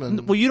tweak him.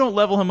 And... Well, you don't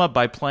level him up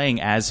by playing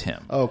as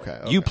him.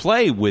 Okay. You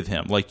play with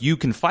him. Like you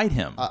can fight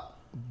him.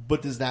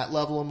 But does that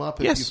level him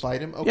up if you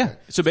fight him? Okay. Yeah.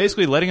 So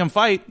basically, letting him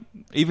fight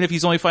Even if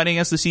he's only fighting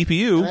against the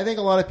CPU. And I think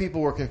a lot of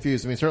people were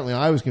confused. I mean, certainly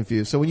I was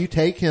confused. So when you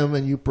take him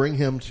and you bring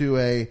him to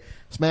a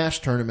Smash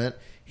tournament,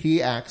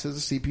 he acts as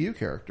a CPU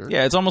character.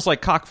 Yeah, it's almost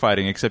like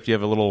cockfighting, except you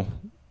have a little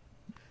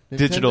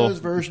digital Nintendo's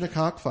version of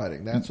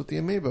cockfighting. That's what the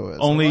amiibo is.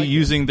 only I like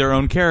using their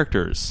own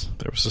characters.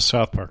 There was a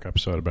South Park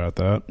episode about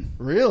that. it.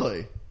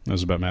 Really? It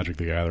was about Magic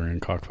the Gathering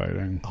and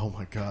cockfighting. Oh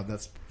my god,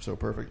 that's so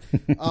perfect.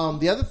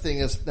 The other thing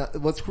is,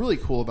 what's really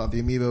cool about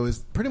the amiibo is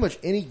pretty much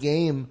any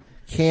game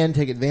can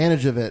take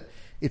advantage of it.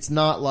 It's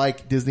not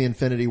like Disney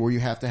Infinity where you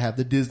have to have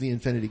the Disney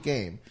Infinity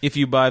game. If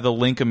you buy the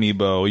Link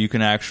amiibo, you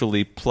can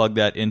actually plug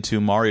that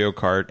into Mario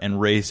Kart and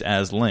race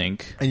as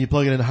Link. And you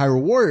plug it into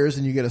Hyrule Warriors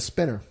and you get a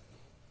spinner.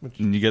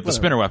 And you get the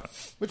spinner weapon.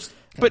 Which is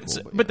But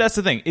cool, but that's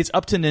the thing. It's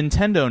up to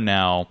Nintendo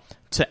now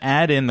to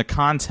add in the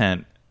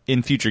content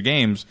in future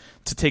games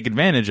to take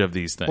advantage of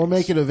these things. or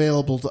make it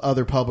available to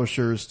other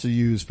publishers to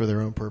use for their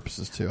own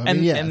purposes too. I And,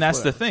 mean, yeah, and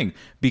that's the thing.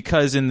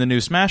 Because in the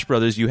new Smash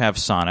Brothers, you have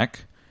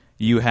Sonic,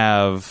 you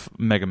have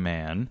Mega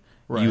Man,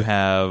 Right. you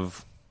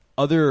have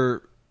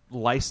other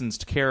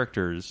licensed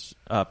characters,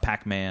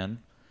 Pac-Man.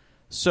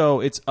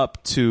 So it's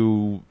up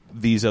to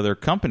these other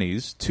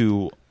companies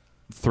to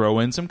throw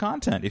in some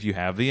content if you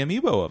have the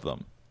amiibo of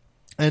them.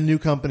 And new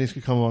companies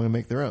could come along and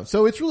make their own.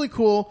 So it's really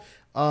cool.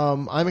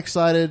 I'm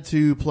excited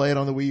to play it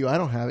on the Wii U. I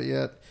don't have it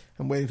yet.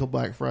 I'm waiting till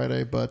Black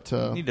Friday, but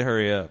You need to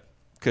hurry up.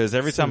 Because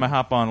every time I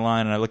hop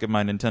online and I look at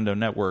my Nintendo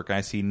network, I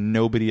see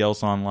nobody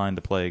else online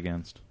to play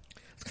against.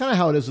 it's kind of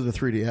how it is with the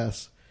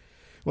 3DS.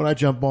 When I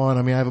jump on,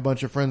 I mean, I have a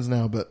bunch of friends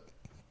now, but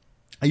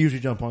I usually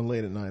jump on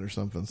late at night or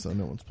something, so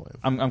no one's playing.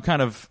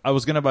 I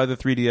was going to buy the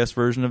 3DS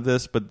version of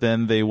this, but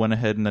then they went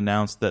ahead and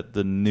announced that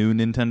the new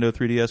Nintendo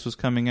 3DS was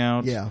coming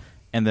out. Yeah.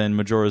 And then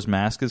Majora's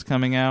Mask is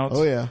coming out.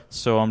 Oh, yeah.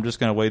 So I'm just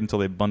going to wait until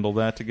they bundle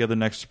that together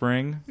next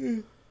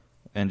spring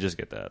and just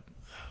get that.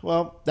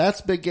 Well,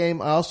 that's a big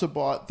game. I also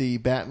bought the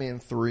Batman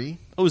 3.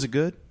 Oh, is it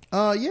good?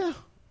 Yeah.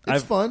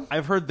 It's fun.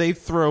 I've heard they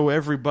throw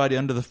everybody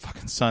under the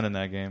fucking sun in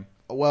that game.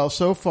 Well,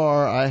 so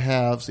far I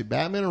have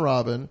Batman and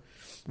Robin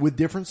with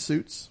different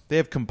suits. They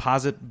have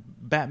composite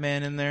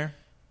Batman in there.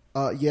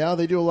 Yeah,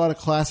 they do a lot of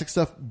classic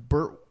stuff.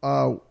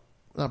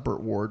 Not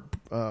Burt Ward,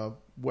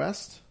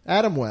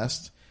 Adam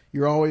West.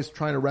 You're always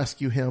trying to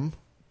rescue him.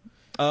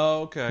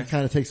 Oh, okay. He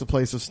kind of takes the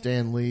place of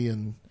Stan Lee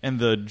and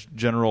the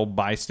general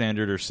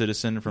bystander or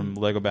citizen from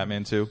Lego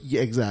Batman 2.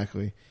 yeah,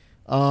 exactly.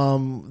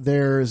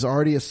 There's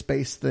already a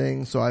space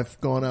thing, so I've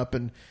gone up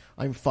and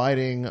I'm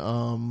fighting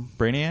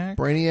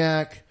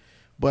Brainiac.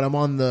 But I'm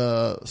on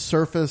the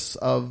surface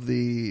of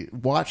the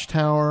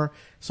watchtower,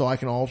 so I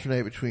can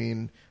alternate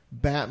between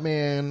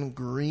Batman,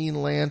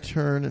 Green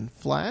Lantern, and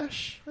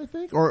Flash, I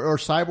think, or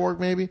Cyborg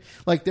maybe.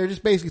 Like they're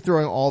just basically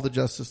throwing all the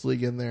Justice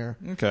League in there.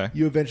 Okay.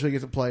 You eventually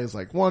get to play as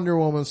like Wonder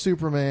Woman,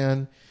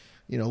 Superman,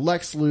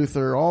 Lex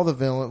Luthor, all the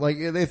villains. Like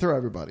they throw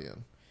everybody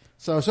in.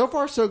 So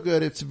far so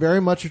good. It's very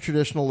much a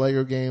traditional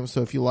Lego game.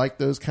 So if you like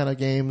those kind of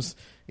games,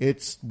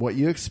 it's what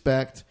you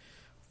expect.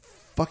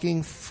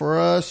 Fucking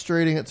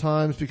frustrating at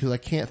times because I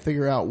can't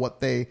figure out what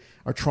they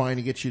are trying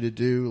to get you to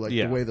do. Like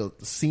the way the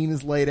scene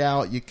is laid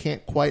out, you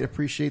can't quite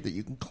appreciate that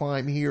you can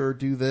climb here or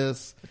do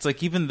this. It's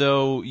like even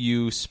though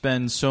you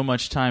spend so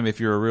much time, if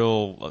you're a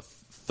real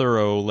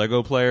thorough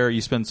Lego player, you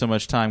spend so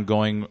much time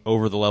going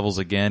over the levels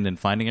again and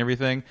finding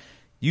everything,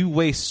 you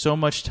waste so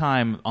much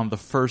time on the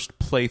first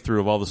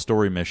playthrough of all the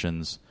story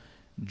missions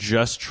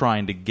just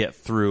trying to get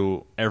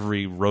through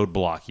every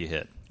roadblock you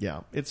hit.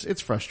 Yeah,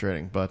 it's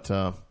frustrating, but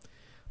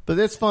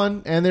it's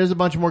fun, and there's a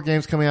bunch of more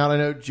games coming out. I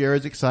know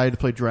Jared's excited to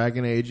play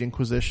Dragon Age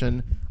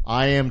Inquisition.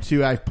 I am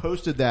too. I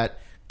posted that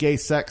gay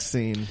sex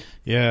scene.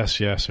 Yes.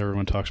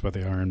 Everyone talks about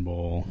the Iron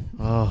Bowl.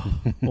 Oh,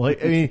 well,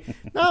 I mean,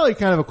 not only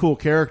kind of a cool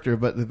character,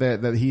 but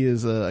that he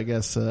is, I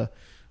guess, a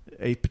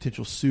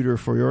potential suitor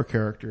for your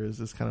character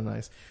is kind of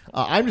nice.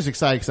 I'm just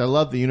excited because I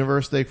love the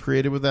universe they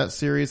created with that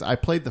series. I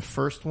played the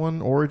first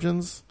one,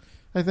 Origins,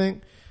 I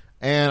think,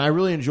 and I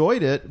really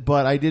enjoyed it,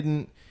 but I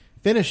didn't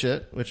finish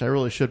it, which I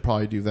really should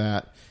probably do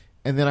that.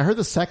 And then I heard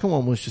the second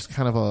one was just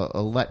kind of a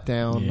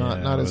letdown,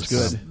 not as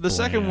good. The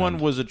second one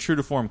was a true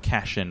to form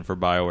cash-in for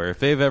BioWare. If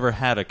they've ever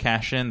had a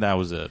cash-in, that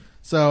was it.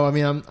 So, I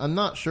mean, I'm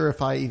not sure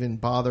if I even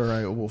bother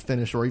I will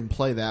finish or even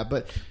play that.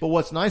 But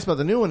what's nice about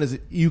the new one is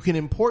that you can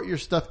import your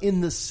stuff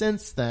in the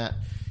sense that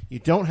you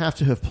don't have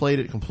to have played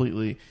it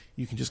completely.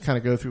 You can just kind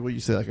of go through what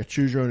you say, like a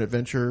choose your own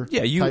adventure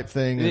type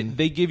thing.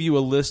 They give you a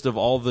list of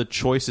all the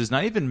choices,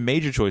 not even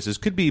major choices.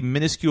 Could be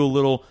minuscule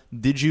little,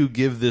 did you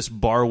give this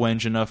bar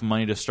wench enough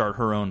money to start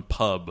her own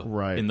pub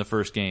in the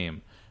first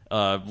game?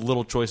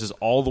 Little choices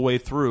all the way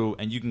through,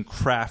 and you can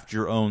craft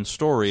your own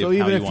story of how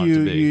you want it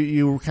to be.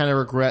 You kind of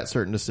regret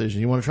certain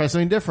decisions, you want to try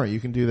something different, you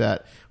can do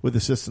that with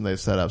the system they've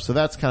set up. So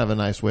that's kind of a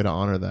nice way to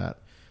honor that.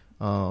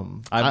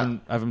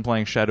 I've been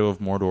playing Shadow of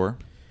Mordor.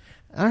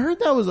 I heard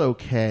that was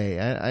okay.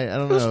 I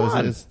don't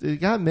know. It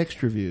got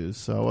mixed reviews,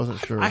 so I wasn't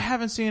sure. I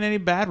haven't seen any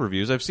bad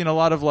reviews. I've seen a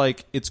lot of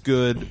like it's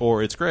good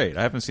or it's great.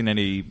 I haven't seen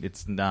any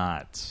it's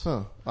not.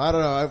 Huh. I don't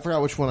know. I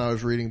forgot which one I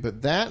was reading,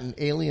 but that and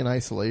Alien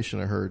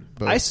Isolation I heard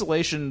both.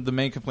 Isolation, the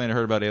main complaint I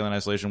heard about Alien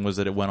Isolation was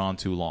that it went on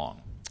too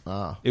long.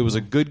 It was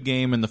a good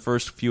game in the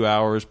first few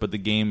hours, but the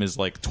game is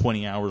like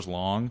 20 hours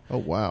long. Oh,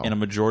 wow. And a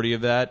majority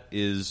of that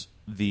is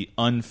the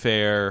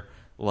unfair,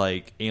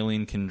 like,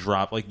 alien can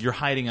drop. Like, you're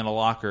hiding in a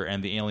locker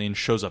and the alien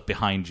shows up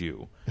behind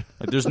you.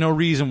 Like, there's no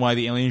reason why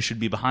the alien should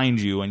be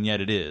behind you, and yet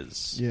it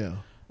is. Yeah.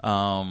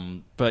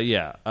 But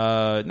yeah.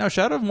 No,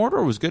 Shadow of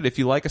Mordor was good. If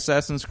you like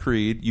Assassin's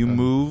Creed, you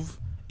move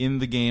in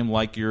the game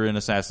like you're in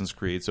Assassin's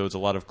Creed, so it's a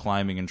lot of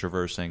climbing and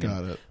traversing.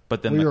 Got it.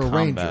 But then Well, the you're a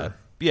combat. ranger.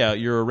 Yeah,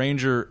 you're a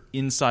ranger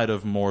inside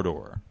of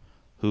Mordor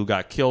who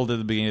got killed at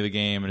the beginning of the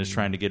game and is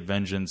trying to get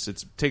vengeance.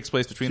 It takes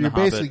place between So you're the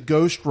Hobbit. basically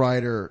Ghost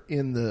Rider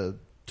in the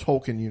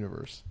Tolkien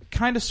universe.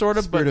 Kind of, sort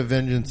of, Spirit but of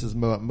vengeance is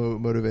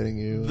motivating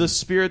you. the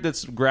spirit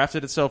that's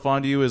grafted itself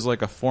onto you is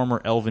like a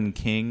former elven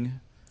king.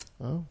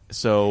 Oh.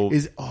 So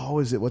Is it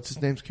what's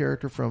his name's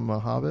character from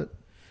Hobbit?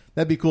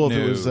 That'd be cool if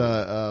it was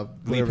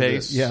Lee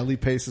Pace? Lee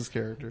Pace's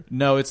character.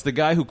 no, it's the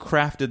guy who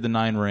crafted the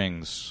Nine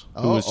Rings,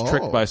 who was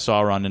tricked by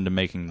Sauron into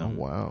making them.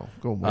 Wow,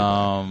 go way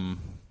back.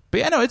 But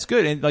yeah, no, it's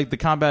good. And like the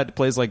combat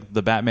plays like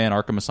the Batman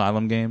Arkham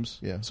Asylum games.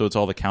 Yeah. So it's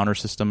all the counter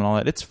system and all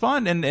that. It's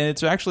fun, and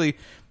it's actually,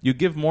 you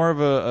give more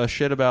of a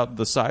shit about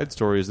the side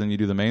stories than you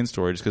do the main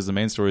story, just because the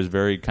main story is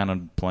very kind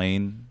of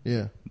plain.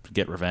 Yeah.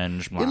 Get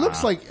revenge. Blah. It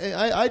looks like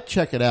I'd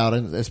check it out.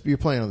 And you're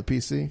playing on the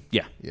PC.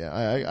 Yeah. Yeah.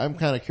 I'm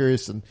kind of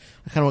curious, and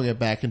I kind of want to get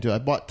back into it. I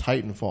bought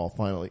Titanfall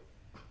finally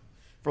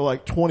for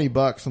like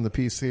 $20 on the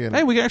PC. And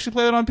Hey, we can actually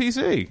play it on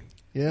PC.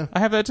 yeah, I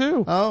have that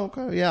too. oh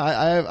okay,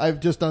 yeah. I've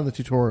just done the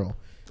tutorial.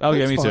 Oh,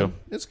 yeah, It's me fun. too.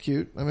 It's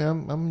cute. I mean,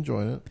 I'm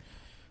enjoying it.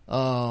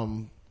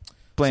 Playing,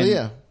 so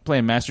yeah.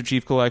 Playing Master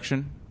Chief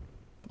Collection.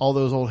 All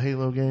those old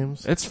Halo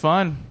games. It's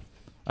fun.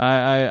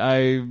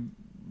 I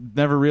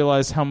never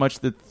realized how much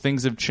that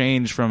things have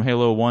changed from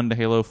Halo 1 to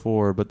Halo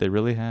 4, but they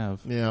really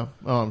have. Yeah.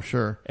 Oh, I'm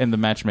sure. And the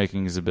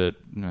matchmaking is a bit.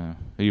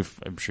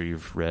 I'm sure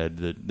you've read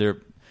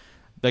that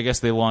I guess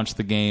they launched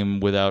the game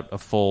without a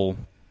full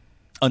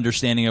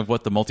understanding of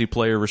what the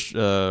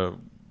multiplayer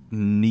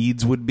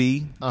needs would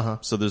be. Uh-huh.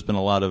 So there's been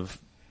a lot of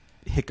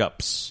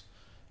hiccups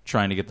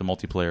trying to get the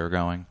multiplayer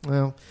going.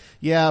 Well,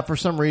 yeah. For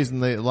some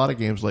reason, a lot of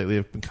games lately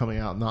have been coming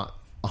out not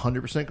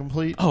 100%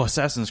 complete. Oh,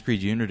 Assassin's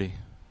Creed Unity.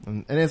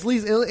 And at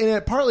least, and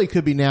it partly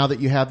could be now that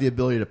you have the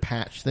ability to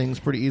patch things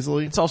pretty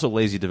easily. It's also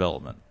lazy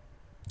development.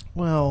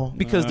 Well, No,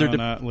 because they're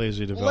not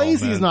lazy development.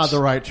 lazy is not the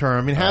right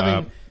term. I mean,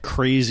 having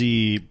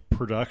crazy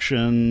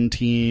production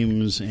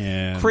teams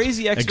and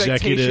crazy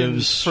expectations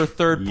executives for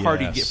third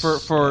party Yes,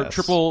 for yes.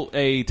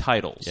 AAA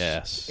titles.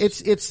 Yes,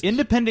 it's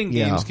Independent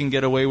Yeah. games can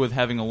get away with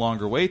having a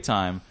longer wait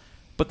time,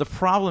 but the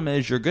problem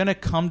is you're going to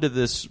come to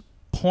this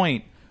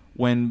point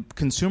when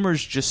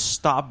consumers just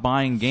stop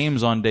buying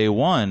games on day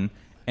one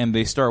and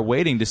they start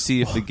waiting to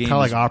see if the game kind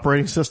of is like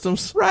operating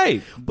systems,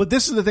 right. But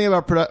this is the thing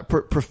about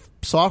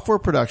software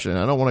production.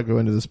 I don't want to go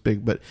into this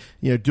big, but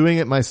doing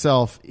it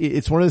myself,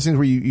 it's one of those things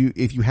where you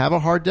if you have a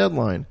hard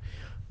deadline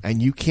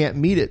and you can't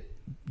meet it,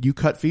 you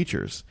cut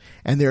features.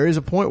 And there is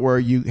a point where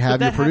you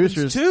have your that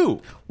producers happens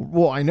too.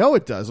 Well, I know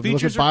it does. I mean,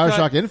 look at Features are BioShock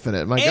cut,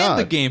 Infinite. My and God,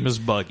 the game is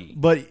buggy.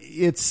 But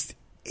it's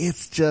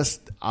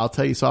just, I'll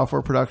tell you,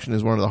 software production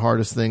is one of the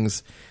hardest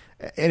things.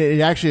 And it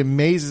actually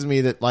amazes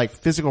me that like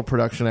physical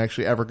production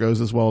actually ever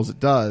goes as well as it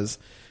does,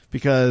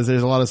 because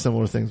there's a lot of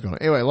similar things going on.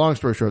 Anyway, long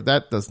story short,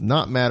 that does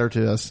not matter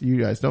to us. You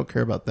guys don't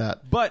care about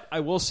that. But I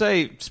will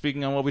say,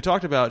 speaking on what we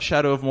talked about,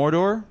 Shadow of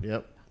Mordor,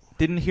 Yep.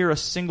 didn't hear a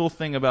single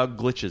thing about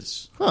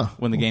glitches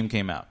when the game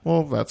came out.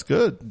 Well, that's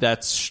good.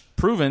 That's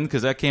proven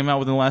because that came out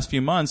within the last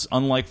few months,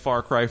 unlike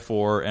Far Cry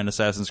 4 and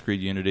Assassin's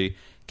Creed Unity,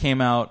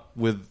 came out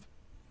with...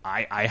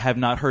 I have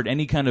not heard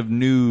any kind of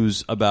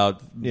news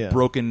about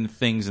broken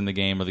things in the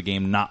game or the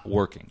game not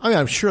working. I mean,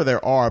 I'm sure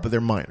there are, but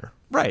they're minor.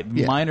 Right,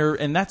 Yeah. minor,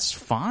 and that's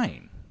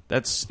fine.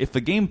 That's if the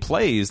game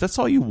plays, that's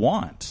all you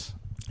want.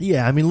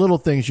 Yeah, I mean, little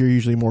things you're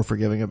usually more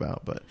forgiving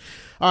about. But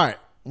all right,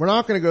 we're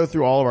not going to go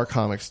through all of our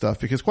comic stuff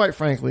because, quite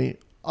frankly,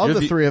 of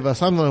the three of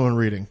us, I'm the only one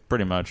reading.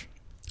 Pretty much.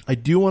 I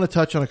do want to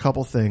touch on a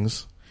couple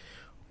things.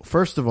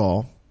 First of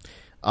all,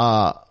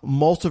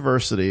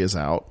 Multiversity is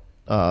out.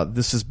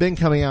 This has been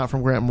coming out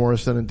from Grant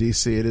Morrison in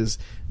DC. It is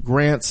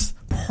Grant's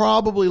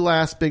probably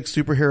last big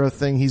superhero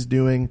thing he's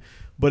doing,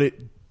 but it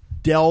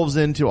delves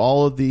into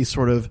all of these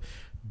sort of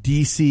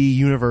DC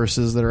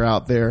universes that are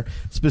out there,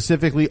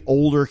 specifically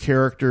older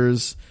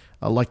characters,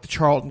 like the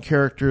Charlton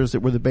characters that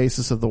were the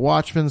basis of the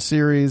Watchmen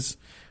series.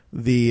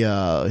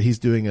 He's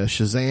doing a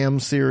Shazam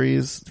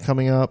series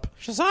coming up.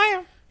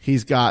 Shazam!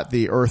 He's got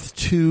the Earth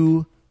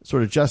 2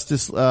 sort of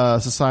Justice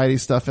Society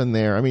stuff in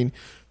there. I mean,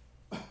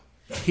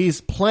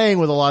 he's playing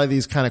with a lot of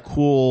these kind of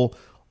cool,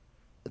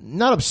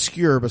 not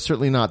obscure, but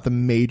certainly not the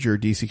major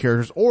DC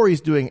characters, or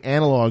he's doing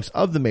analogs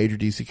of the major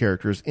DC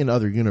characters in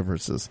other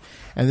universes.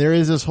 And there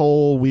is this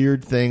whole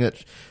weird thing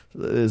that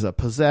is a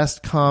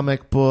possessed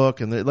comic book,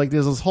 and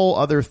there's this whole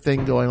other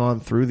thing going on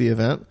through the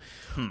event.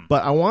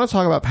 But I want to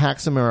talk about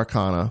Pax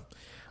Americana.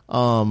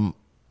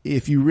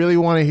 If you really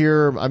want to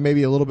hear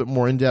maybe a little bit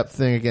more in-depth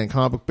thing, again,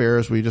 Comic Book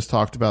Bears, we just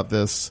talked about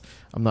this.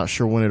 I'm not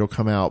sure when it'll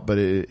come out, but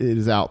it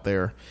is out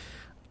there.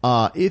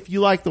 If you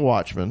like The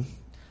Watchmen,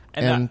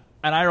 and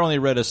And I only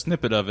read a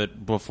snippet of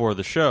it before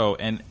the show,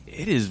 and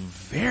it is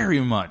very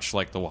much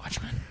like The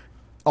Watchmen.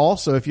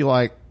 Also, if you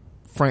like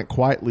Frank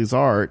Quitely's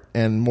art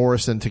and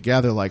Morrison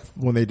together, like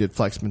when they did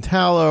Flex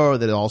Mentallo or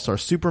they did All-Star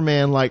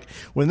Superman, like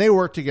when they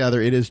work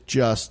together, it is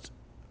just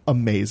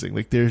amazing.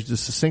 Like there's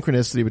just a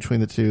synchronicity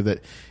between the two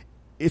that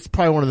it's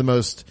probably one of the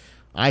most,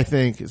 I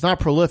think, it's not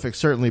prolific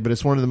certainly, but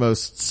it's one of the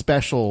most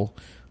special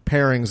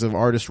pairings of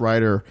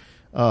artist-writer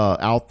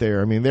out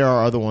there. I mean, there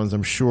are other ones,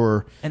 I'm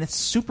sure. And it's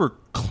super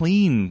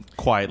clean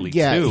Quitely,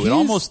 Yeah, too. It he's-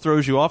 almost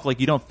throws you off like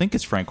you don't think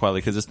it's Frank Quitely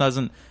because it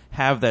doesn't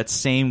have that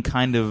same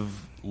kind of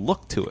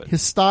look to it.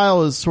 His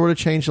style has sort of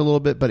changed a little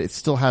bit, but it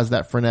still has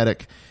that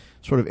frenetic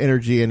sort of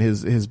energy, and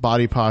his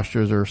body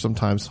postures are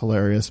sometimes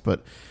hilarious,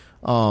 but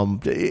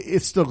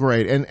it's still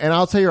great. And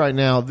I'll tell you right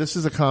now, this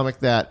is a comic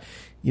that,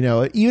 you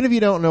know, even if you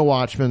don't know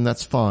Watchmen,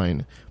 that's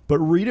fine, but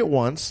read it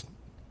once,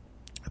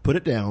 put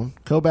it down,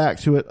 go back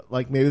to it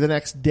like maybe the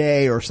next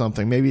day or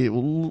something, maybe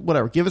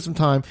whatever, give it some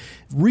time,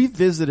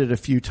 revisit it a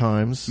few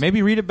times.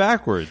 Maybe read it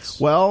backwards.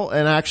 Well,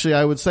 and actually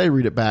I would say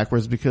read it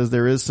backwards because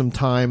there is some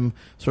time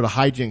sort of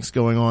hijinks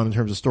going on in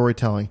terms of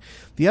storytelling.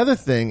 The other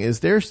thing is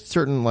there's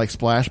certain like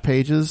splash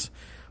pages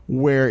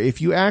where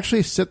if you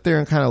actually sit there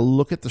and kind of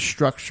look at the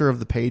structure of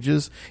the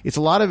pages, it's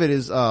a lot of it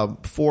is two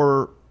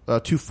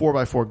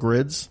 4x4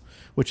 grids,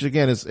 which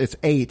again it's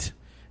 8.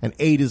 And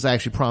 8 is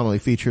actually prominently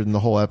featured in the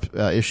whole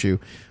issue.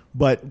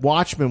 But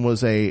Watchmen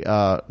was a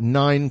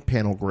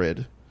 9-panel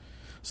grid.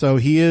 So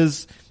he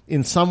is,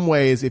 in some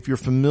ways, if you're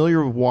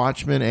familiar with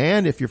Watchmen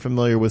and if you're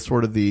familiar with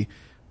sort of the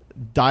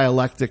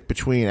dialectic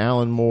between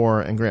Alan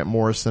Moore and Grant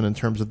Morrison in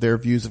terms of their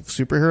views of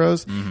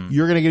superheroes,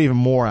 you're going to get even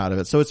more out of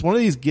it. So it's one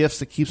of these gifts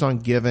that keeps on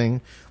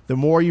giving. The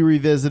more you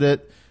revisit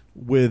it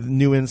with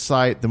new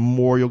insight, the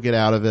more you'll get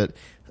out of it.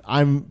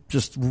 I'm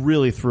just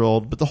really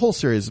thrilled. But the whole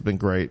series has been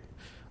great.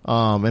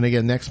 And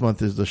again, next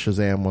month is the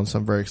Shazam one, so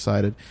I'm very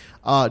excited.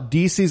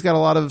 DC's got a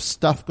lot of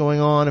stuff going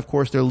on. Of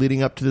course, they're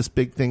leading up to this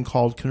big thing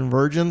called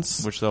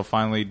Convergence, which they'll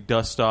finally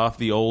dust off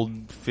the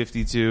old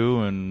 52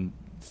 and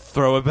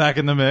throw it back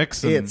in the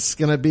mix. And it's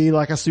going to be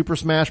like a Super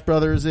Smash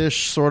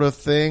Brothers-ish sort of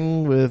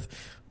thing with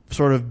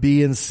sort of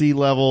B and C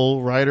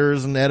level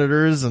writers and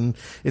editors, and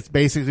it's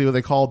basically what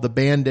they call the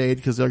Band-Aid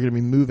because they're going to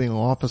be moving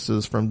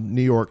offices from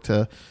New York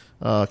to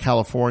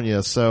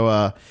California.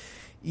 So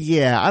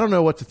yeah, I don't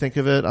know what to think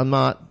of it. I'm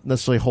not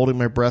necessarily holding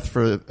my breath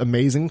for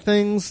amazing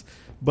things,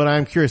 but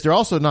I'm curious. They're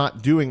also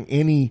not doing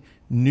any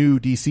new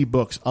DC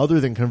books other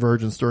than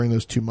Convergence during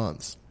those 2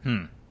 months.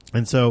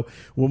 And so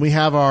when we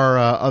have our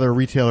other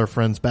retailer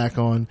friends back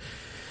on,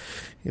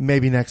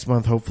 maybe next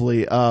month,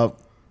 hopefully,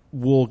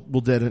 we'll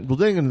dig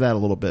into that a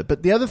little bit.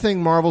 But the other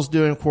thing Marvel's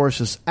doing, of course,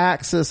 is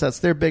Axis. That's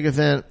their big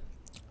event.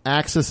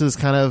 Axis is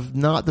kind of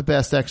not the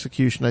best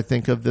execution, I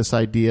think, of this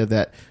idea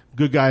that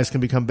good guys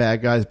can become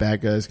bad guys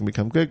can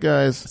become good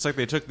guys. it's like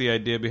they took the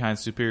idea behind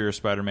Superior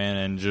Spider-Man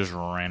and just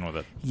ran with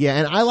it. Yeah,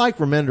 and I like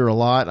Remender a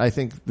lot. I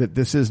think that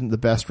this isn't the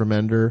best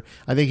Remender.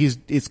 I think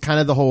it's kind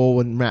of the whole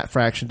when Matt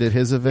Fraction did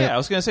his event. Yeah, I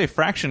was going to say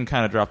Fraction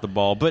kind of dropped the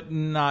ball, but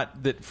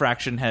not that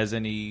Fraction has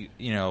any,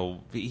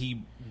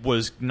 he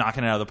was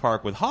knocking it out of the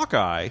park with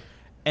Hawkeye,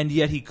 and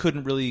yet he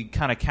couldn't really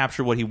kind of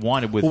capture what he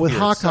wanted with Fear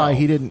Hawkeye, itself.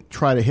 he didn't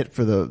try to hit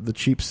for the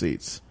cheap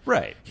seats.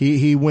 Right.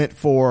 He went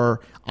for,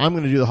 I'm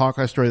going to do the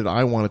Hawkeye story that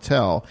I want to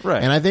tell.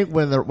 Right. And I think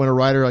when a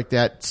writer like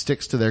that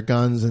sticks to their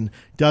guns and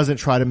doesn't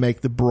try to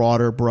make the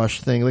broader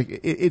brush thing, like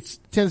it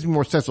tends to be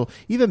more sensible.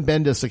 Even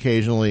Bendis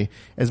occasionally,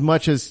 as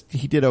much as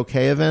he did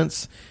okay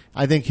events,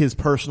 I think his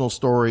personal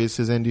stories,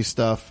 his indie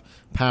stuff,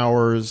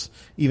 Powers,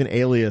 even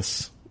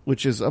Alias,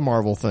 which is a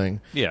Marvel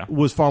thing, Yeah.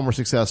 was far more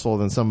successful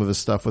than some of his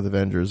stuff with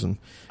Avengers. And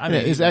I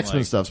mean, his even X-Men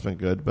like- stuff's been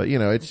good, but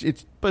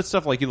it's But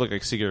stuff like you look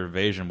like Secret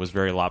Invasion was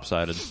very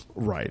lopsided.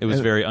 right. It was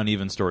And- very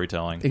uneven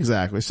storytelling.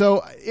 Exactly.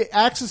 So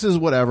Axis is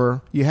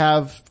whatever. You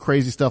have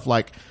crazy stuff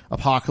like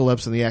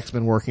Apocalypse and the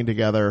X-Men working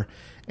together,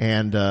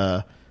 and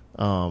I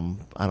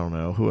don't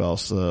know who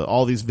else.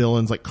 All these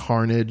villains like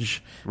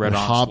Carnage, Red and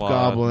Onslaught,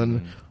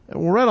 Hobgoblin.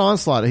 Well, Red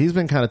Onslaught, he's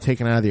been kind of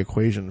taken out of the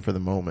equation for the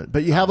moment.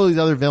 But you have all these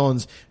other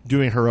villains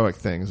doing heroic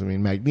things. I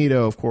mean,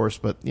 Magneto, of course,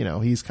 but,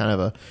 he's kind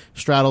of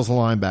straddles the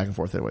line back and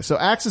forth that way. So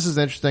Axis is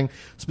interesting.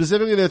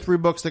 Specifically, there are 3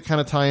 books that kind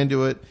of tie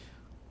into it.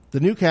 The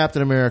New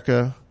Captain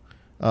America,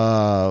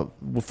 formerly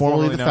the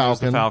known as the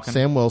Falcon, Falcon.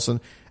 Sam Wilson.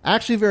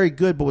 Actually very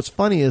good, but what's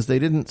funny is they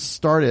didn't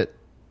start it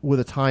with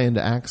a tie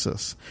into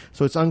Axis.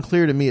 So it's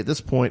unclear to me at this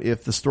point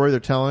if the story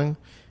they're telling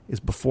is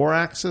before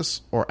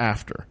Axis or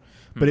after.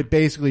 But it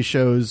basically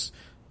shows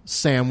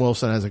Sam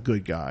Wilson as a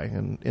good guy,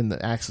 and in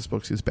the Axis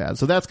books he's bad.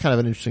 So that's kind of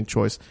an interesting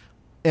choice.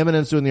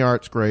 Eminence doing the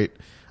art's great.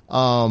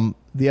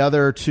 The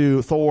other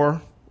 2,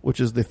 Thor, which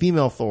is the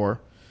female Thor,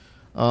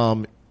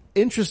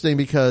 interesting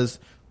because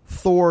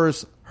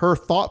her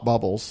thought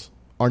bubbles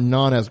are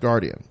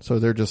non-Asgardian, so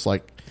they're just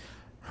like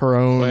her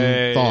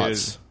own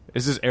thoughts.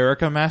 Is this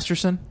Erica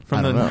Masterson from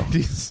I the don't know.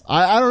 90s?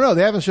 I don't know.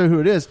 They haven't shown who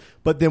it is.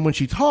 But then when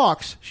she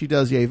talks, she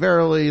does yea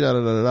verily, da da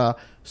da da.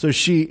 So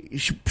she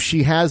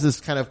has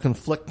this kind of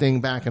conflicting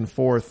back and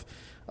forth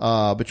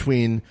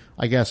between,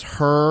 I guess,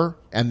 her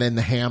and then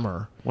the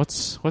Hammer.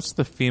 What's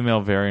the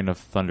female variant of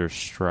Thunder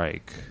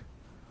Strike?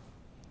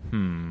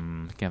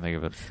 I can't think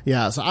of it.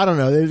 Yeah, so I don't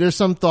know. There's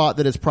some thought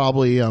that it's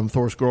probably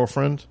Thor's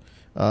girlfriend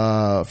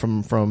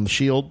from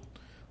S.H.I.E.L.D.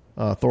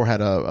 Thor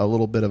had a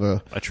little bit of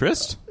a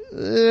tryst?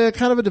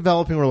 Kind of a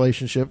developing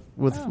relationship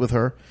with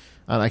her.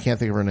 And I can't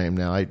think of her name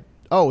now.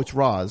 It's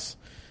Roz,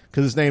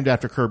 because it's named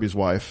after Kirby's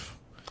wife.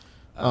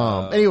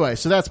 Anyway,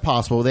 so that's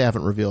possible. They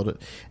haven't revealed it.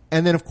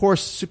 And then, of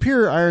course,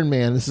 Superior Iron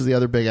Man. This is the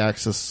other big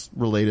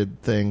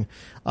Axis-related thing.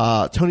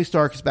 Tony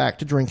Stark is back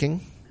to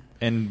drinking.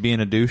 And being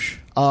a douche?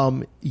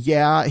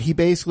 Yeah, he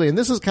basically... And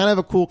this is kind of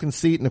a cool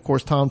conceit, and of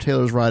course Tom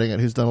Taylor's writing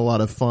it, who's done a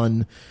lot of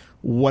fun...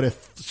 What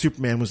if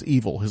Superman was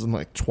evil? He's done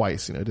like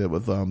twice, did it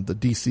with the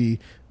DC...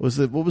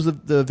 What was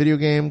the video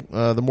game?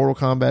 The Mortal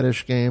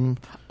Kombat-ish game?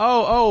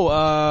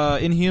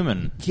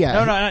 Inhuman. Yeah.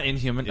 No, not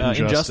Inhuman.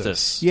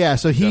 Injustice. Yeah,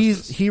 so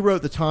he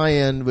wrote the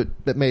tie-in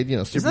that made,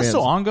 Superman... Is that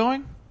still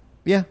ongoing?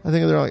 Yeah, I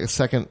think they're like a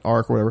second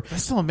arc or whatever.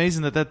 That's still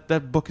amazing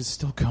that book is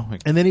still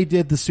going. And then he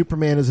did the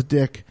Superman as a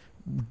dick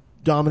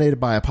dominated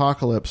by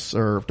Apocalypse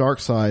or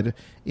Darkseid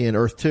in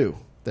Earth 2.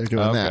 They're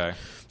doing that.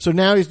 So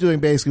now he's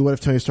doing basically what if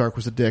Tony Stark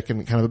was a dick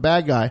and kind of a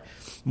bad guy.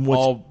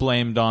 All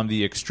blamed on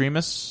the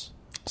extremists?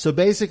 So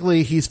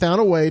basically he's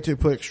found a way to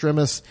put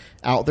extremists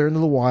out there into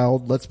the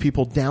wild, lets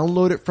people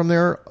download it from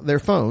their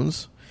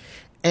phones,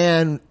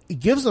 and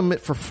gives them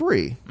it for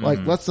free.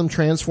 Like lets them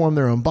transform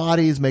their own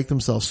bodies, make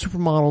themselves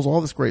supermodels,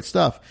 all this great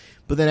stuff.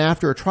 But then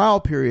after a trial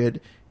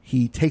period,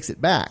 he takes it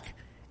back.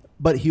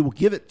 But he will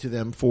give it to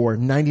them for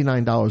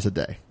 $99 a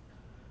day.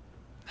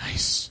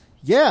 Nice.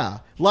 Yeah.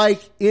 Like,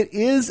 it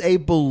is a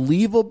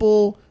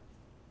believable,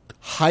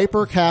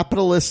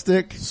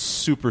 hyper-capitalistic...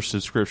 super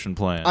subscription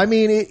plan. I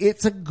mean,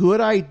 it's a good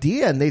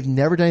idea, and they've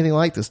never done anything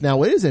like this. Now,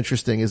 what is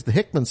interesting is the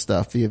Hickman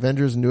stuff, the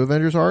Avengers and New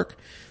Avengers arc.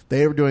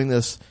 They are doing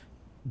this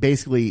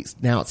basically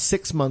now it's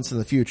 6 months in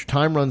the future.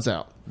 Time runs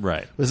out.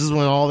 Right. This is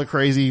when all the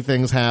crazy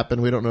things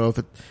happen. We don't know if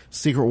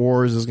Secret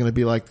Wars is going to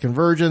be like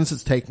Convergence.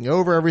 It's taking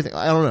over everything.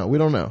 I don't know. We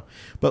don't know.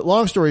 But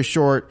long story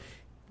short,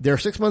 they're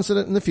 6 months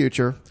in the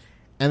future,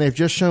 and they've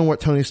just shown what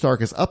Tony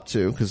Stark is up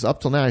to, because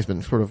up till now he's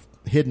been sort of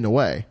hidden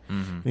away.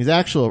 Mm-hmm. He's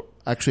actually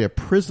a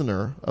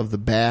prisoner of the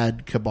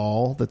bad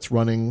cabal that's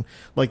running,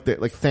 like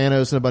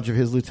Thanos and a bunch of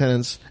his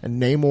lieutenants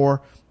and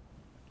Namor.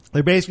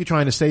 They're basically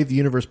trying to save the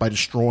universe by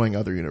destroying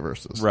other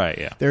universes. Right,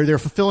 yeah. They're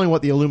fulfilling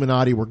what the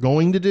Illuminati were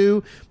going to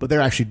do, but they're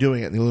actually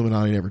doing it, and the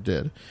Illuminati never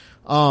did.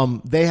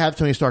 They have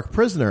Tony Stark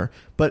prisoner,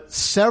 but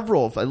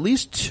at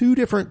least 2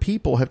 different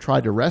people have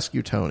tried to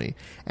rescue Tony,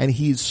 and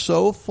he's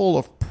so full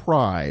of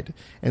pride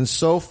and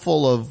so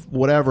full of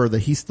whatever that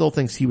he still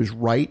thinks he was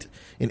right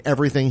in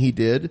everything he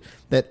did,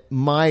 that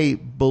my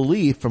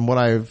belief from what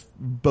I've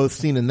both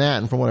seen in that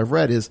and from what I've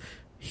read is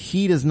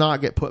he does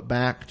not get put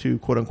back to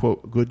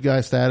quote-unquote good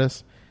guy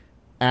status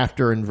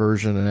after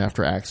Inversion and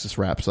after Axis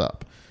wraps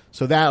up.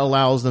 So that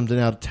allows them to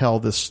now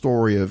tell this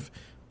story of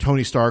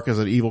Tony Stark as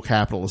an evil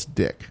capitalist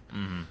dick.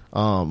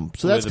 Mm-hmm.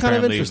 So that's kind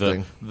of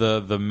interesting.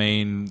 The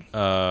main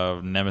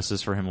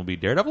nemesis for him will be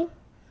Daredevil?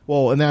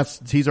 Well, and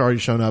he's already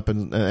shown up,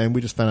 and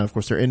we just found out, of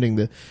course, they're ending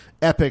the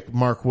epic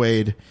Mark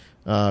Waid,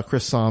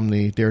 Chris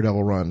Samnee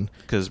Daredevil run.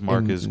 Because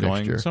Mark is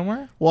going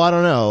somewhere? Well, I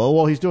don't know.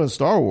 Well, he's doing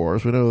Star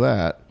Wars. We know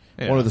that.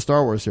 Yeah. One of the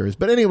Star Wars series.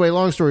 But anyway,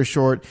 long story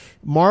short,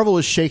 Marvel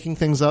is shaking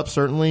things up,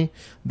 certainly.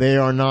 They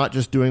are not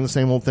just doing the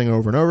same old thing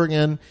over and over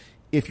again.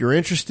 If you're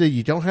interested,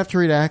 you don't have to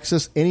read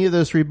Axis. Any of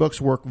those 3 books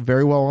work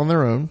very well on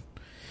their own,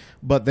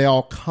 but they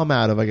all come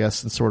out of, I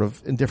guess,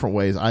 in different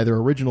ways, either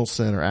Original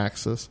Sin or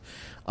Axis.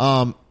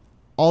 All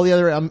the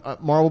other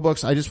Marvel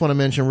books, I just want to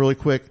mention really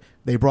quick,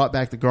 they brought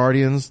back the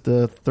Guardians,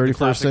 the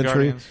 31st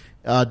century.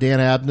 Dan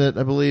Abnett,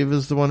 I believe,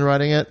 is the one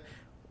writing it.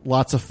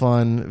 Lots of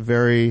fun,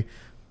 very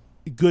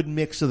good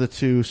mix of the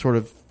two, sort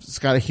of. It's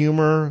got a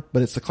humor,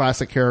 but it's the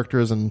classic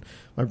characters, and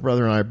my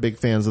brother and I are big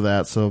fans of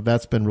that, so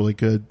that's been really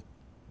good.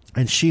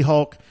 And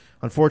She-Hulk,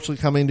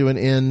 unfortunately coming to an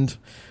end,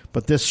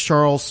 but this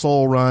Charles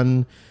Soule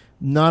run,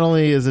 not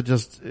only is it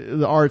just,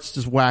 the art's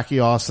just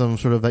wacky awesome,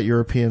 sort of that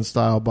European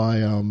style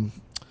by, oh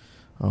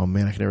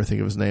man, I can never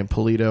think of his name,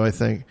 Polito, I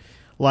think.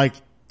 Like,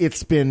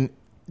 it's been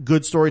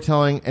good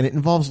storytelling, and it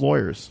involves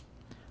lawyers.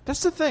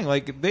 That's the thing.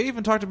 Like, they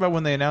even talked about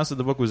when they announced that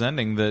the book was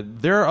ending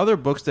that there are other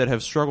books that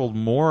have struggled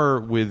more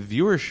with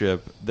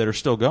viewership that are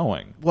still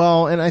going.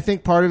 Well, and I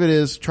think part of it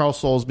is Charles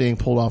Soule's being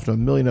pulled off to a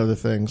million other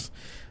things.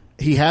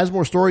 He has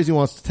more stories he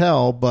wants to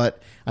tell,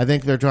 but I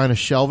think they're trying to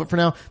shelve it for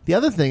now. The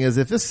other thing is,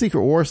 if this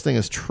Secret Wars thing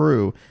is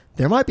true,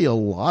 there might be a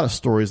lot of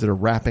stories that are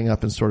wrapping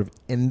up and sort of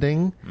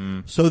ending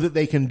so that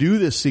they can do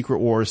this Secret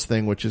Wars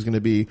thing, which is going to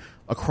be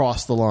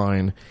across the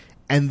line,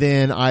 and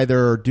then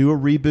either do a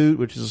reboot,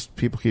 which is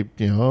people keep,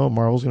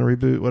 Marvel's going to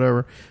reboot,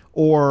 whatever,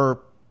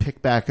 or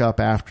pick back up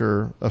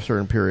after a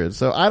certain period.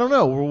 So I don't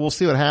know. We'll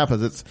see what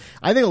happens.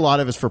 I think a lot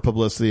of it's for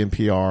publicity and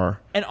PR.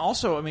 And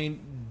also, I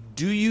mean,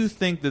 do you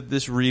think that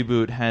this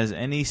reboot has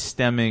any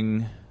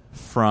stemming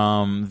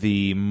from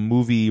the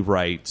movie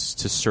rights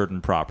to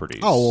certain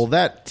properties. Oh, well,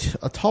 that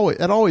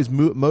always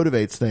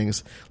motivates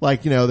things.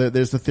 Like,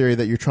 there's the theory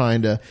that you're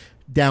trying to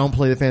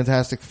downplay the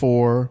Fantastic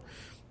Four,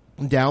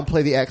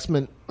 downplay the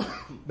X-Men,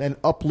 and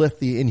uplift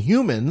the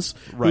Inhumans,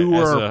 right? Who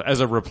as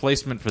a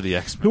replacement for the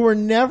X-Men, who were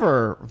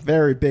never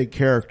very big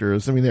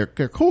characters. I mean, they're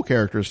cool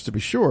characters to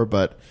be sure,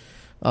 but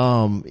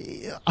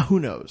who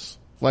knows?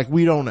 Like,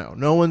 we don't know.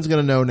 No one's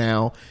going to know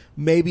now.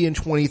 Maybe in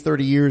 20,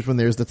 30 years when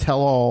there's the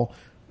tell-all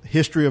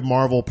History of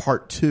Marvel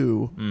Part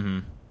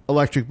 2,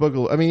 Electric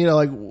Boogaloo. I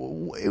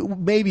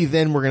mean, maybe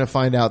then we're going to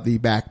find out the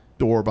back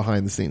door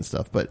behind the scenes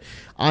stuff. But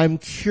I'm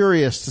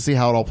curious to see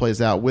how it all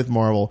plays out with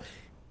Marvel.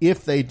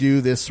 If they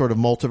do this sort of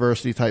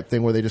multiversity type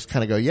thing where they just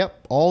kind of go,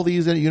 yep, all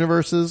these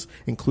universes,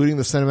 including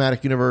the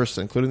cinematic universe,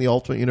 including the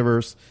Ultimate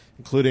Universe,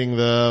 including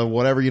the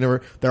whatever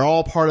universe, they're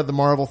all part of the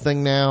Marvel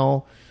thing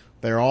now.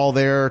 They're all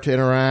there to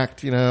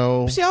interact, See,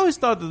 I always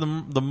thought that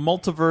the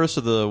multiverse,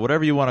 or the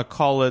whatever you want to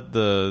call it,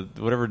 the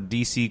whatever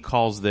DC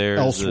calls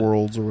theirs,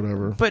 Elseworlds or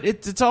whatever. But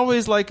it's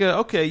always like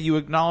okay, you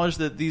acknowledge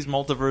that this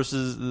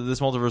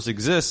multiverse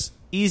exists.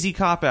 Easy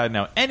cop out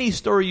now. Any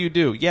story you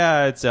do,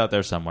 it's out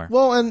there somewhere.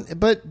 Well,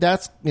 but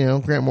that's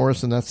Grant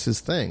Morrison. That's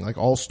his thing. Like,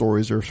 all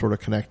stories are sort of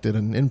connected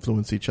and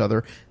influence each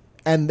other,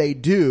 and they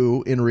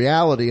do in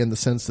reality, in the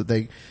sense that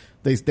they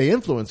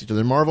influence each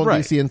other. Marvel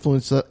and DC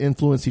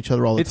influence each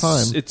other all the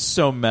time. It's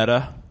so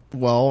meta.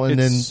 Well, and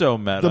then so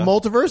meta. The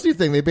multiversity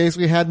thing, they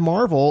basically had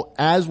Marvel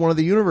as one of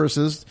the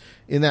universes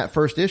in that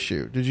first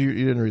issue. You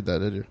didn't read that,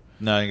 did you?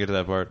 No, I didn't get to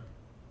that part.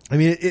 I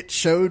mean, it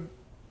showed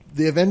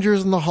the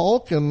Avengers and the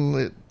Hulk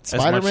and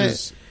Spider-Man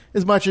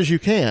as much as you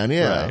can,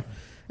 yeah. Right.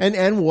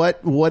 And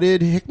what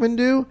did Hickman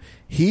do?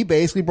 He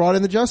basically brought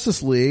in the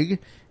Justice League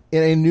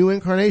in a new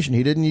incarnation.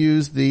 He didn't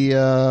use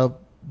that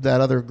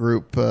other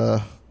group.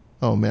 The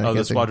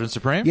Squadron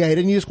Supreme? Yeah, he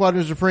didn't use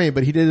Squadron Supreme,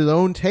 but he did his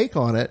own take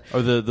on it.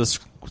 Or the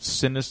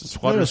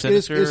Squadron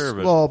Sinister?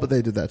 But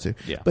they did that too.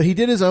 Yeah. But he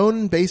did his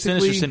own, basically.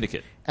 Sinister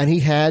Syndicate. And he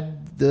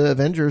had the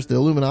Avengers, the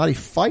Illuminati,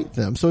 fight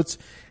them. So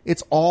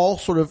it's all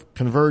sort of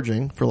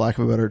converging, for lack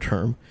of a better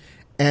term.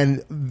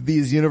 And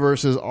these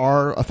universes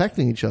are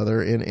affecting each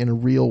other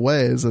in real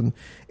ways. And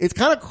it's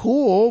kind of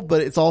cool,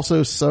 but it's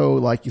also so,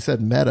 like you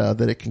said, meta,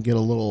 that it can get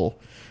a little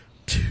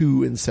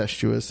too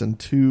incestuous and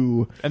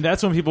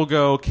that's when people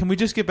go, can we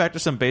just get back to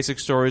some basic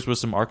stories with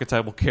some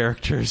archetypal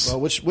characters? Well,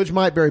 which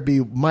might very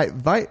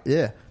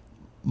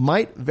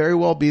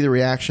well be the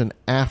reaction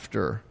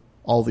after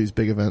all these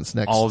big events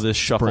next. All of this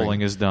spring.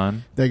 shuffling is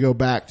done. They go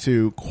back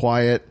to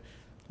quiet,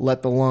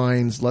 let the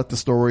lines, let the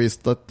stories,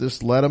 let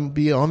them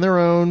be on their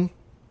own.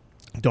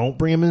 Don't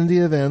bring them into the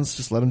events.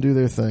 Just let them do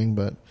their thing.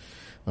 But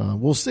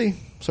we'll see.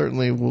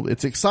 Certainly,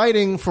 it's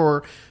exciting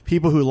for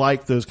people who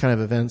like those kind of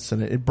events,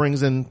 and it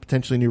brings in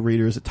potentially new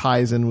readers. It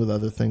ties in with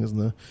other things in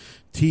the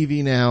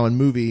TV now and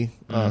movie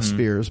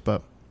spheres.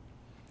 But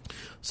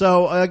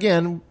so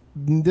again,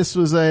 this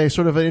was a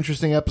sort of an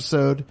interesting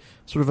episode,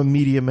 sort of a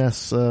media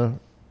mess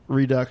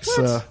redux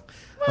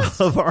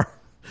of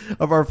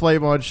our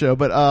Flame On show.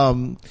 But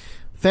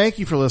thank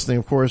you for listening.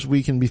 Of course,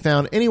 we can be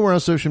found anywhere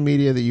on social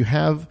media that you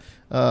have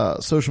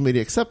social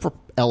media, except for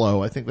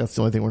LO. I think that's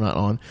the only thing we're not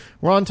on.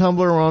 We're on Tumblr,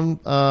 we're on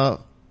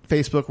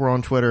Facebook, we're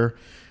on Twitter,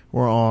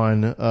 we're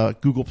on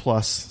Google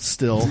Plus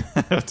still.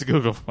 It's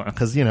Google Plus.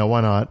 Because,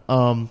 why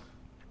not?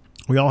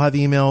 We all have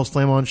emails,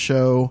 Flame On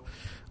Show.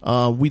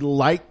 We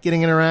like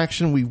getting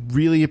interaction. We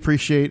really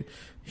appreciate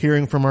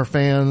hearing from our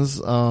fans.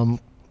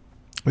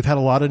 We've had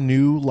a lot of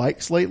new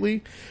likes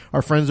lately.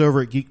 Our friends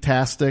over at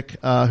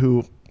Geektastic,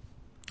 who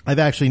I've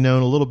actually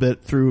known a little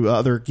bit through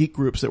other geek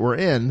groups that we're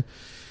in,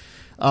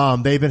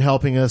 they've been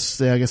helping us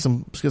get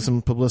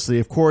some publicity.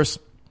 Of course,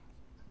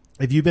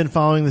 if you've been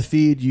following the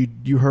feed,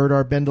 you heard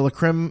our Ben de la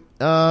Creme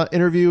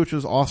interview, which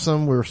was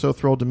awesome. We were so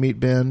thrilled to meet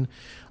Ben.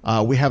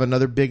 We have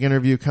another big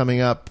interview coming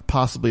up,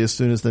 possibly as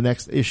soon as the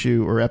next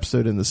issue or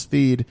episode in this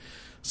feed.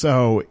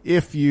 So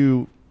if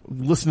you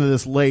listen to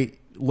this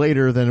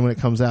later than when it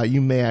comes out,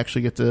 you may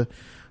actually get to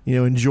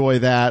enjoy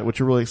that,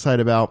 which we're really excited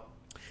about.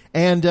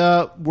 And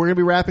we're going to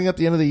be wrapping up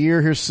the end of the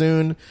year here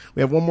soon.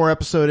 We have one more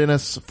episode in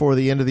us for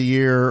the end of the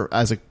year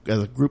as a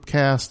group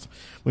cast.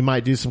 We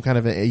might do some kind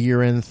of a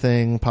year-end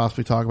thing,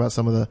 possibly talk about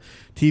some of the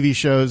TV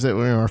shows that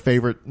were our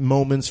favorite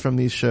moments from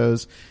these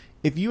shows.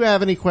 If you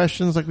have any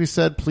questions, like we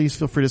said, please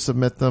feel free to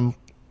submit them.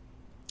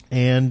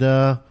 And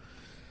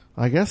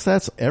I guess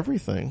that's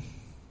everything.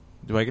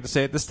 Do I get to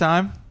say it this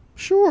time?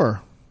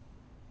 Sure.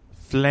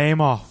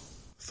 Flame off.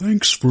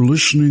 Thanks for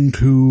listening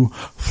to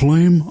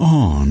Flame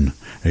On,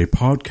 a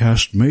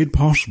podcast made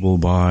possible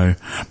by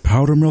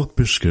Powder Milk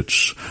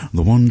Biscuits,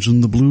 the ones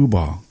in the blue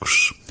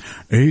box,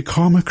 a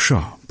comic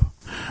shop,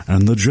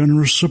 and the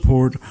generous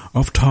support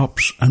of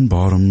tops and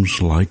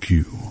bottoms like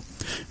you.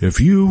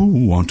 If you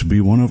want to be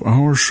one of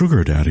our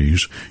sugar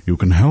daddies, you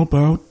can help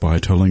out by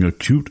telling a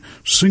cute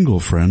single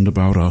friend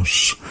about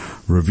us,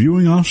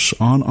 reviewing us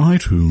on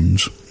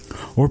iTunes,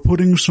 or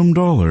putting some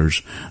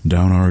dollars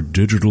down our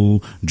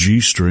digital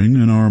G-string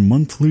in our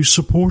monthly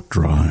support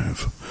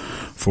drive.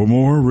 for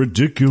more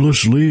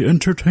ridiculously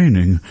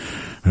entertaining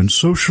and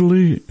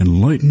socially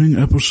enlightening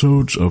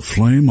episodes of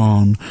Flame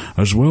On,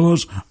 as well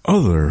as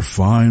other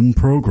fine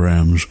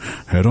programs,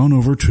 head on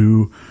over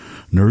to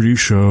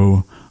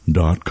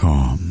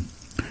nerdyshow.com.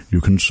 You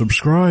can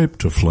subscribe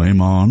to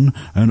Flame On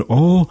and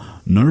all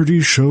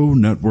Nerdy Show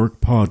Network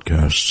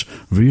podcasts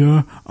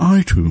via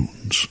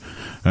iTunes.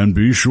 And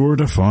be sure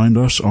to find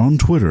us on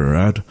Twitter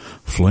at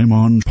Flame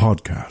On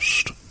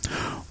Podcast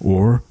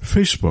or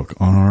Facebook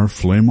on our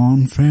Flame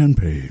On fan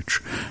page.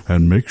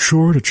 And make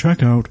sure to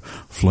check out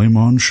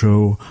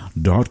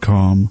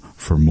flameonshow.com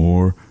for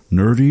more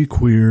nerdy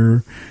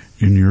queer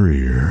in your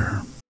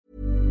ear.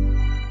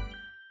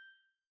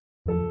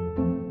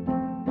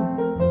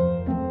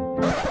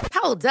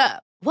 Hold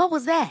up. What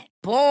was that?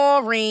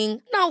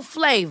 Boring. No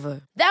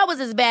flavor. That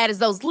was as bad as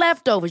those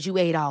leftovers you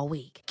ate all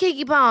week.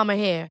 Keke Palmer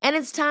here, and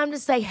it's time to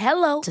say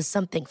hello to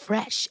something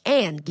fresh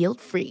and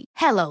guilt-free.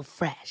 Hello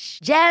Fresh.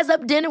 Jazz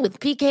up dinner with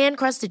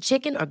pecan-crusted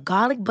chicken or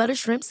garlic butter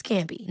shrimp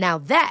scampi. Now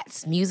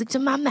that's music to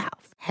my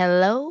mouth.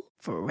 Hello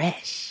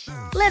Fresh.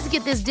 Let's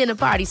get this dinner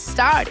party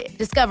started.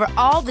 Discover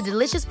all the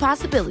delicious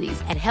possibilities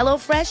at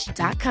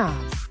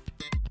HelloFresh.com.